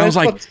anyway. I was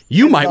like,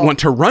 you might want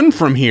to run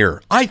from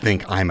here. I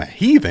think I'm a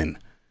heathen.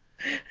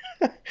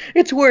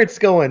 It's where it's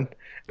going.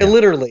 Yeah.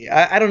 Literally.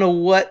 I don't know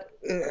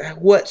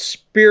what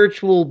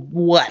spiritual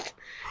what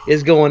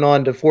is going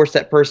on to force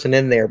that person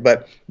in there,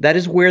 but that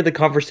is where the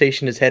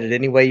conversation is headed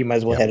anyway. You might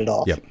as well head it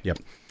off. Yep.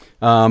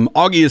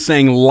 Augie is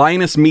saying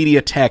Linus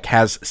Media Tech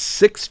has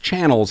 6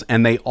 channels,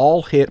 and they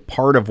all hit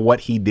part of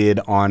what he did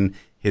on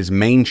his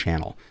main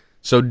channel.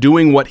 So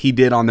doing what he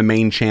did on the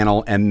main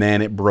channel, and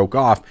then it broke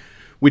off,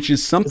 which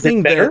is something is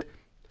it better?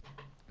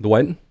 The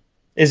what?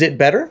 Is it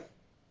better?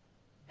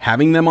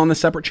 Having them on the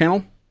separate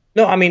channel?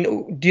 No, I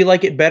mean, do you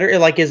like it better?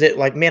 Like, is it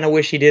like, man, I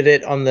wish he did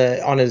it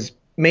on his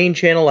main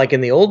channel like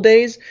in the old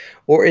days,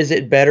 or is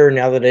it better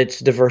now that it's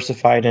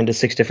diversified into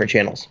 6 different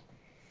channels?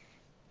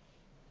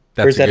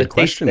 That's a good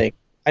question. Thing?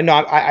 I know.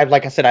 I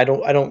like I said, I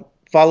don't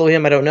follow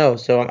him. I don't know.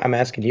 So I'm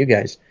asking you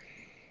guys.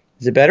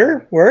 Is it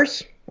better?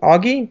 Worse?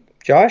 Augie?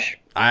 Josh?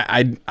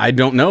 I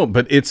don't know,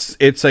 but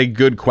it's a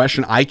good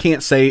question. I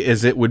can't say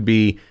as it would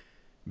be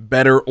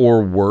better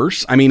or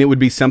worse. I mean, it would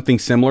be something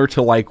similar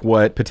to like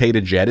what Potato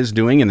Jet is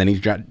doing, and then he's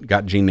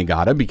got Gene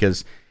Nagata,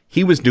 because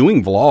he was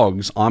doing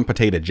vlogs on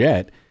Potato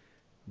Jet,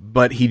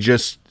 but he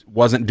just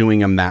wasn't doing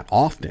them that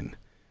often.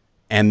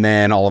 And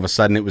then all of a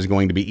sudden it was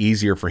going to be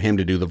easier for him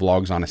to do the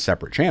vlogs on a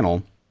separate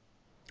channel.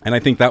 And I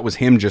think that was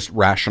him just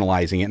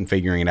rationalizing it and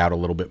figuring it out a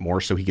little bit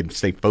more so he could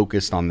stay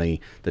focused on the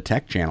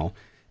tech channel.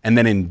 And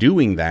then in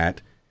doing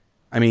that,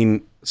 I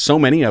mean, so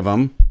many of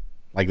them,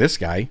 like this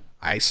guy,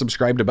 I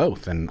subscribe to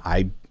both. And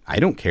I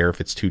don't care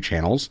if it's 2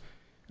 channels.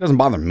 It doesn't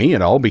bother me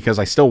at all, because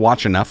I still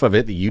watch enough of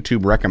it that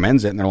YouTube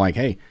recommends it. And they're like,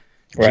 hey,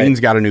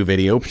 Gene's got a new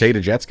video. Potato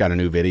Jet's got a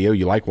new video.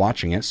 You like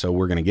watching it, so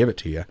we're going to give it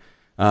to you.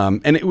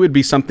 And it would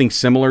be something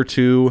similar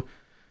to,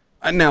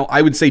 now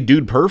I would say not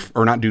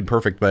Dude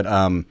Perfect, but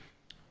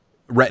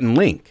Rhett and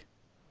Link.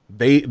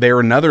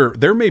 They're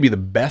maybe the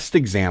best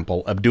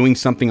example of doing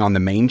something on the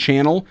main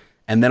channel,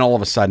 and then all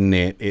of a sudden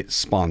it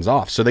spawns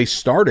off. So they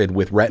started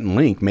with Rhett and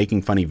Link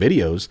making funny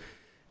videos,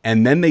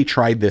 and then they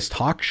tried this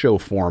talk show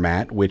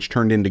format, which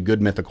turned into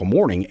Good Mythical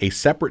Morning, a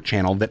separate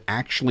channel that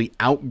actually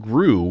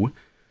outgrew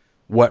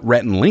what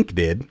Rhett and Link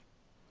did.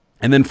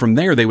 And then from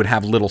there, they would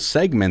have little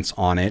segments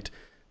on it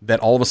that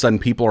all of a sudden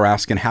people are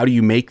asking, how do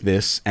you make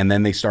this? And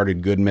then they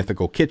started Good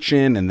Mythical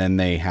Kitchen, and then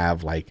they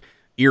have like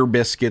Ear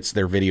Biscuits,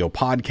 their video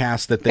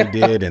podcast that they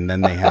did, and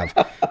then they have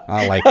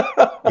like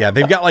Yeah,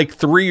 they've got like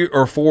 3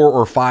 or 4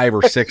 or 5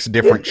 or 6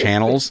 different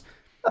channels.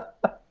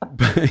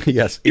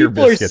 Yes, Ear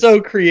People Biscuits. are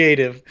so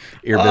creative.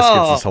 Ear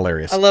Biscuits is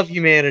hilarious. I love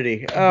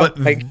humanity. Oh,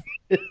 But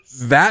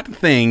that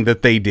thing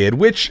that they did,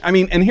 which, I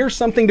mean, and here's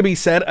something to be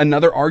said,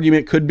 another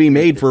argument could be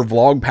made for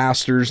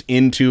Vlogpasters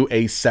into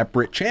a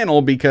separate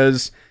channel,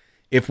 because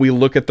if we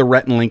look at the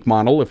Rhett and Link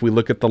model, if we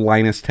look at the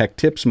Linus Tech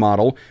Tips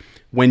model,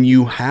 when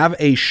you have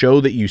a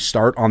show that you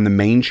start on the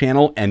main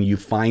channel and you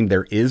find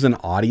there is an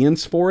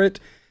audience for it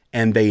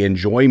and they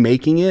enjoy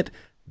making it,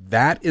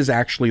 that is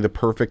actually the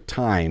perfect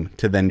time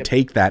to then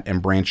take that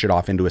and branch it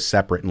off into a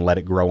separate and let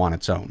it grow on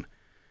its own.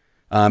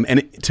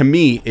 To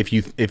me, if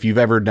you've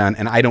ever done,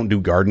 and I don't do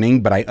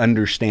gardening, but I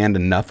understand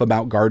enough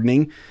about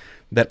gardening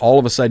that all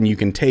of a sudden you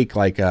can take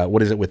like,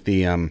 what is it with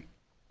the, I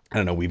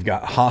don't know, we've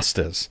got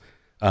hostas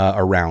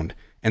around.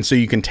 And so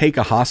you can take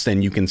a hosta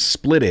and you can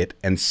split it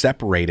and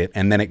separate it,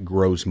 and then it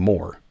grows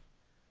more.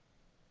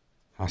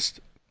 Hosta.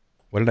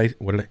 What did I?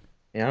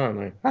 Yeah, I don't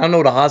know. I don't know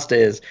what a hosta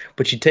is,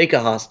 but you take a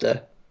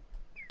hosta.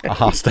 A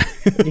hosta.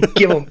 You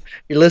give them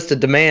your list of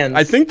demands.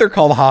 I think they're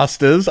called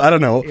hostas. I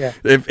don't know. Yeah.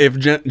 If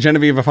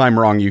Genevieve, if I'm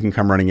wrong, you can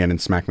come running in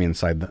and smack me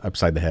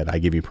upside the head. I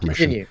give you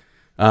permission.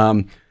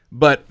 Continue.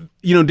 But,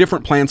 you know,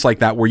 different plants like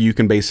that where you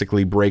can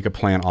basically break a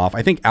plant off.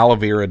 I think aloe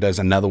vera does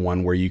another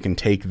one where you can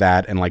take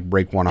that and like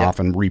break one off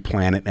and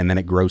replant it, and then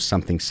it grows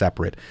something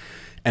separate.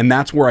 And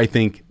that's where I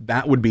think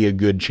that would be a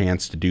good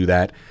chance to do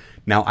that.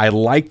 Now, I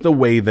like the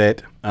way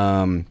that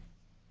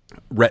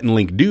Rhett and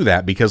Link do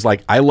that, because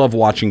like I love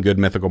watching Good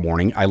Mythical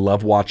Morning. I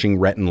love watching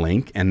Rhett and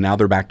Link, and now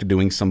they're back to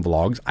doing some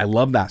vlogs. I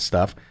love that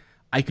stuff.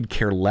 I could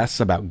care less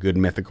about Good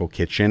Mythical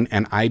Kitchen,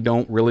 and I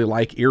don't really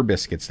like Ear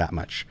Biscuits that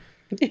much.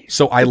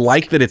 So I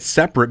like that it's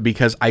separate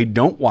because I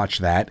don't watch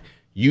that.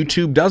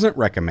 YouTube doesn't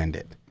recommend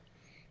it.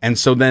 And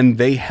so then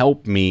they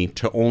help me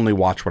to only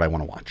watch what I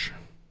want to watch.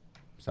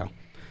 So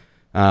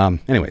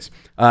anyways,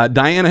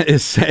 Diana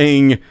is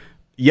saying,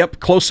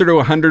 yep, closer to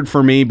 100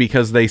 for me,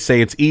 because they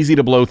say it's easy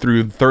to blow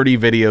through 30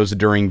 videos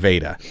during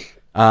Veda.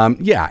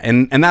 Yeah,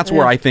 and that's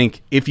where I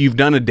think if you've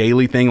done a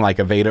daily thing like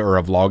a Veda or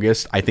a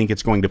Vlogust, I think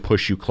it's going to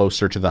push you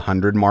closer to the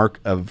 100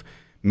 mark of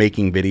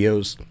making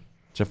videos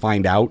to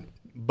find out.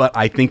 But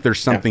I think there's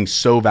something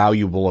so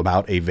valuable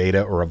about a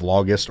Veda or a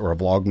Vlogust or a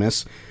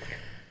Vlogmas.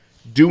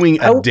 Doing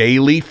a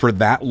daily for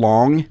that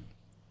long,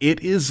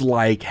 it is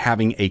like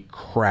having a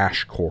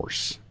crash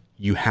course.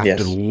 You have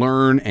to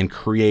learn and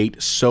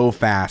create so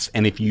fast.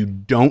 And if you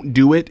don't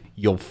do it,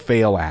 you'll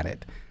fail at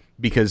it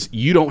because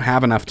you don't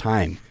have enough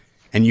time.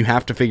 And you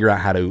have to figure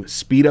out how to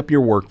speed up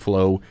your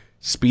workflow,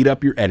 speed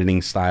up your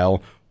editing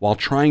style while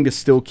trying to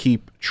still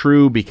keep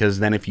true, because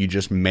then if you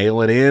just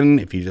mail it in,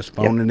 if you just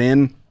phone it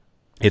in,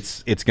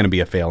 it's going to be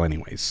a fail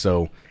anyways.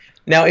 So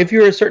now, if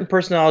you're a certain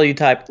personality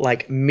type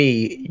like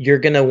me, you're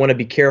going to want to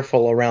be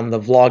careful around the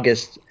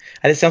Vlogust.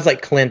 And it sounds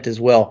like Clint as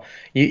well.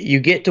 You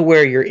get to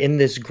where you're in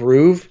this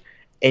groove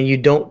and you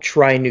don't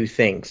try new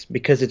things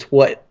because it's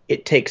what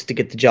it takes to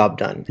get the job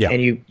done. Yeah.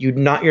 And you're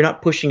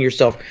not pushing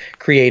yourself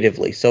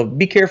creatively. So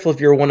be careful if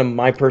you're one of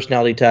my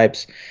personality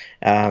types.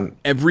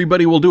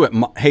 Everybody will do it.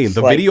 Hey,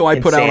 the video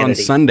I put out on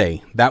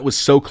Sunday, that was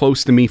so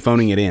close to me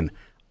phoning it in.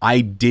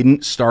 I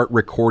didn't start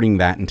recording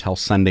that until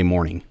Sunday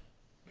morning.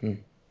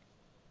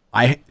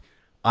 I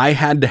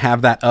had to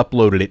have that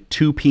uploaded at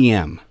 2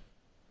 p.m.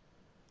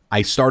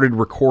 I started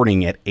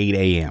recording at 8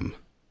 a.m.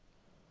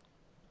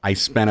 I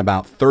spent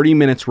about 30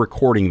 minutes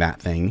recording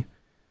that thing,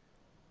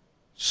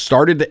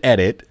 started to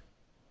edit,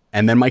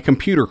 and then my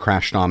computer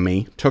crashed on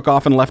me, took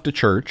off and left to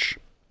church,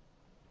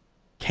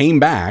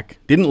 came back,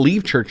 didn't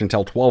leave church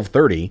until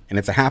 12:30, and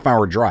it's a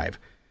half-hour drive.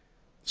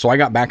 So I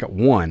got back at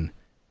 1,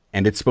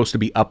 and it's supposed to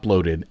be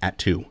uploaded at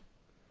 2.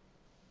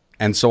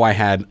 And so I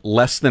had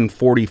less than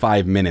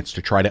 45 minutes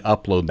to try to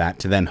upload that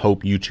to then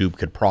hope YouTube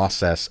could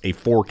process a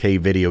 4K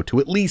video to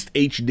at least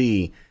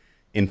HD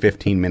in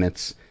 15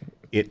 minutes.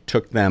 It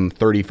took them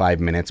 35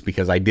 minutes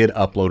because I did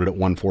upload it at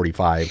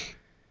 145,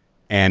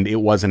 and it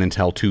wasn't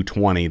until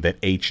 220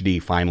 that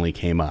HD finally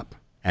came up.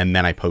 And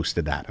then I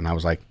posted that, and I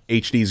was like,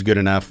 HD is good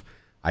enough.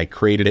 I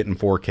created it in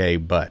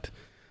 4K, but...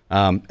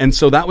 and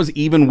so that was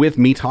even with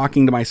me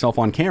talking to myself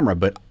on camera,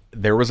 but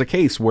there was a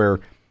case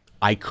where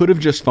I could have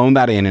just phoned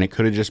that in and it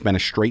could have just been a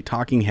straight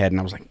talking head. And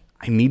I was like,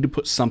 I need to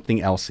put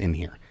something else in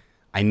here.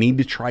 I need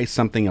to try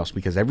something else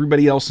because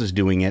everybody else is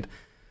doing it.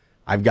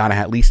 I've got to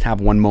at least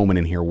have one moment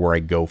in here where I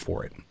go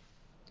for it.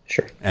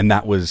 Sure. And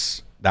that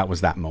was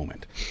that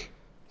moment.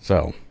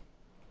 So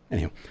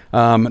anyway,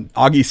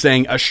 Augie's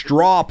saying a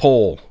straw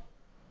poll.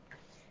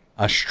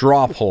 A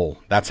straw poll.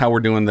 That's how we're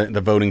doing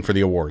the voting for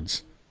the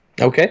awards.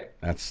 Okay.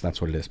 That's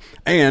what it is.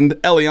 And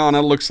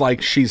Eliana looks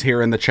like she's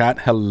here in the chat.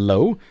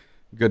 Hello.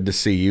 Good to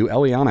see you.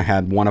 Eliana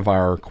had one of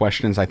our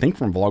questions, I think,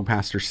 from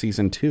Vlogpastor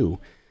Season 2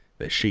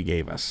 that she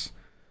gave us.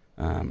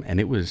 And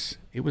it was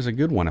a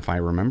good one, if I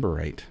remember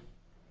right.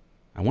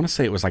 I want to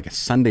say it was like a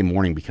Sunday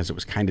morning because it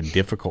was kind of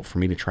difficult for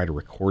me to try to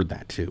record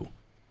that, too.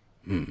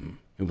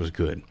 It was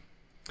good.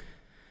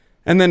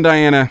 And then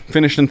Diana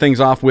finishing things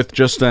off with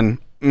just an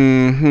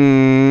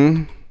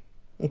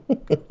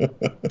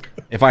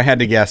If I had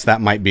to guess,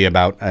 that might be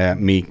about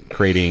me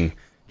creating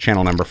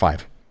channel number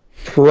 5.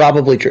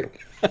 Probably true.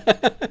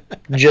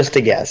 Just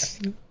a guess.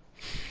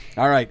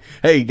 All right.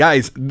 Hey,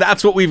 guys,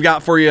 that's what we've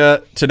got for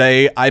you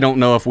today. I don't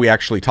know if we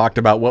actually talked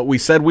about what we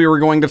said we were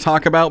going to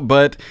talk about,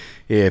 but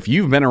if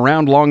you've been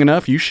around long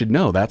enough, you should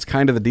know that's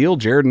kind of the deal.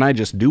 Jared and I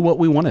just do what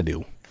we want to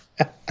do.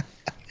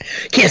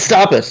 Can't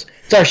stop us.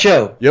 It's our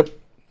show. Yep.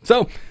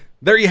 So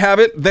there you have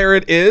it. There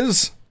it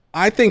is.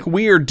 I think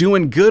we are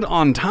doing good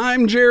on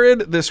time,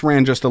 Jared. This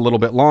ran just a little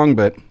bit long,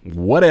 but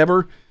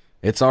whatever.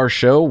 It's our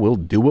show. We'll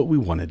do what we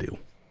want to do.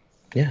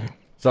 Yeah.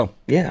 So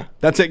Yeah.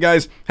 that's it,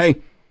 guys. Hey,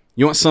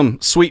 you want some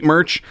sweet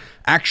merch?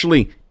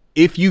 Actually,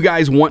 if you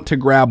guys want to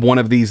grab one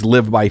of these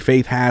Live by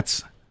Faith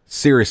hats,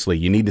 seriously,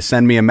 you need to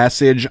send me a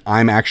message.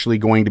 I'm actually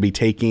going to be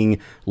taking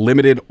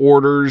limited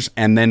orders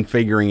and then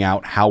figuring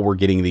out how we're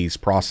getting these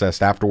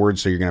processed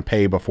afterwards. So you're going to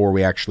pay before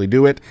we actually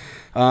do it.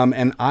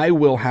 And I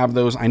will have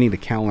those. I need a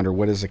calendar.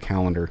 What is a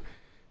calendar?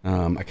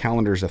 A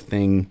calendar is a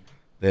thing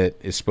that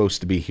is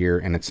supposed to be here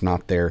and it's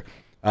not there.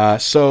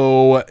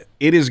 So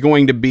it is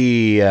going to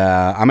be,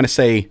 I'm going to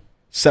say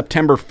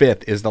September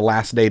 5th is the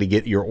last day to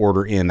get your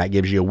order in. That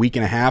gives you a week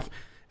and a half.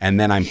 And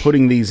then I'm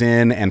putting these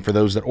in. And for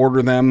those that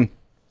order them,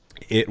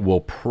 it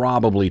will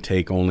probably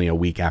take only a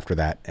week after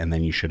that. And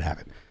then you should have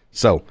it.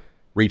 So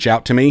reach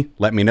out to me.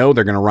 Let me know.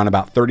 They're going to run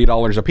about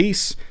 $30 a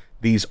piece.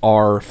 These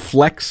are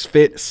Flex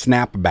Fit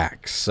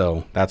snapbacks.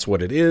 So that's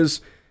what it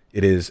is.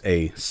 It is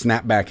a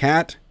snapback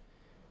hat.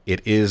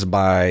 It is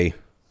by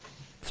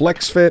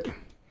Flex Fit.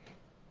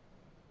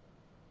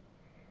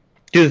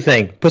 Do the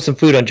thing. Put some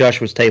food on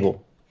Joshua's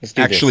table. Let's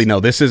do Actually, this. no,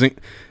 this isn't.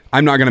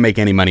 I'm not going to make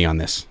any money on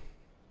this.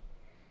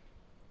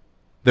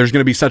 There's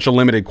going to be such a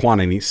limited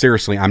quantity.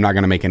 Seriously, I'm not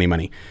going to make any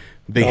money.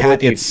 The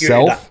hat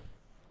itself,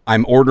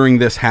 I'm ordering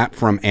this hat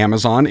from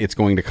Amazon. It's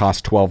going to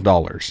cost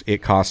 $12.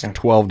 It costs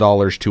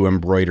 $12 to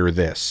embroider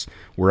this.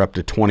 We're up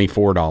to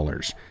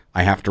 $24.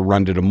 I have to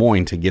run to Des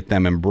Moines to get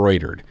them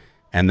embroidered,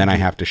 and then I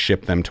have to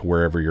ship them to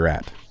wherever you're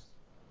at.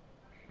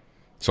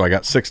 So I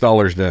got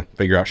 $6 to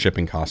figure out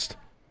shipping cost.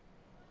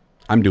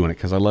 I'm doing it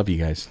because I love you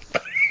guys.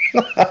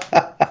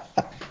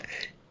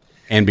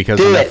 And because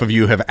enough of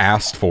you have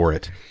asked for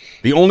it.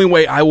 The only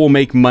way I will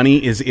make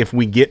money is if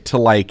we get to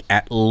like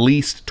at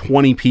least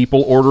 20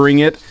 people ordering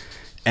it,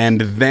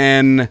 and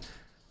then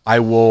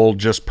I will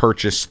just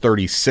purchase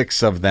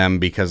 36 of them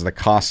because the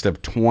cost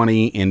of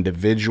 20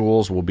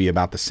 individuals will be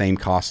about the same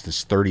cost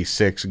as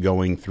 36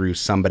 going through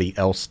somebody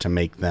else to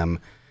make them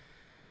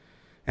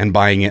and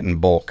buying it in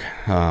bulk.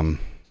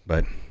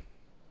 But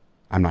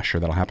I'm not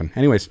sure that'll happen.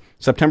 Anyways,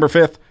 September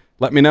 5th,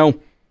 let me know.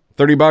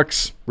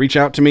 $30. Reach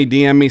out to me,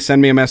 DM me,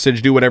 send me a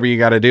message, do whatever you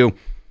got to do.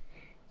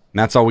 And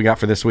that's all we got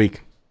for this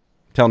week.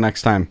 Till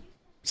next time,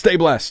 stay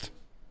blessed.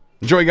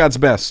 Enjoy God's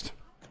best.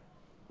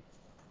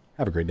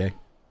 Have a great day.